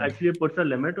new law actually puts a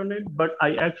limit on it. But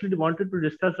I actually wanted to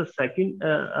discuss the second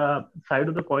side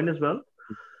of the coin as well.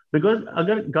 Because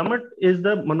agar government is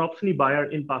the monopoly buyer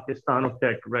in Pakistan of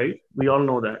debt, right? We all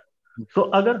know that. So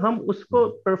अगर हम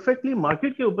उसको perfectly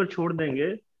market के ऊपर छोड़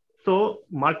देंगे, so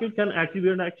market can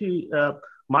actually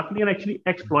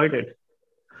exploit it.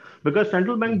 Because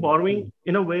central bank borrowing,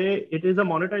 in a way, it is a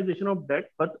monetization of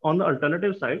debt, but on the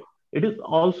alternative side, it is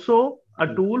also a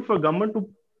tool for government to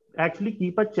actually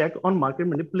keep a check on market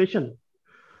manipulation.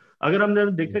 अगर हमने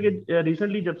देखा कि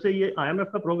recently जब से ये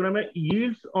IMF का program है,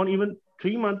 yields on even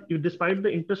 3 months, despite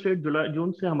the interest rate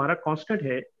June से हमारा constant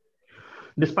है,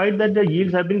 despite that the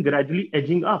yields have been gradually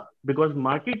edging up because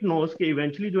market knows कि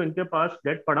eventually जो इनके पास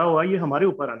debt पड़ा हुआ है ये हमारे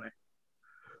ऊपर आना है.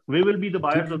 We will be the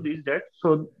buyers of these debts,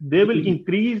 so they will keep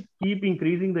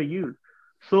increasing the yield.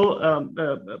 So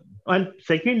and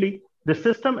secondly, the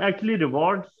system actually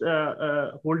rewards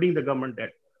holding the government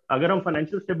debt. अगर हम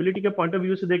financial stability के point of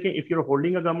view से देखें, if you're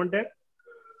holding a government debt,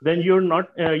 then you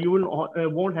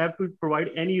won't have to provide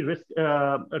any risk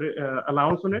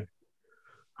allowance on it.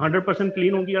 100%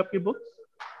 clean होंगी आपकी books,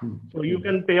 so you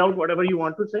can pay out whatever you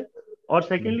want to say. और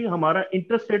secondly, हमारा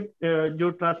interest rate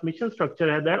जो transmission structure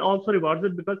है, that also rewards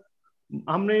it because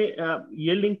हमने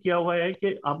ये link किया हुआ है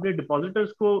कि आपने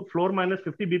डिपॉजिटर्स को फ्लोर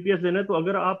 -50 बीपीएस देने, तो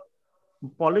अगर आप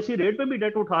पॉलिसी रेट पे भी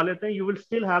डेट उठा लेते हैं, you will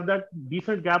still have that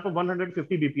decent gap of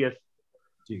 150 BPS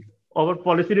और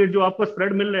पॉलिसी रेट जो आपको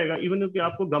स्प्रेड मिल जाएगा इवन कि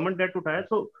आपको गवर्नमेंट डेट उठाया।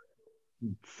 सो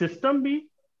सिस्टम भी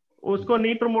उसको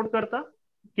नहीं प्रमोट करता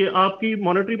कि आपकी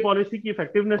मॉनेटरी पॉलिसी की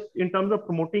effectiveness in terms of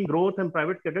promoting growth and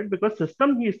private credit, because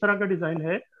system ही इस तरह का डिजाइन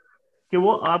है कि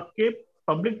वो आपके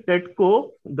पब्लिक डेट को,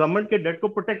 गवर्नमेंट के डेट को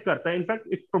प्रोटेक्ट करता है।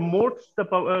 In fact it promotes the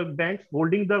banks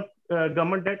holding the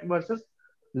government debt versus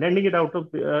lending it out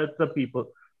of the people.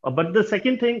 But the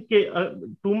second thing कि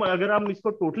तुम अगर आप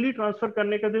इसको totally transfer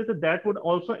करने का दे, तो that would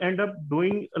also end up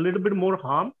doing a little bit more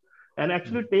harm and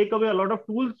actually take away a lot of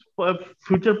tools,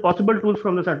 future possible tools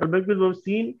from the central bank. Because we've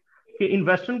seen कि in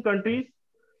Western countries,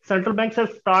 central banks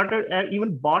have started and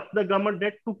even bought the government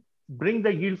debt to bring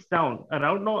the yields down.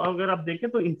 Around now, अगर आप देखें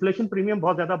तो inflation premium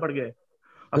बहुत ज़्यादा बढ़ गया है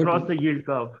across the yield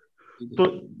curve. तो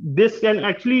दिस कैन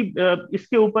एक्चुअली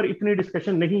इसके ऊपर इतनी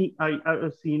डिस्कशन नहीं आई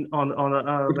सीन ऑन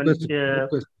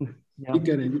ठीक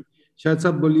कह रहे हैं शायद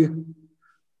साहब, बोलिए।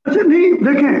 अच्छा नहीं,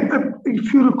 देखें,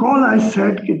 if you recall I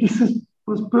said कि this is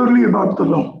was purely about the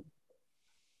law.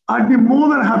 I'd be more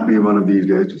than happy one of these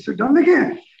days to sit down. देखिए,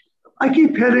 I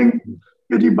keep hearing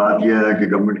कि जी बात ये है कि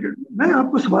गवर्नमेंट के, मैं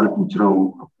आपको सवाल पूछ रहा हूँ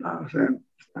अपना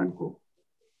स्टैंड को,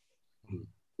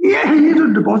 ये जो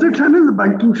deposits हैं in the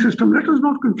banking system, let us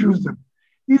not confuse them.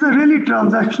 These are really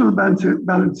transactional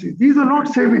balances. These are not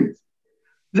savings.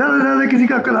 ज़्यादा से ज़्यादा किसी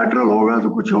का collateral होगा तो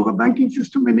कुछ होगा, banking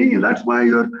system में नहीं है. That's why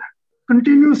you're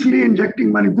continuously injecting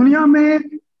money. दुनिया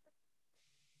में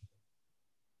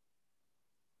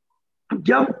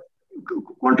जब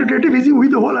quantitative easing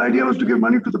हुई, the whole idea was to give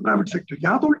money to the private sector.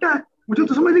 यहाँ तो उल्टा है. मुझे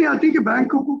तो समझ नहीं आती कि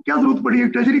बैंकों को क्या जरूरत पड़ी है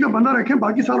ट्रेजरी का बंदा रखें,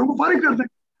 बाकी सालों को फारिग कर दें।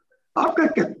 आपका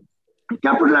क्या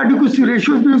capital adequacy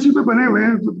ratios भी उसी पे बने हुए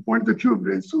हैं, the point that you have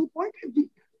raised. So the point is,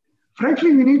 frankly,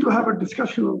 we need to have a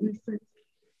discussion on these things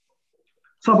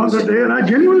some other day, and I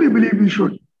genuinely believe we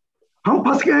should. हम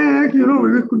फंस गए हैं कि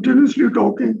we're continuously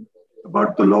talking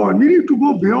about the law, and we need to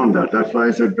go beyond that. That's why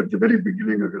I said at the very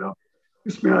beginning, अगर आप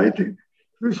इसमें आए थे,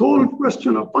 this whole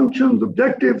question of functions,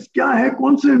 objectives, क्या है,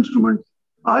 कौन से instrument,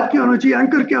 आज क्या होना चाहिए,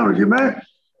 anchor क्या होना चाहिए।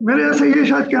 मेरे ऐसे ये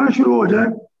शायद कहना शुरू हो जाए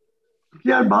कि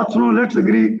यार बात सुनो, let's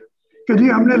agree कि जी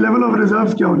हमने लेवल ऑफ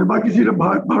रिजर्व्स क्या होने, बाकी चीजें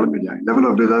भाड़ में जाएंगे। लेवल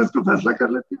ऑफ रिजर्व्स को फैसला कर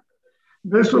लेते हैं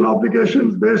based on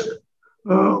obligations, based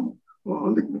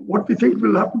on what we think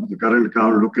will happen to the current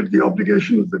account, look at the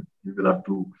obligations that we will have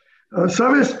to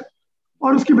service,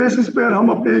 और उसकी बेसिस पे हम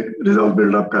अपने रिजर्व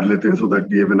बिल्ड अप कर लेते हैं so that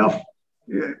we have enough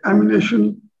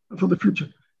ammunition for the future.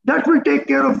 That will take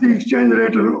care of the exchange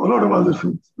rate and a lot of other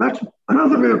things. That's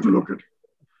another way to look at it.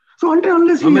 So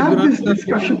unless we have this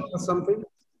discussion, something.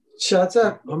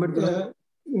 Shacha,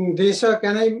 Desha,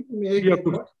 can I make a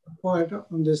point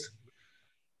on this?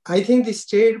 I think the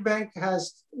State Bank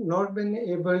has not been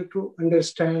able to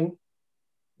understand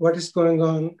what is going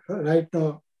on right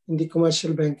now in the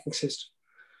commercial banking system.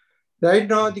 Right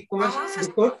now, the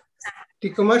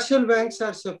commercial banks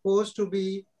are supposed to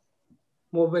be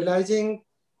mobilizing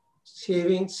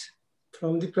savings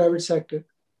from the private sector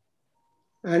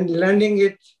and lending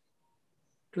it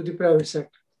to the private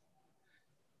sector.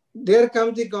 There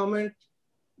comes the government.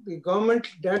 The government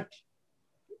debt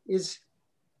is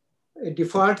a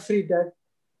default-free debt.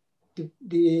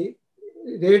 The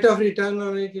rate of return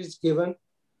on it is given,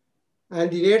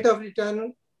 and the rate of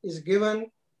return is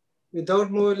given without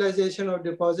mobilization of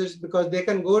deposits, because they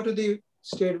can go to the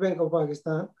State Bank of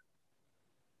Pakistan,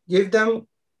 give them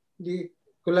the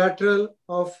collateral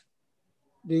of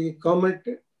the government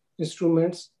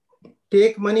instruments,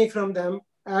 take money from them,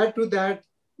 add to that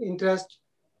interest,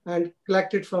 and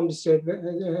collect it from the state.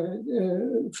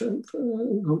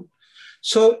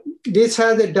 So this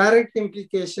has a direct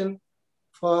implication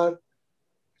for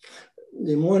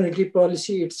the monetary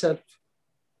policy itself.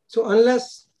 So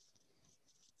unless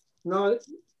now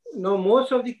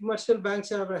most of the commercial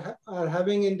banks are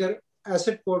having in their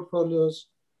asset portfolios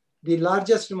the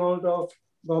largest amount of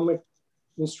government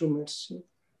instruments.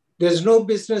 There's no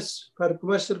business for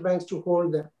commercial banks to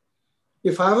hold them.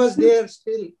 If I was there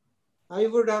still, I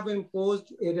would have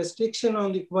imposed a restriction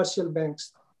on the commercial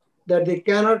banks that they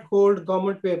cannot hold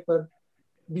government paper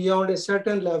beyond a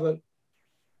certain level,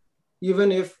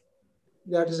 even if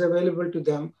that is available to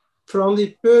them. From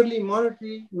the purely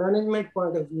monetary management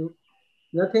point of view,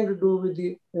 nothing to do with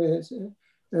the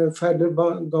federal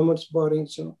government's borrowing.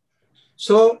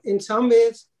 So in some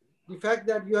ways, the fact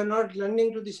that you are not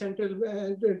lending to the central,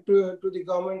 to the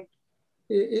government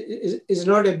is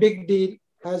not a big deal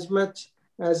as much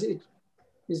as it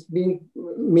is being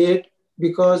made,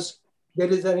 because there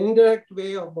is an indirect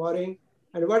way of borrowing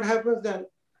And what happens then?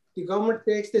 The government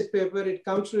takes this paper, it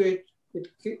comes to it,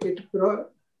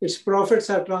 its profits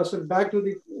are transferred back to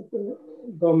the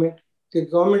government. The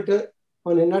government,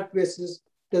 on a net basis,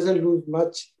 doesn't lose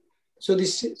much. So the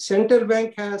central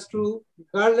bank has to,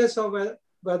 regardless of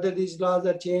whether these laws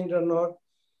are changed or not,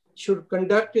 should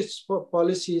conduct its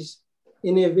policies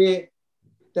in a way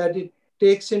that it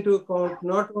takes into account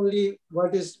not only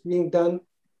what is being done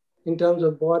in terms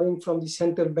of borrowing from the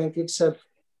central bank itself,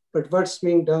 but what's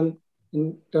being done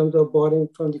in terms of borrowing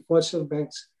from the commercial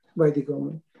banks by the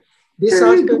government. This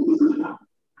aspect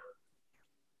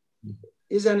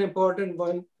is an important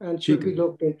one and should be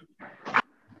looked into.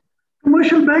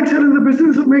 Commercial banks are in the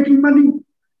business of making money.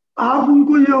 आप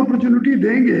उनको ये opportunity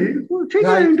देंगे, ठीक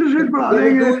है, interest rate बढ़ा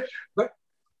देंगे.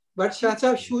 But Shah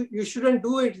Sahab, you shouldn't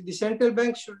do it. The central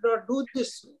bank should not do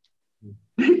this.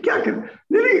 क्या करें?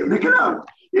 नहीं, देखिए ना,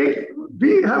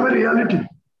 we have a reality,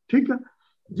 ठीक है?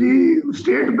 जी,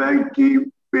 state bank की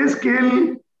pay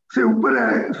scale से ऊपर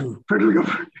है federal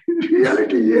government.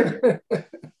 Reality ये है.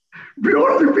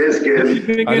 Beyond the pay scale.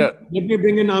 Let me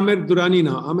bring in Amir Durrani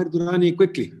now. Amir Durrani,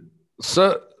 quickly.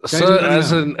 Sir,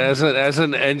 as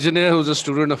an engineer who's a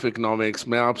student of economics,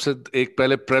 मैं आपसे एक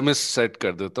पहले premise set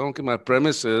कर देता हूँ कि my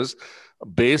premise is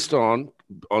based on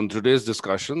today's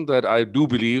discussion that I do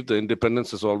believe the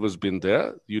independence has always been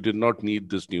there. You did not need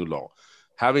this new law.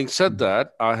 Having said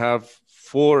that, I have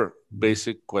 4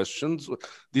 basic questions.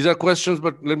 These are questions,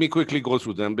 but let me quickly go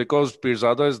through them because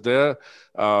Pirzada is there.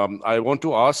 I want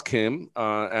to ask him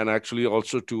and actually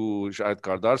also to Shahid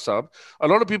Kardar Saab. A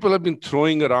lot of people have been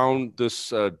throwing around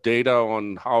this data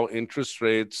on how interest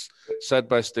rates set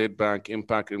by state bank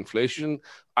impact inflation.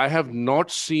 I have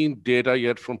not seen data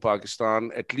yet from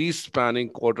Pakistan, at least spanning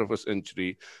quarter of a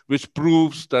century, which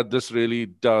proves that this really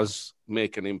does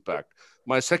make an impact.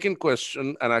 My second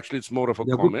question, and actually it's more of a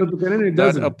comment,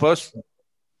 that a person...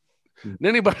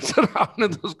 नहीं बात sir आपने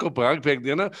तो उसको भाग फेंक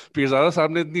दिया ना. पीरजादा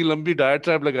साहब ने इतनी लंबी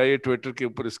डायट्राइब लगाई है ट्विटर के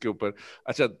ऊपर इसके ऊपर.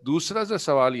 अच्छा, दूसरा जो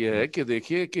सवाल ये है कि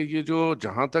देखिए कि ये जो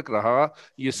जहां तक रहा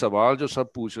ये सवाल जो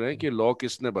सब पूछ रहे हैं कि लॉ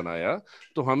किसने बनाया,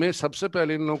 तो हमें सबसे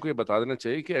पहले इन लोगों को ये बता देना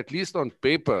चाहिए कि at least on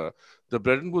paper the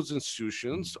Bretton Woods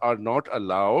institutions are not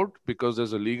allowed, because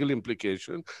there's a legal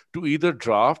implication, to either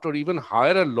draft or even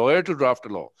hire a lawyer to draft a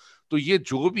law. तो ये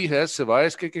जो भी है सिवाय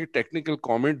इसके कि टेक्निकल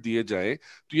कमेंट दिए जाएं,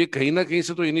 तो ये कहीं ना कहीं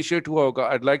से तो इनिशिएट हुआ होगा.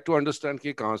 I'd like to understand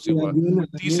कि कहां से हुआ.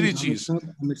 तीसरी चीज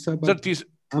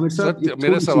सर,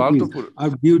 मेरे सवाल तो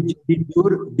आप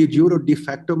did jure और de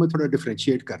facto में थोड़ा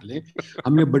डिफरेंशिएट कर लें.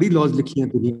 हमने बड़ी लॉज लिखी हैं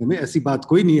दुनिया में, ऐसी बात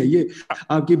कोई नहीं है. ये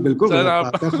आपकी बिल्कुल गलत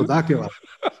बात है, खुदा के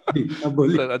वास्ते. अब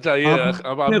बोलिए. अच्छा, ये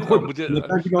अब आप मुझे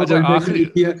अच्छा आखिरी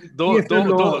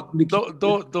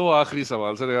दो आखिरी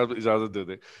सवाल सर, आप इजाजत दे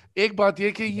दें. एक बात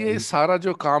ये कि ये सारा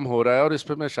जो काम हो रहा है, और इस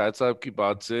पे मैं शाहिद साहब की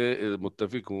बात से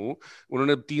मुत्तफिक हूँ,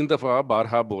 उन्होंने 3 दफा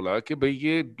बारहा बोला कि भाई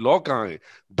ये लॉ कहाँ है,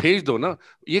 भेज दो ना.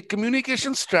 ये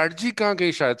कम्युनिकेशन स्ट्रेटजी कहाँ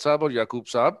गई शाहिद साहब और याकूब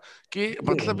साहब, कि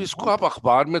मतलब इसको आप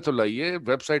अखबार में तो लाइए,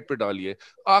 वेबसाइट पे डालिए.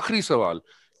 आखिरी सवाल,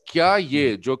 क्या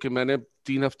ये जो कि मैंने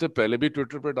 3 हफ्ते पहले भी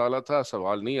ट्विटर पे डाला था,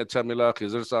 सवाल नहीं अच्छा मिला,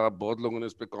 खिजर साहब बहुत लोगों ने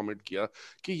इस पे कमेंट किया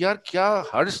कि यार क्या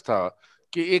हर्ज था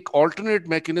कि एक alternate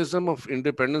mechanism of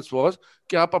independence was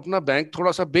कि आप अपना बैंक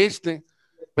थोड़ा सा बेच दें.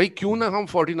 भाई क्यों ना हम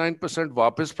 49%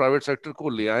 वापस प्राइवेट सेक्टर को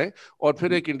ले आए और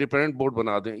फिर एक इंडिपेंडेंट बोर्ड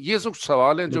बना दें. ये सब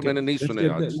सवाल हैं जो मैंने नहीं सुने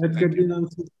आज.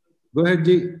 गो अहेड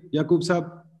जी, याकूब साहब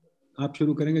आप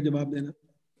शुरू करेंगे जवाब देना.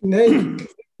 नहीं,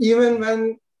 even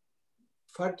when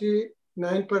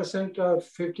 49% or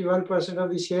 51% of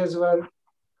the shares were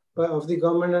of the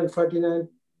government and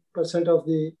 49% of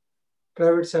the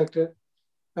private sector,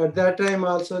 at that time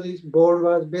also this board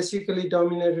was basically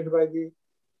dominated by the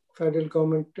federal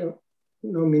government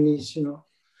nominees, you know.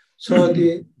 So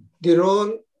the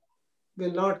role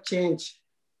will not change.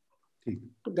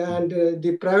 And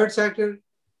the private sector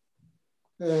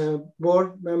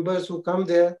board members who come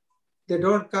there, they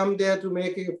don't come there to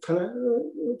make a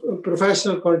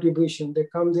professional contribution. They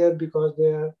come there because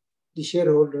they are the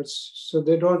shareholders. So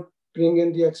they don't bring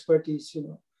in the expertise, you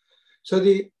know. So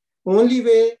the only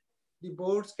way the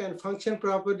boards can function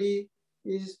properly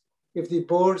is if the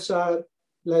boards are,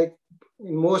 like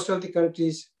in most of the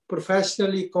countries,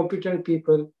 professionally competent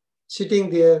people sitting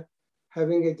there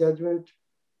having a judgment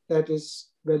that is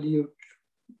valued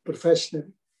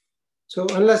professionally. So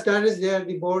unless that is there,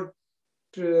 the board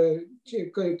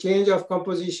change of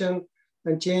composition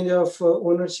and change of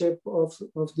ownership of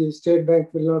the state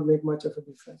bank will not make much of a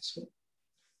difference. So.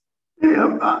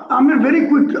 I'm a very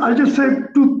quick, I'll just say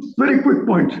 2 very quick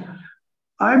points.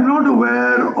 I'm not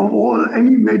aware of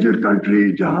any major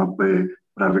country jahan pe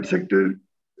private sector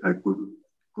ko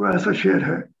aisa share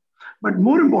hai. But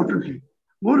more importantly,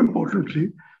 more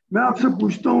importantly, मैं आपसे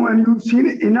पूछता हूँ, and you've seen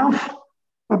enough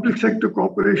public sector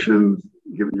corporations,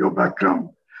 given your background,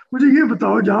 मुझे ये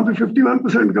बताओ जहाँ पे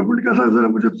 51% government का था, जरा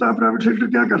मुझे बताओ प्राइवेट सेक्टर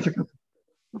क्या कर सका था?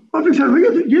 पब्लिक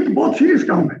सेक्टर ये तो बहुत सीरियस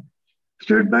काम है.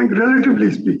 स्टेट बैंक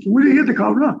relatively speaking, मुझे ये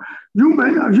दिखाओ ना.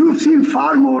 You've seen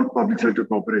far more public sector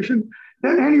corporation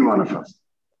than any one of us.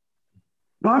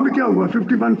 वहाँ पे क्या हुआ?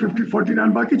 51, 50,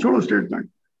 49, बाकी छोड़ो state bank.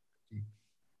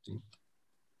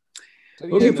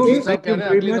 Okay, folks, thank you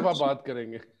very much. बात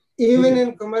करेंगे. Even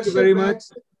in commercial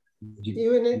banks,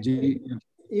 even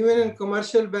in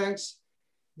commercial banks,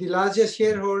 the largest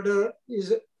shareholder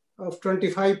is of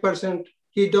 25%.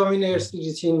 He dominates the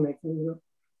decision making. You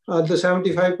know, the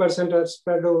 75% are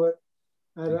spread over,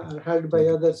 are held by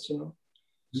others. You know,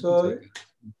 so.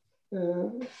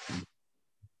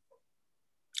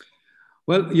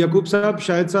 Well, Yaqub Saab,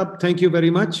 Shahid Saab, thank you very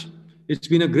much. It's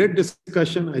been a great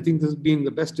discussion. I think this has been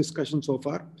the best discussion so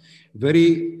far.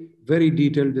 Very, very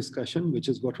detailed discussion, which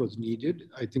is what was needed.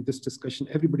 I think this discussion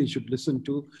everybody should listen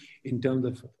to in terms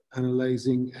of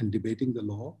analyzing and debating the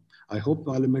law. I hope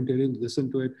parliamentarians listen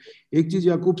to it. एक चीज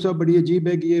याकूब साहब बड़ी अजीब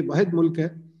है कि ये वाहिद मुल्क है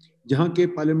जहाँ के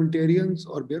parliamentarians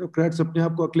और bureaucrats अपने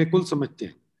आप को अक्लेकुल समझते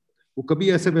हैं. वो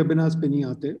कभी ऐसे वेबिनार्स पे नहीं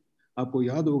आते. आपको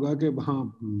याद होगा कि वहाँ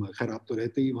खैर आप तो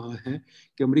रहते ही वहाँ हैं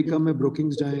कि अमेरिका में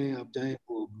ब्रोकिंग्स जाएं, आप जाएं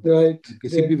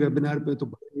किसी भी वेबिनार पे तो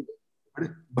बड़े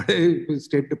बड़े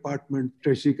स्टेट डिपार्टमेंट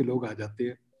ट्रेजरी के लोग आ जाते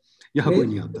हैं. यहाँ कोई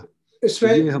नहीं आता.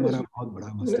 ये हमारा बहुत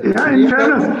बड़ा मसला है.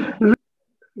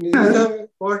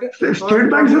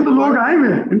 स्टेट बैंक से तो लोग आए हुए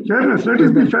हैं. In fairness, let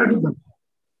us be fair to them.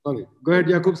 Sorry, go ahead,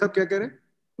 याकूब साहब क्या कह रहे हैं?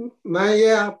 मैं ये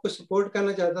आपको सपोर्ट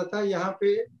करना चाहता था. यहाँ पे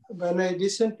when I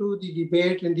listened to the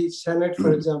debate in the Senate,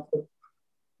 for example,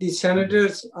 the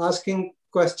senators asking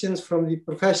questions from the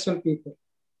professional people,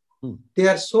 they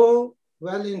are so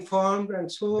well informed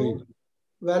and so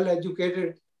well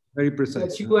educated, very precise,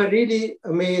 that you are really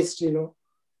amazed. You know,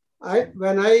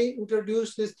 when I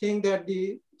introduced this thing that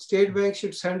the state bank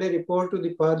should send a report to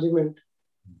the parliament,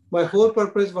 my whole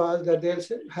purpose was that they'll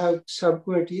have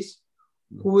subcommittees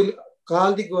who will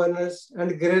call the governors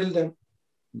and grill them,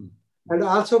 and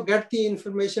also get the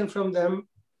information from them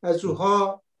as to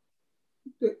how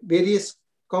the various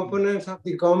components of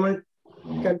the government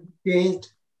can be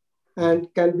changed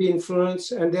and can be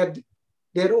influenced, and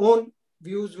their own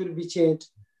views will be changed.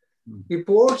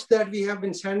 Reports that we have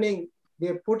been sending,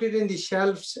 they put it in the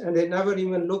shelves and they never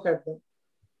even look at them.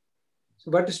 So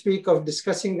what to speak of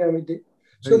discussing them?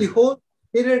 So the whole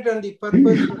spirit and the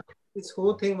purpose of this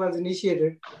whole thing was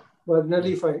initiated, was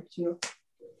nullified, you know.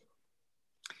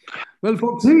 Well,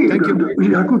 folks, thank you.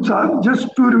 Yaqub Saab,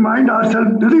 just to remind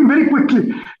ourselves, very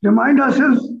quickly, remind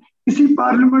ourselves, इसी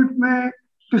parliament में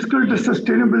fiscal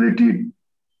sustainability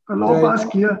का law पास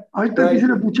किया. आज तक किसी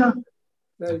ने पूछा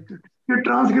कि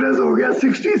ट्रांसग्रेस हो गया,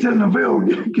 60 से 90 हो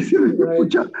गया, किसी ने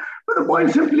पूछा. But the point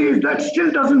simply is that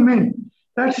still doesn't mean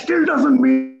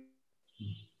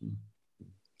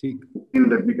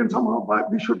that we can somehow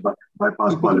we should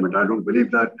bypass parliament. I don't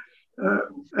believe that.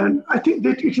 And I think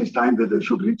that it is time that they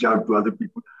should reach out to other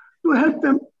people to help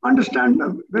them understand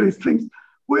various things.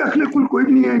 कोई अखिलकुल कोई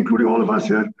भी नहीं है, including all of us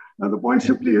here. The point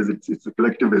simply is it's a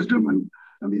collective wisdom, and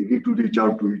we need to reach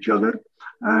out to each other.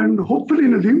 And hopefully,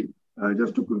 Nadeem,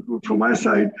 just to conclude from my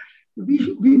side,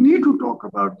 we need to talk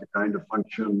about the kind of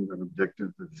functions and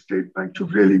objectives that the state bank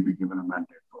should really be given a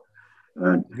mandate for.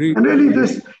 And really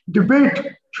this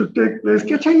debate should take place.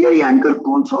 कि अच्छा ये anchor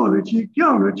कौन सा होना चाहिए, क्या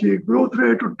होना चाहिए, growth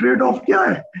rate or trade-off क्या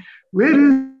है, where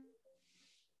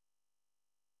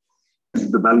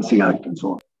is the balancing act and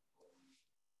so on.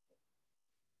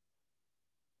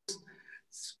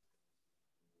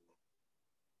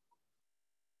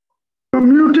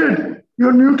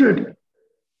 You're muted.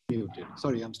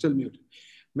 Sorry, I'm still muted.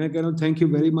 मैं कह रहा हूँ, thank you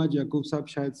very much, Yaqub Saab,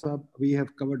 Shahid Saab. We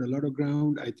have covered a lot of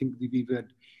ground. I think we've had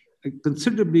a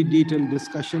considerably detailed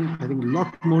discussion. I think a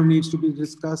lot more needs to be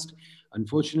discussed.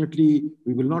 Unfortunately,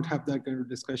 we will not have that kind of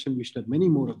discussion. We should have many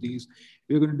more of these.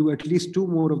 We're going to do at least 2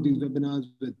 more of these webinars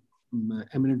with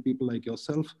eminent people like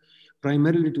yourself,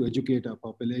 primarily to educate our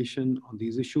population on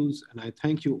these issues. And I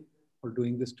thank you for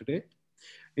doing this today.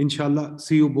 Inshallah,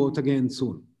 see you both again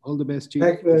soon. All the best to you.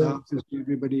 Thank you,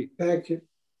 everybody. Thank you.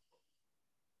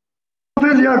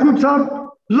 Yaqub Saab,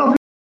 lovely.